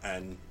wagon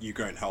and you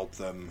go and help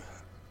them,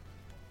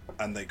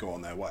 and they go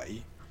on their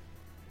way,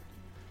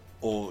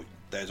 or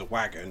there's a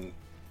wagon,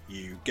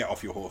 you get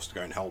off your horse to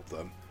go and help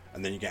them,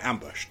 and then you get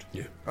ambushed.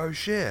 yeah, Oh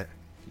shit!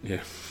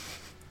 yeah.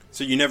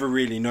 So you never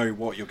really know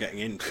what you're getting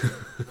into.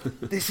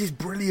 This is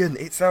brilliant.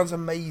 It sounds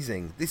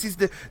amazing. This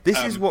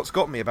is what's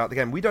got me about the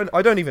game.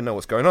 I don't even know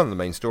what's going on in the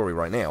main story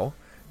right now.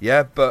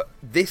 Yeah, but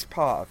this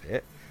part of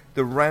it,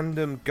 the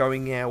random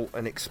going out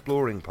and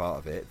exploring part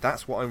of it,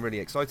 that's what I'm really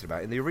excited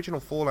about. In the original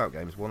Fallout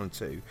games 1 and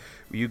 2,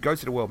 you go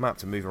to the world map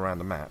to move around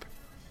the map,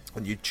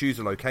 and you choose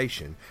a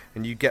location,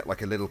 and you get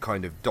like a little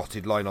kind of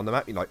dotted line on the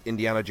map, like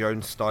Indiana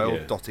Jones style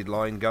dotted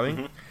line going.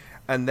 Mm-hmm.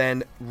 And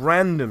then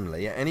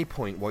randomly, at any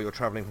point while you're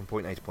travelling from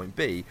point A to point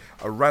B,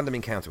 a random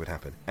encounter would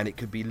happen. And it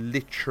could be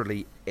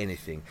literally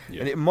anything.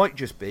 Yeah. And it might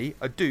just be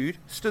a dude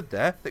stood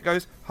there that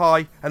goes,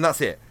 hi, and that's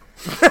it.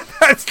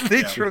 That's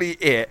literally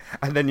it.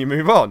 And then you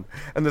move on.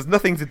 And there's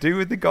nothing to do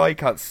with the guy. He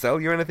can't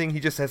sell you anything. He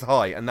just says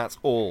hi, and that's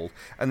all.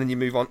 And then you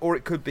move on. Or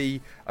it could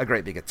be a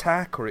great big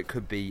attack, or it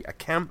could be a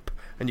camp.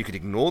 And you could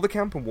ignore the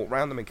camp and walk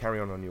around them and carry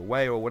on your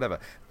way, or whatever.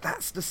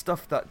 That's the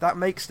stuff that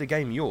makes the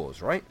game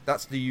yours, right?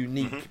 That's the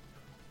unique... Mm-hmm.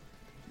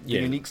 The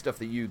unique stuff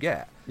that you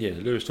get. Yeah,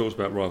 Lewis talks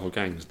about rival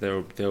gangs.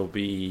 There'll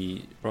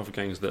be rival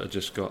gangs that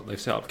have they've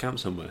set up camp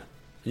somewhere,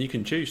 and you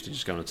can choose to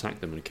just go and attack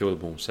them and kill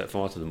them all, set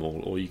fire to them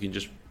all, or you can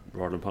just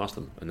ride them past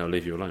them and they'll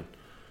leave you alone.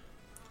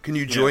 Can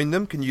you join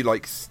them? Can you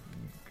like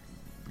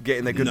get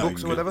in their good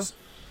books or whatever?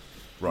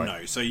 Right.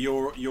 No, so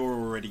you're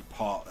already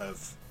part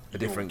of a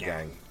different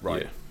gang,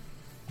 right? Yeah.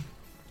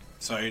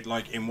 So,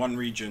 like in one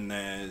region,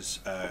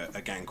 there's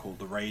a gang called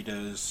the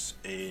Raiders.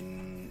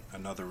 In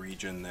another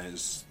region,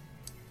 there's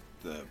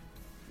the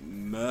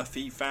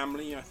Murphy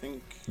family, I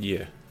think.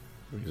 Yeah.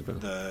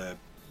 The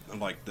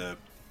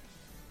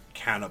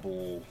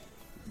cannibal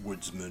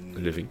woodsman.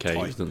 They live in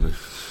caves, type. don't they?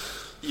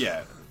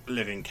 Yeah,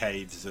 live in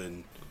caves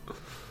and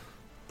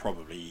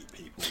probably eat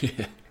people.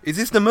 Yeah. Is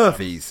this the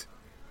Murphys?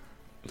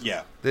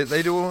 Yeah.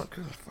 They do all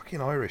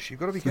fucking Irish. You've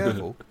got to be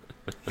careful.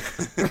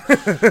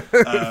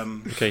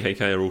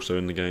 KKK are also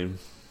in the game.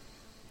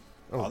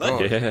 Oh, are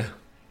they? God.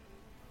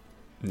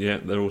 Yeah,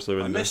 they're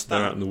also in.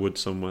 They're out in the woods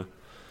somewhere.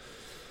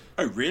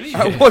 Oh, really?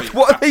 What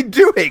are they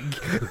doing?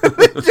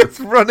 They're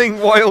just running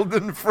wild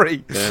and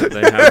free.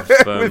 They have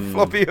with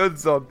floppy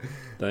hoods on.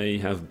 They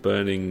have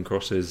burning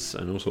crosses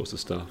and all sorts of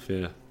stuff.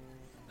 Yeah,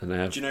 and they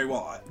have. Do you know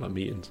what? Like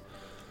meetings.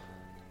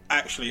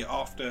 Actually,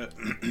 after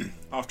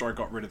I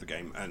got rid of the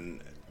game,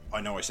 and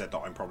I know I said that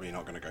I'm probably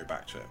not going to go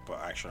back to it,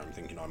 but actually I'm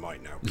thinking I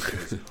might now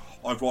because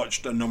I've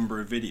watched a number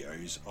of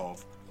videos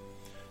of.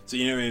 So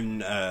you know in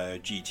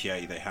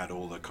GTA they had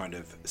all the kind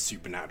of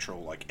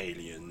supernatural like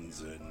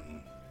aliens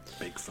and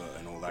Bigfoot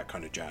and all that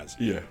kind of jazz.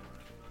 Yeah.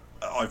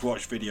 I've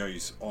watched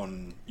videos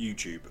on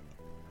YouTube,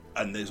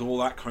 and there's all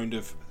that kind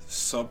of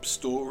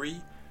sub-story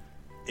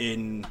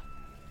in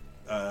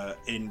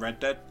Red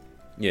Dead.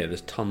 Yeah,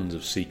 there's tons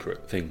of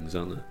secret things,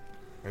 aren't there?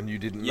 And you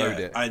didn't load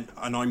it. and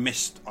I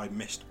missed all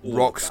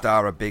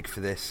Rockstar are big for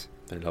this.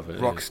 They love it.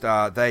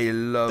 Rockstar, they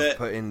love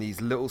putting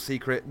these little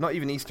secret, not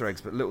even Easter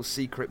eggs, but little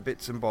secret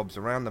bits and bobs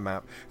around the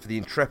map for the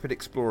intrepid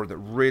explorer that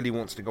really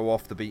wants to go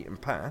off the beaten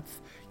path.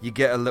 You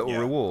get a little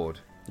reward.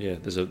 Yeah,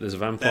 there's a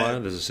vampire,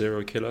 there's a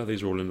serial killer.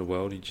 These are all in the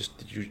world. You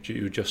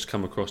just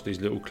come across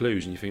these little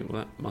clues, and you think,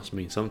 well, that must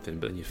mean something,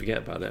 but then you forget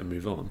about it and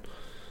move on.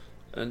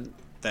 And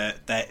there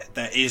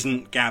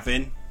isn't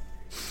Gavin.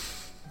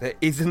 There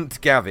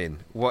isn't Gavin.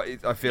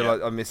 I feel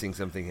like I'm missing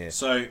something here.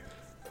 So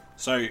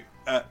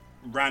at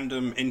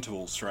random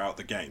intervals throughout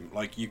the game,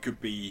 like you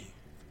could be,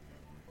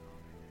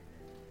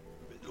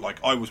 like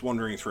I was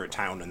wandering through a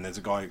town, and there's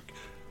a guy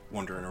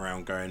wandering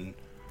around going,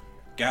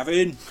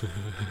 Gavin,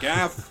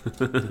 Gav.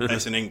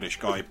 There's an English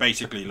guy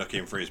basically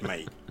looking for his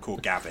mate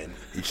called Gavin.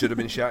 He should have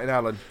been shouting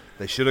Alan.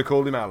 They should have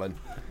called him Alan.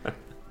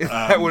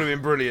 That would have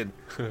been brilliant.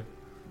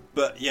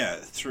 But yeah,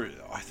 through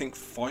I think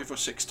 5 or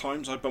 6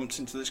 times I bumped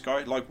into this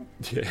guy. Like,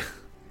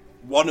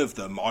 one of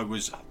them I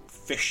was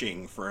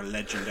fishing for a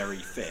legendary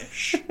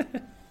fish,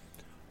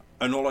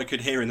 and all I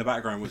could hear in the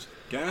background was,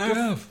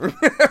 Gav,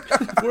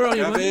 Where are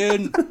you,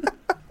 mate? Gavin,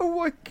 Oh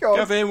my god!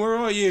 Gavin, where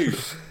are you?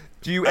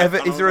 Do you ever?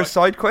 And I Is there a was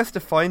side quest to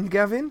find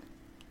Gavin?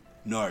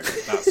 No,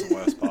 that's the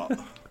worst part.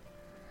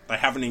 They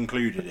haven't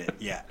included it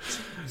yet.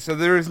 So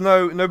there is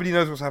nobody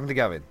knows what's happened to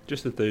Gavin,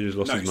 Just the dude who's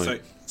lost No, his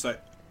mate.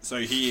 so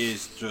he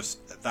is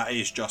just, that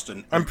is just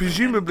an and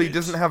presumably open-ended-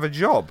 doesn't have a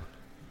job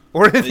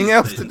or anything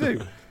else to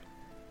do.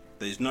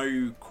 There's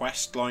no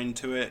quest line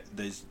to it.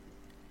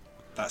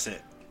 That's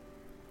it.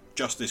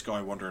 Just this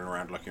guy wandering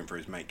around looking for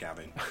his mate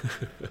Gavin.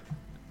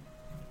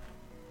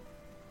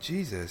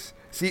 Jesus,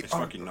 see, It's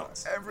fucking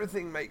nuts.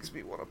 Everything makes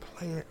me want to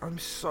play it. I'm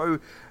so,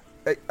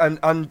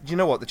 and you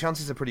know what? The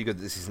chances are pretty good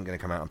that this isn't going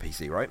to come out on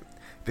PC, right?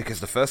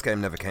 Because the first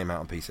game never came out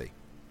on PC.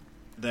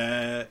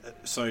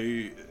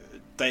 So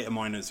data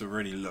miners have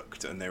really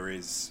looked, and there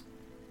is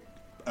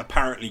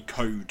apparently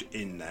code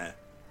in there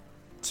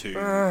to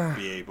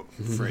be able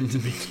for it to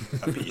be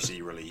a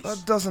PC release.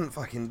 That doesn't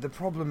fucking. The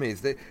problem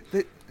is that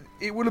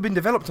it will have been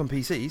developed on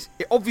PCs.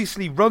 It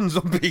obviously runs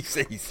on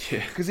PCs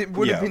because it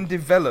would have Yeah. been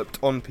developed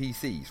on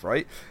PCs,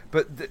 right?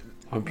 But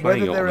I'm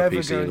playing it whether on they're the ever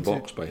PC in going the to-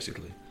 box,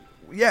 basically.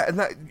 Yeah, and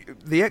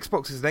the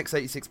Xbox is an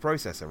x86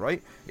 processor,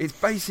 right? It's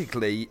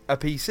basically a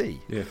PC.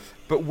 Yeah.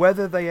 But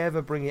whether they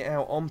ever bring it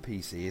out on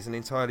PC is an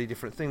entirely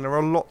different thing. There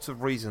are lots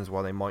of reasons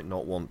why they might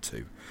not want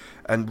to.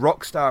 And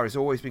Rockstar has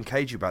always been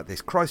cagey about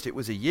this. Christ, it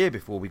was a year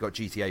before we got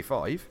GTA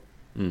 5.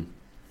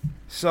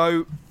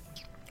 So,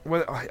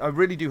 well, I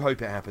really do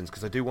hope it happens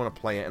because I do want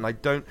to play it, and I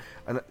don't.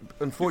 And You've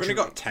unfortunately,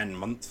 only got 10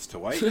 months to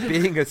wait.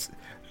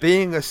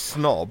 being a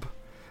snob,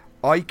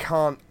 I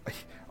can't.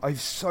 I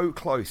was so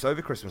close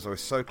over Christmas. I was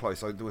so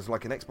close. There was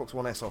like an Xbox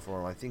One S offer,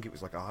 and I think it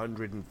was like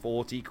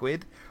 140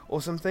 quid or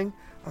something.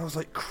 And I was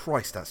like,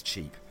 Christ, that's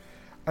cheap.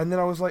 And then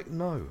I was like,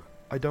 no,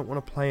 I don't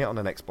want to play it on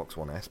an Xbox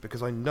One S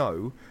because I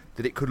know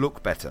that it could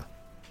look better.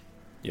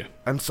 Yeah.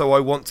 And so I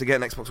want to get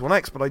an Xbox One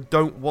X, but I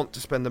don't want to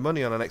spend the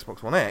money on an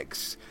Xbox One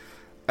X.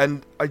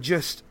 And I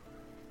don't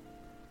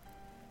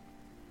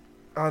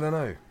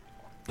know.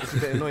 It's a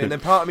bit annoying. And then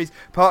part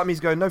of me's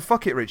going, no,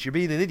 fuck it, Rich, you're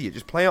being an idiot.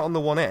 Just play it on the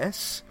One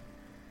S.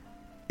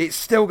 It's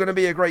still going to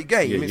be a great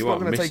game. Yeah, it's you not are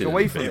going to take missing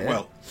away it. from it.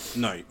 Well,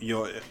 no,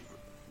 you're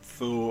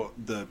for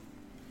the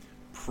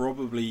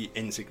probably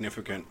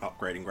insignificant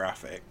upgrading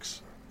graphics.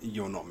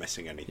 You're not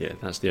missing anything. Yeah,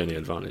 that's the only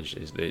advantage.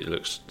 Is it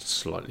looks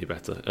slightly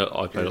better.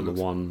 I played on the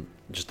one,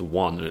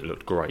 and it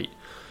looked great.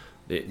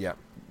 Yeah.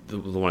 The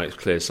one X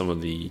clears some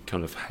of the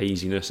kind of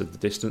haziness of the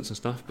distance and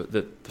stuff, but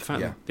the fact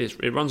Yeah. that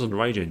it runs on the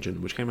Rage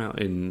engine, which came out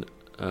in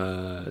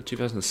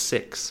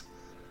 2006,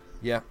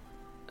 Yeah.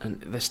 and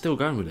they're still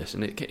going with this.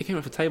 And it came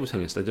out for table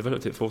tennis. They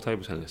developed it for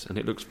table tennis, and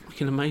it looks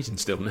fucking amazing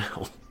still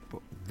now.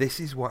 But this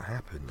is what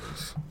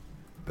happens,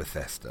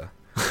 Bethesda,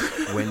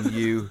 when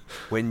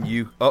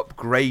you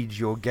upgrade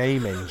your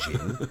game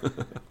engine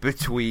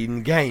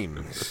between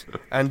games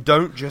and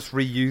don't just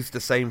reuse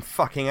the same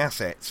fucking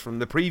assets from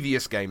the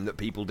previous game that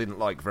people didn't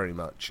like very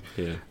much.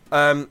 Yeah.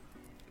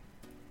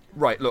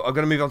 Right, look, I'm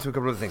going to move on to a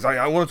couple of other things.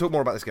 I want to talk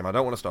more about this game. I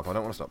don't want to stop.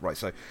 Right,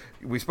 so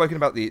we've spoken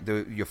about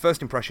your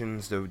first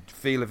impressions, the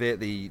feel of it,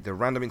 the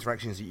random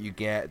interactions that you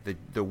get,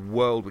 the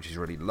world, which is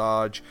really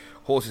large,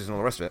 horses and all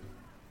the rest of it.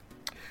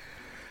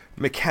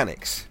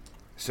 Mechanics.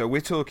 So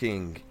we're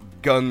talking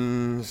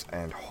guns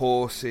and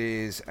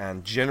horses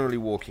and generally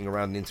walking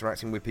around and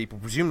interacting with people.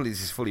 Presumably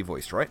this is fully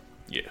voiced, right?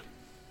 Yeah.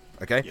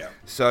 Okay? Yeah.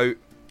 So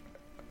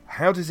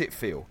how does it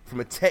feel from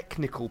a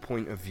technical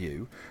point of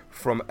view,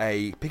 from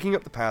a picking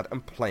up the pad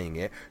and playing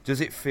it?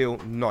 Does it feel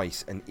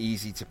nice and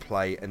easy to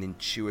play and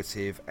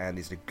intuitive, and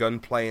is the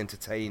gunplay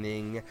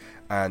entertaining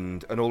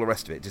and all the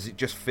rest of it? Does it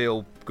just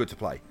feel good to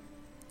play?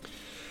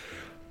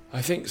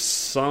 I think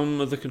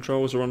some of the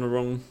controls are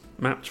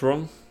mapped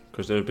wrong,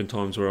 because there have been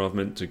times where I've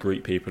meant to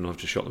greet people and I've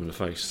just shot them in the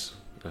face.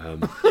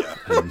 And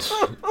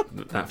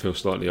that feels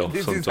slightly off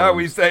This sometimes. is how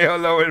we say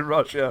hello in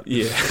Russia.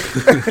 Yeah.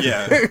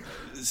 Yeah.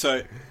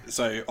 So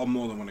on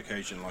more than one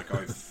occasion, like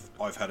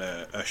I've had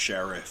a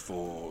sheriff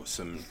or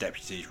some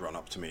deputies run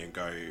up to me and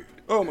go,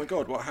 "Oh my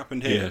god, what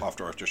happened here?" Yeah.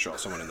 After I've just shot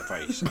someone in the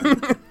face,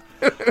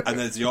 and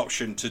there's the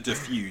option to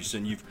defuse,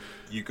 and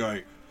you go,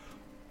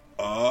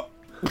 I'm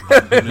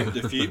gonna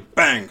defuse,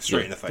 bang,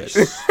 straight in the face,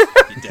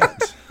 you're dead.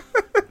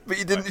 But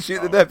you didn't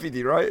shoot the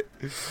deputy, right?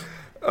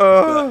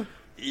 Oh.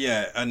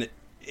 Yeah, and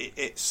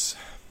it's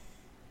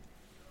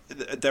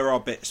there are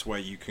bits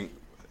where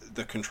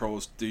the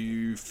controls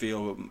do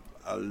feel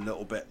a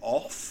little bit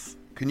off.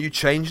 Can you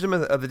change them?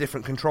 Are the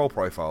different control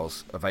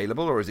profiles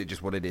available, or is it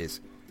just what it is?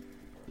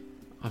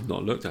 I've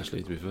not looked,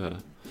 actually, to be fair.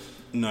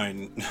 No,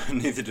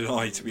 neither did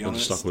I, to be I'm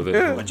honest. stuck with it.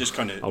 Yeah. I just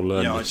kind of, I'll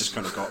learn I this. just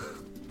kind of got,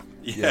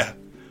 Yeah.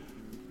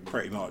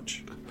 pretty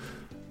much.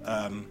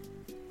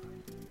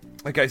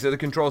 Okay, so the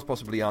controls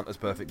possibly aren't as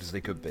perfect as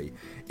they could be.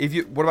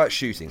 What about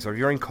shooting? So if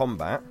you're in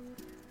combat,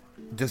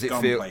 does it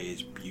feel? Gunplay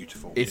is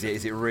beautiful. Is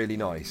it really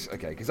nice?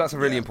 Okay, because that's a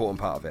really important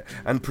part of it.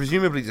 And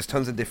presumably there's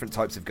tons of different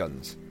types of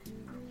guns.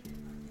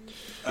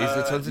 Is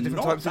there tons of different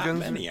not types of that guns?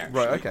 many, actually.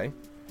 Right, okay.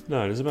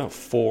 No, there's about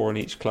 4 in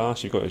each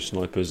class. You've got your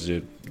snipers,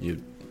 your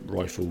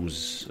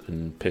rifles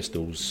and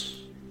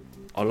pistols.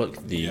 I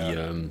like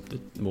the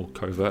more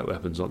covert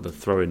weapons, like the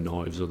throwing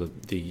knives or the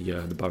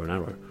bow and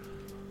arrow.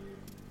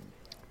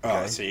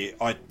 Oh, see,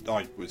 I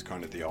was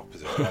kind of the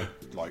opposite. I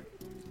like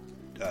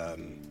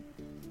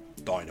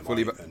dynamite.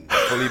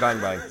 Fully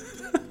bang bang.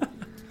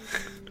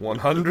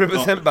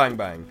 100% bang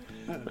bang.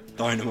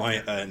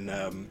 Dynamite and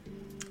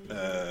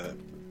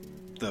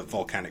the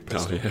volcanic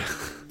pistol. Oh, yeah.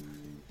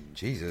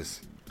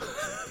 Jesus.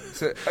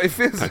 So it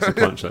feels. Packs a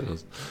punch, that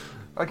does.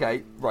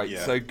 Okay, right.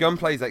 Yeah. So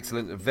gunplay is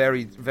excellent. A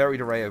varied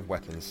array of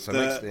weapons. So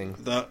next thing.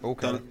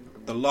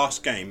 The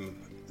last game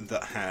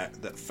that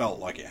felt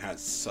like it had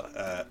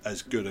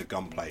as good a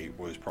gunplay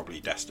was probably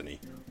Destiny.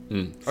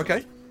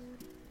 Okay.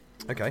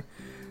 Okay.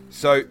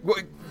 So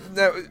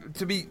now,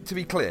 to be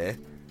clear,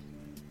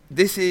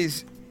 this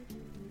is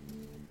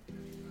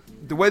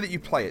the way that you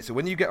play it. So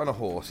when you get on a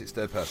horse, it's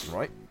third person,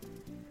 right?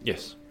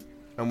 Yes.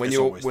 And when It's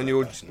you're always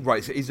third person.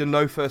 right, so is there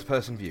no first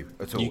person view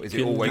at all? Is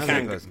it always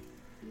third person?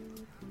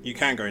 You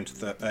can go into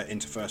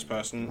first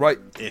person, Right,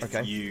 if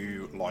okay.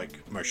 you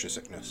like motion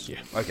sickness. Yeah.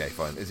 Okay,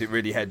 fine. Is it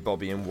really head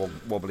bobby and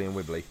wobbly and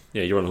wibbly?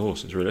 Yeah, you're on a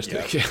horse. It's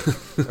realistic. Yeah.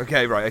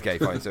 Okay, right. Okay,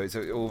 fine. So it's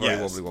all very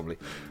Yes. wobbly.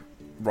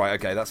 Right.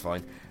 Okay, that's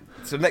fine.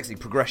 So next thing,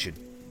 progression.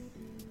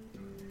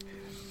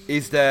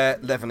 Is there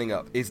leveling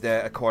up? Is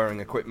there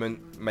acquiring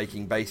equipment,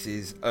 making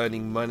bases,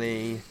 earning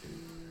money,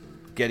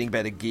 getting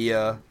better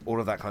gear, all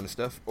of that kind of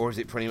stuff, or is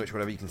it pretty much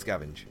whatever you can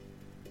scavenge?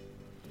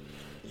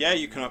 Yeah,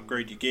 you can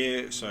upgrade your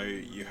gear, so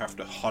you have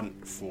to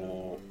hunt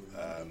for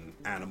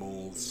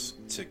animals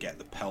to get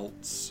the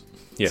pelts,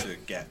 Yeah. to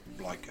get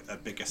like a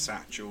bigger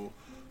satchel,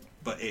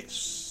 but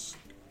it's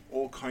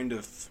all kind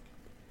of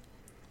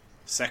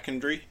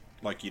secondary.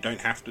 Like, you don't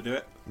have to do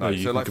it. No,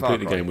 you so can like complete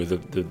the Far Cry. game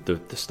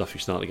with the stuff you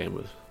start the game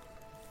with.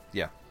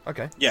 Yeah.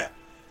 Okay. Yeah.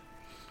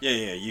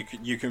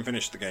 You can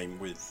finish the game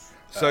with.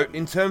 So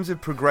in terms of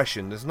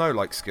progression, there's no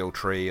like skill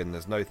tree, and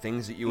there's no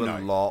things that you No.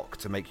 unlock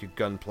to make your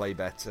gunplay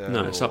better.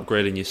 No, it's or-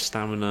 upgrading your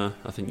stamina.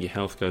 I think your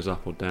health goes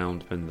up or down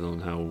depending on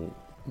how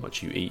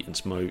much you eat and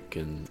smoke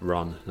and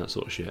run and that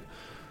sort of shit.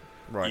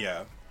 Right.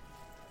 Yeah.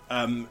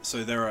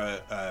 So there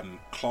are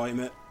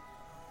climate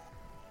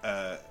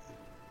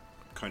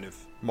kind of.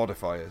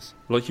 Modifiers.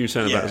 Like you were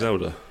saying Yeah. about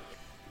Zelda.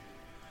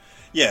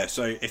 Yeah,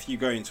 so if you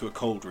go into a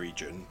cold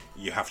region,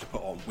 you have to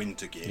put on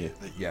winter gear.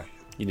 Yeah. Yeah.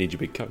 You need your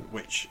big coat.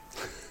 Which,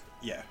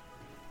 yeah,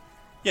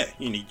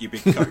 you need your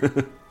big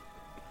coat.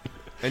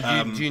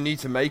 And do you need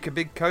to make a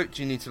big coat?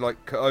 Do you need to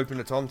like cut open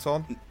a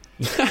tauntaun?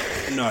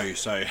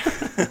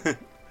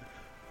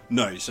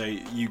 No, so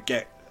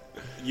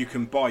you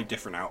can buy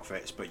different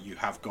outfits, but you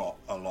have got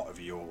a lot of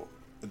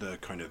the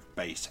kind of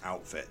base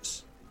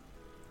outfits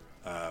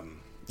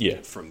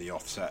Yeah. from the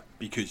offset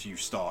because you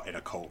start in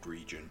a cold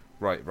region.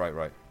 Right.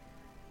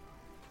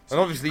 So And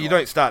obviously you've you got-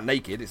 don't start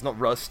naked. It's not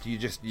Rust.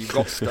 You've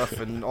got stuff,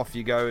 and off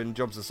you go, and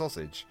job's a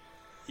sausage.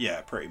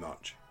 Yeah, pretty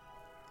much.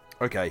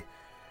 Okay.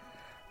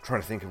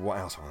 Trying to think of what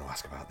else I want to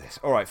ask about this.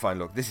 All right, fine.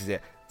 Look, this is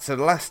it. So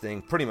the last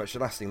thing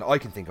that I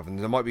can think of, and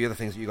there might be other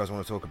things that you guys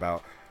want to talk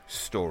about.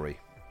 Story,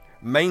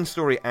 main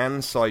story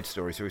and side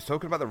story. So he's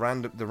talking about the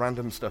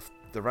random stuff,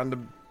 the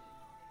random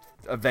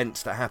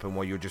events that happen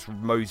while you're just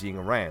moseying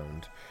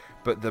around.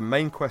 But the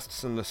main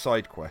quests and the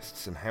side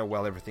quests and how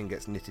well everything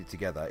gets knitted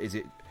together.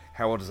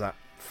 How does that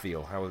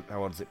feel?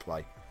 How does it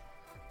play?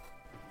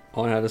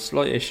 I had a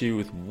slight issue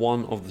with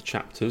one of the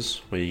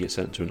chapters where you get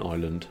sent to an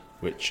island,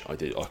 which I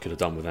could have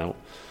done without.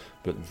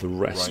 But the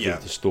rest Right. Yeah.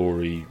 of the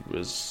story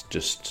was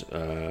just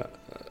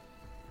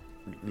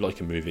like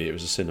a movie. It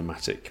was a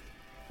cinematic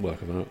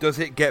work of art. Does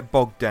it get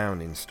bogged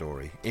down in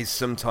story? Is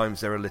sometimes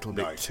there a little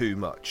No. bit too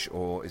much,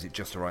 or is it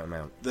just the right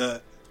amount?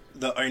 The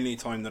only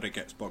time that it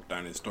gets bogged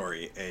down in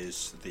story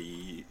is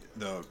the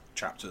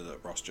chapter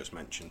that Ross just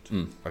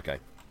mentioned. Okay.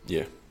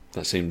 Yeah,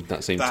 that seemed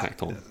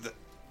tacked on.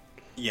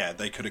 Yeah,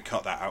 they could have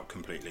cut that out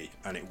completely,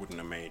 and it wouldn't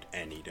have made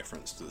any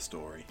difference to the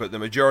story. But the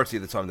majority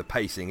of the time, the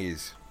pacing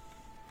is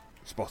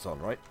spot on,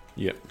 right?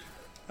 Yeah,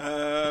 I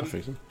Um,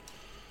 think so.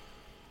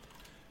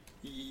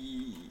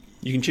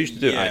 You can choose to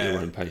do it at your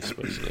own pace,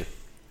 basically.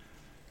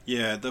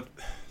 Yeah,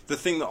 the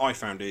thing that I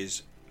found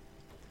is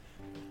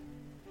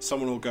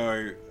someone will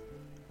go,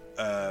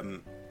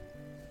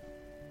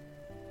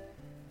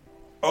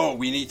 "Oh,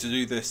 we need to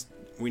do this.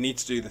 We need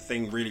to do the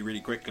thing really,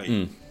 really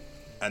quickly,"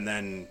 and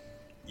then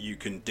you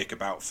can dick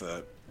about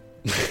for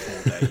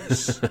 4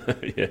 days.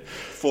 Yeah,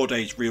 4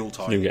 days real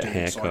time You'll get a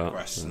doing side haircut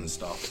quests and- and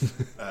stuff.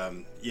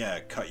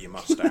 Cut your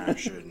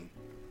mustache, and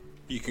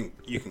you can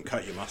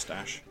cut your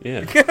mustache.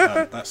 yeah.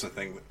 That's the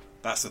thing.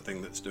 That's the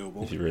thing that's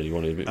doable. If you really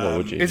wanted a bit more,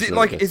 would you? Is it So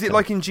like I guess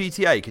in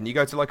GTA? Can you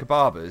go to like a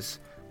barber's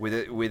with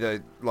a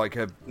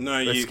No,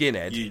 a you-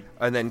 skinhead you-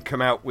 and then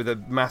come out with a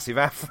massive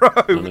afro?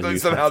 No, and you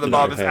somehow have the to let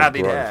barber's your hair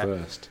added grow hair.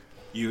 first.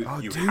 You Oh,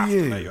 you do have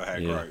you? to let your hair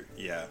Yeah. grow.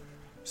 Yeah.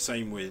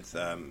 Same with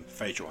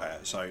facial hair.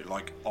 So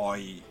like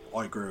I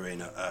grew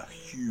in a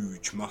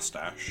huge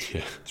mustache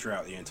Yeah.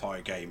 throughout the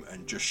entire game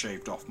and just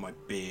shaved off my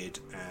beard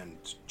and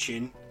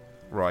chin,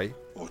 Right.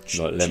 or Like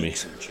Lemmy.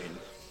 cheeks and chin.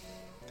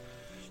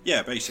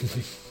 Yeah,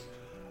 basically.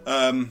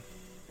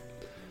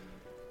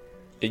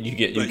 You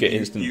get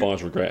instant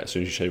buyer's regret as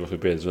soon as you shave off your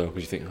beard as well,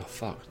 because you think, oh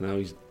fuck, now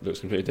he looks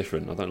completely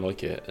different. I don't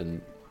like it,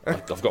 and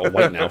I've got to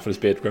wait now for this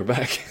beard to grow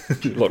back,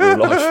 like real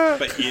life.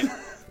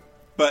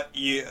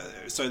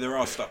 So there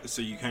are stuff.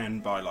 So you can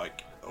buy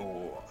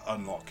or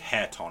unlock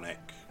hair tonic,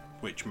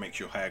 which makes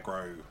your hair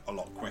grow a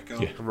lot quicker.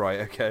 Yeah.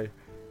 Right. Okay.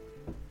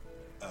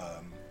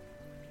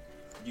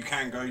 You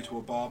can go to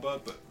a barber,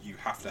 but you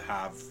have to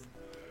have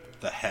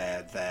the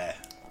hair there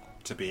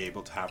to be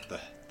able to have the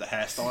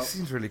hairstyle. It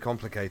seems really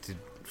complicated.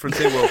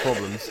 Frontier World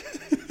problems.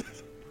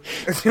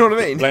 You know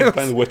what I mean? Blame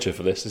The Witcher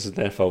for this. This is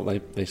their fault.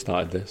 They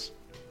started this.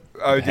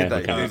 Oh, did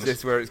they? Is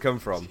this where it's come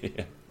from?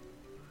 Yeah.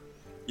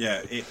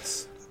 Yeah,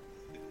 it's.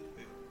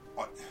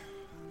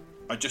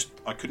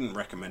 I couldn't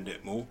recommend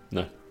it more.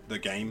 No. The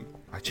game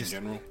in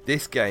general.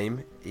 This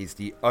game is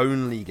the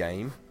only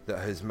game that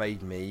has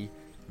made me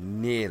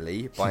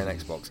nearly buy an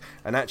Xbox.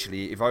 And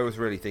actually, if I was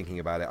really thinking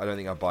about it, I don't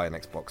think I'd buy an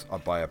Xbox.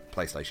 I'd buy a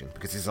PlayStation,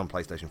 because this is on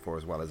PlayStation 4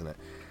 as well, isn't it?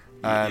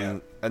 Yeah.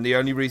 And the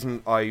only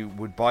reason I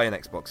would buy an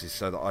Xbox is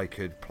so that I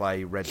could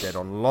play Red Dead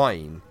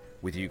Online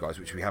with you guys,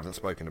 which we haven't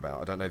spoken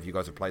about. I don't know if you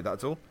guys have played that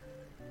at all.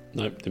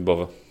 Nope, didn't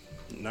bother.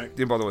 No.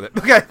 Didn't bother with it.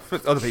 Okay,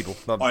 other people.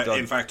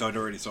 In fact, I'd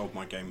already sold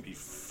my game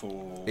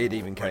before it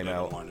even came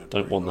out.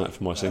 Don't want that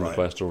for my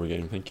single-player story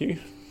game, thank you.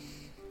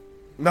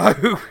 No.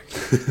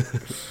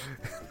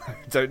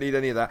 Don't need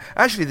any of that.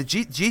 Actually, the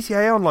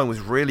GTA Online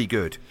was really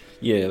good.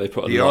 Yeah, they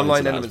put the lot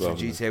online into that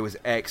elements of GTA was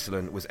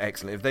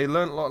excellent. If they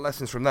learned a lot of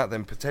lessons from that,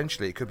 then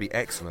potentially it could be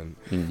excellent.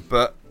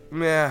 But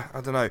yeah,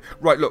 I don't know.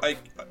 Right, look,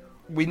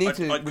 we need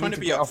to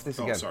get off this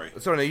again. Sorry,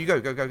 no, you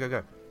go.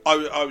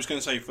 I was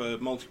going to say, for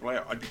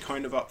multiplayer, I'd be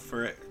kind of up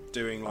for it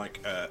doing like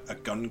a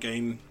gun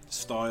game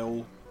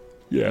style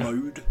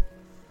mode.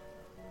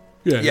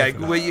 Yeah,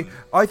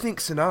 I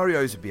think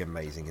scenarios would be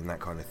amazing in that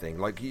kind of thing.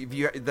 Like,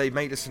 if they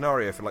made a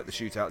scenario for like the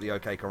shootout at the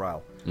OK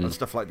Corral and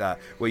stuff like that,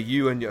 where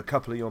you and a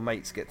couple of your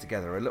mates get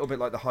together, a little bit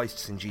like the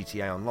heists in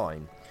GTA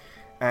Online,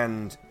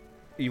 and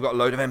you've got a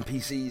load of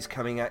NPCs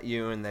coming at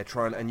you, and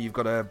and you've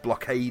got to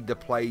blockade the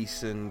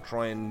place and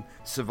try and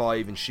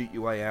survive and shoot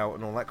your way out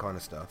and all that kind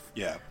of stuff.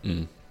 Yeah.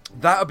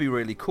 That would be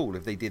really cool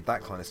if they did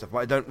that kind of stuff, but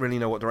I don't really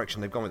know what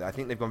direction they've gone with it. I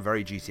think they've gone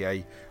very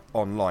GTA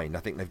Online. I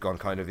think they've gone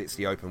kind of, it's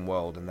the open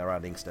world, and they're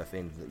adding stuff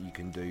in that you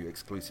can do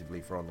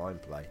exclusively for online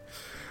play.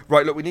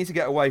 Right, look, we need to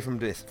get away from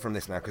this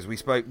now, because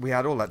we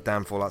had all that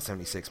damn Fallout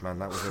 76, man.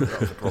 That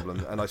was a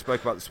problem. And I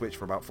spoke about the Switch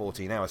for about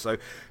 14 hours. So,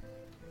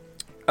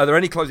 are there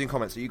any closing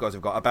comments that you guys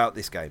have got about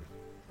this game?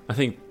 I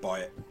think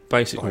buy it.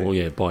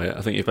 Basically, buy it.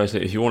 I think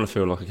if you want to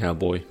feel like a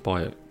cowboy,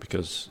 buy it,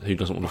 because who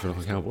doesn't want to feel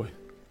like a cowboy?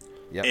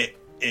 Yeah. It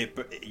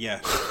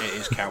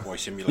is Cowboy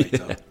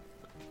Simulator. Yeah.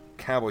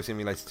 Cowboy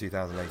Simulator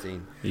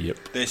 2018. Yep.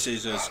 This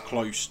is as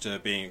close to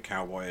being a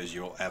cowboy as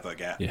you'll ever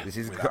get. Yeah. This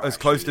is as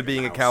close to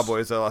being a cowboy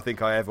as I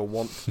think I ever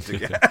want to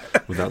get.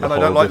 Without and I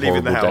don't like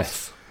leaving the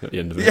house at the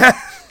end of it. Yeah.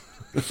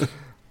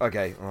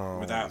 Okay. Oh,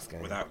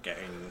 without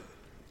getting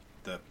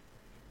the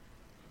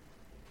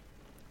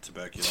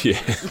tuberculosis.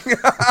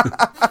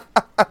 Yeah.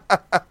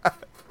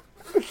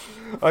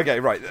 Okay,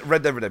 right.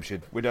 Red Dead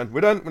Redemption. We're done. We're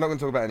not going to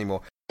talk about it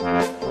anymore.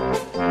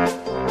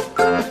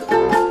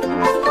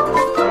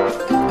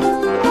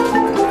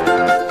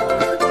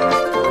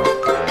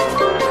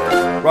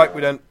 Right,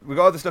 we're done. We've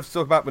got other stuff to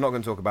talk about. We're not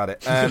going to talk about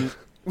it.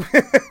 We're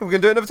going to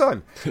do it another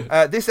time.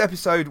 This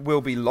episode will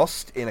be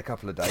lost in a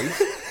couple of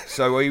days,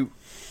 so we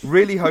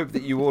really hope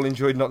that you all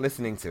enjoyed not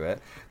listening to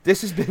it.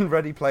 This has been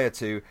Ready Player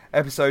 2,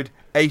 episode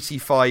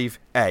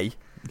 85A.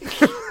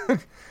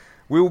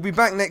 We will be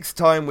back next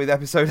time with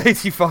episode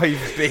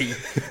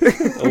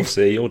 85B. Or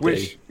C or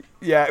D.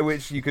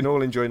 Which you can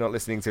all enjoy not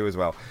listening to as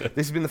well.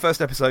 This has been the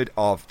first episode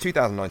of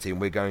 2019.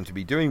 We're going to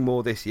be doing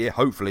more this year.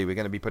 Hopefully, we're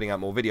going to be putting out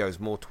more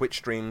videos, more Twitch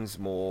streams,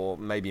 more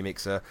maybe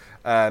Mixer.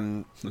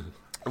 We're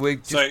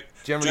just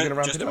generally going to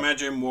ramp it up. Just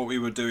imagine what we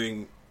were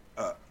doing,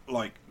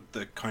 like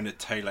the kind of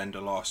tail end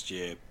of last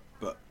year,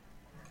 but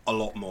a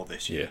lot more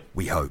this year.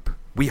 Yeah.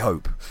 We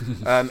hope.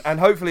 And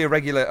hopefully a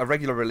regular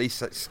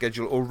release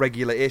schedule, or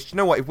regular-ish. You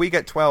know what? If we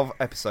get 12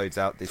 episodes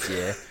out this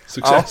year,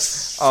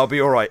 success. I'll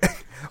be all right.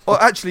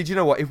 Or actually, do you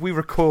know what? If we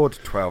record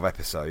 12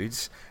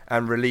 episodes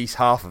and release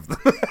half of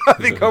them, I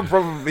think I'll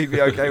probably be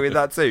okay with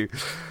that too.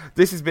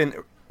 This has been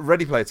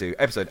Ready Player 2,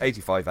 episode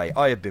 85A.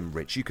 I have been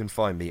Rich. You can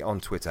find me on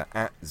Twitter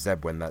at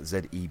Zebwen, that's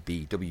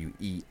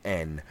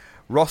Zebwen.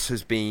 Ross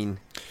has been...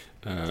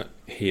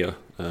 here,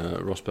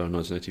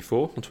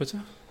 Rossbell1984 on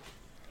Twitter.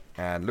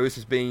 And Lewis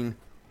has been...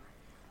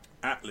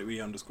 at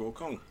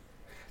Louis_Kong.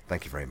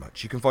 Thank you very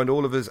much. You can find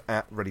all of us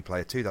at Ready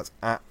Player 2. That's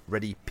at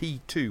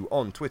ReadyP2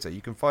 on Twitter.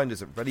 You can find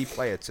us at Ready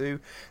Player 2.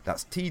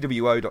 That's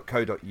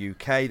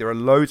two.co.uk. There are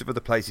loads of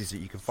other places that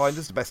you can find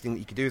us. The best thing that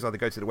you can do is either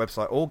go to the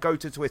website or go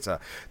to Twitter.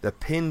 The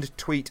pinned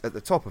tweet at the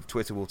top of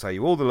Twitter will tell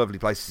you all the lovely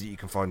places that you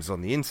can find us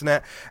on the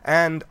internet.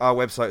 And our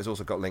website has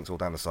also got links all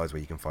down the sides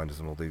where you can find us,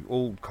 and we'll do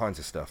all kinds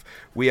of stuff.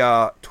 We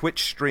are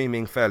Twitch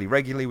streaming fairly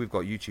regularly. We've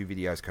got YouTube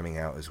videos coming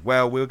out as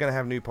well. We're going to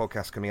have new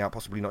podcasts coming out,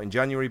 possibly not in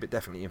January, but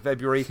definitely in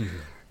February.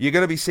 You're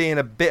going to be seeing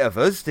a bit of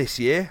us this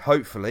year,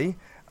 hopefully.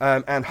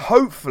 And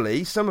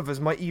hopefully some of us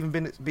might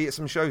even be at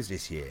some shows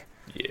this year.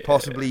 Yeah.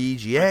 Possibly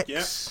EGX. Yeah,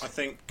 I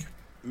think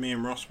me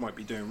and Ross might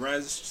be doing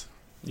Res.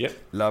 Yep.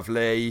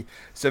 Lovely.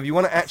 So if you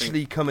want to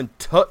actually come and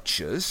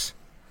touch us,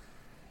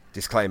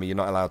 disclaimer, you're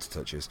not allowed to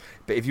touch us,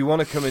 but if you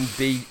want to come and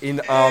be in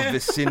our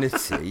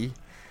vicinity...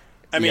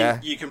 I mean,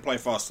 you can play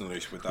fast and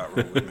loose with that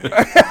rule with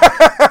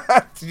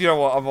me. You know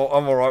what? I'm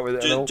all right with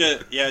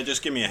it.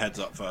 Just give me a heads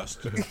up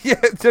first.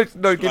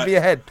 Give me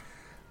a head.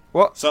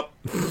 What? Sup?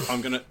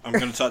 I'm gonna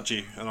touch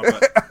you, and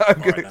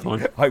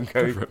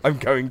I'm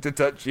going to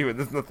touch you, and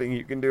there's nothing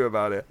you can do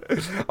about it.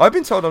 I've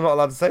been told I'm not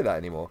allowed to say that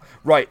anymore.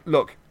 Right,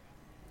 look,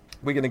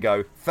 we're gonna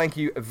go. Thank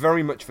you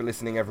very much for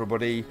listening,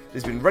 everybody.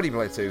 This has been Ready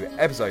Player 2,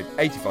 episode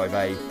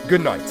 85A.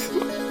 Good night.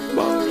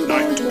 Good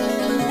night.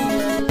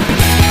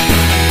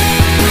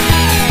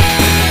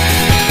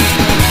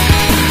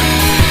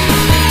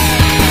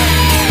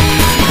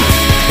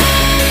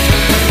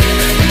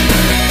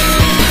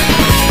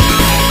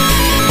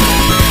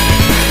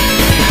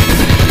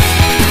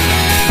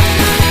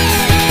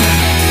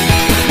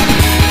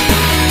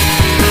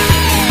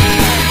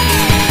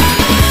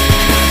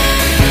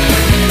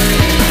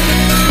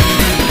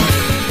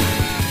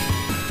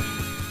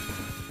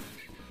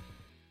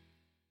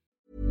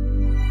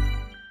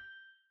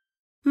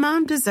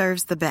 Mom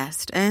deserves the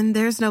best, and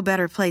there's no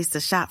better place to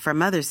shop for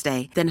Mother's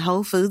Day than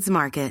Whole Foods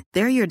Market.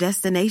 They're your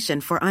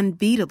destination for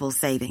unbeatable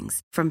savings,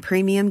 from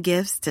premium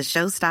gifts to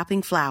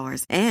show-stopping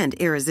flowers and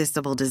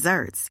irresistible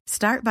desserts.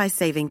 Start by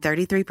saving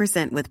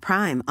 33% with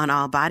Prime on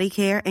all body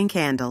care and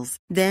candles.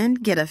 Then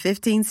get a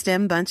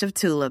 15-stem bunch of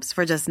tulips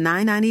for just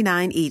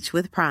 $9.99 each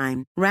with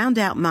Prime. Round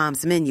out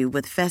Mom's menu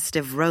with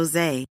festive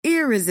rosé,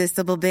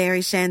 irresistible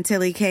berry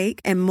chantilly cake,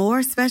 and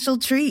more special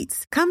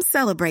treats. Come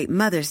celebrate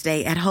Mother's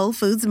Day at Whole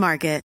Foods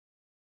Market.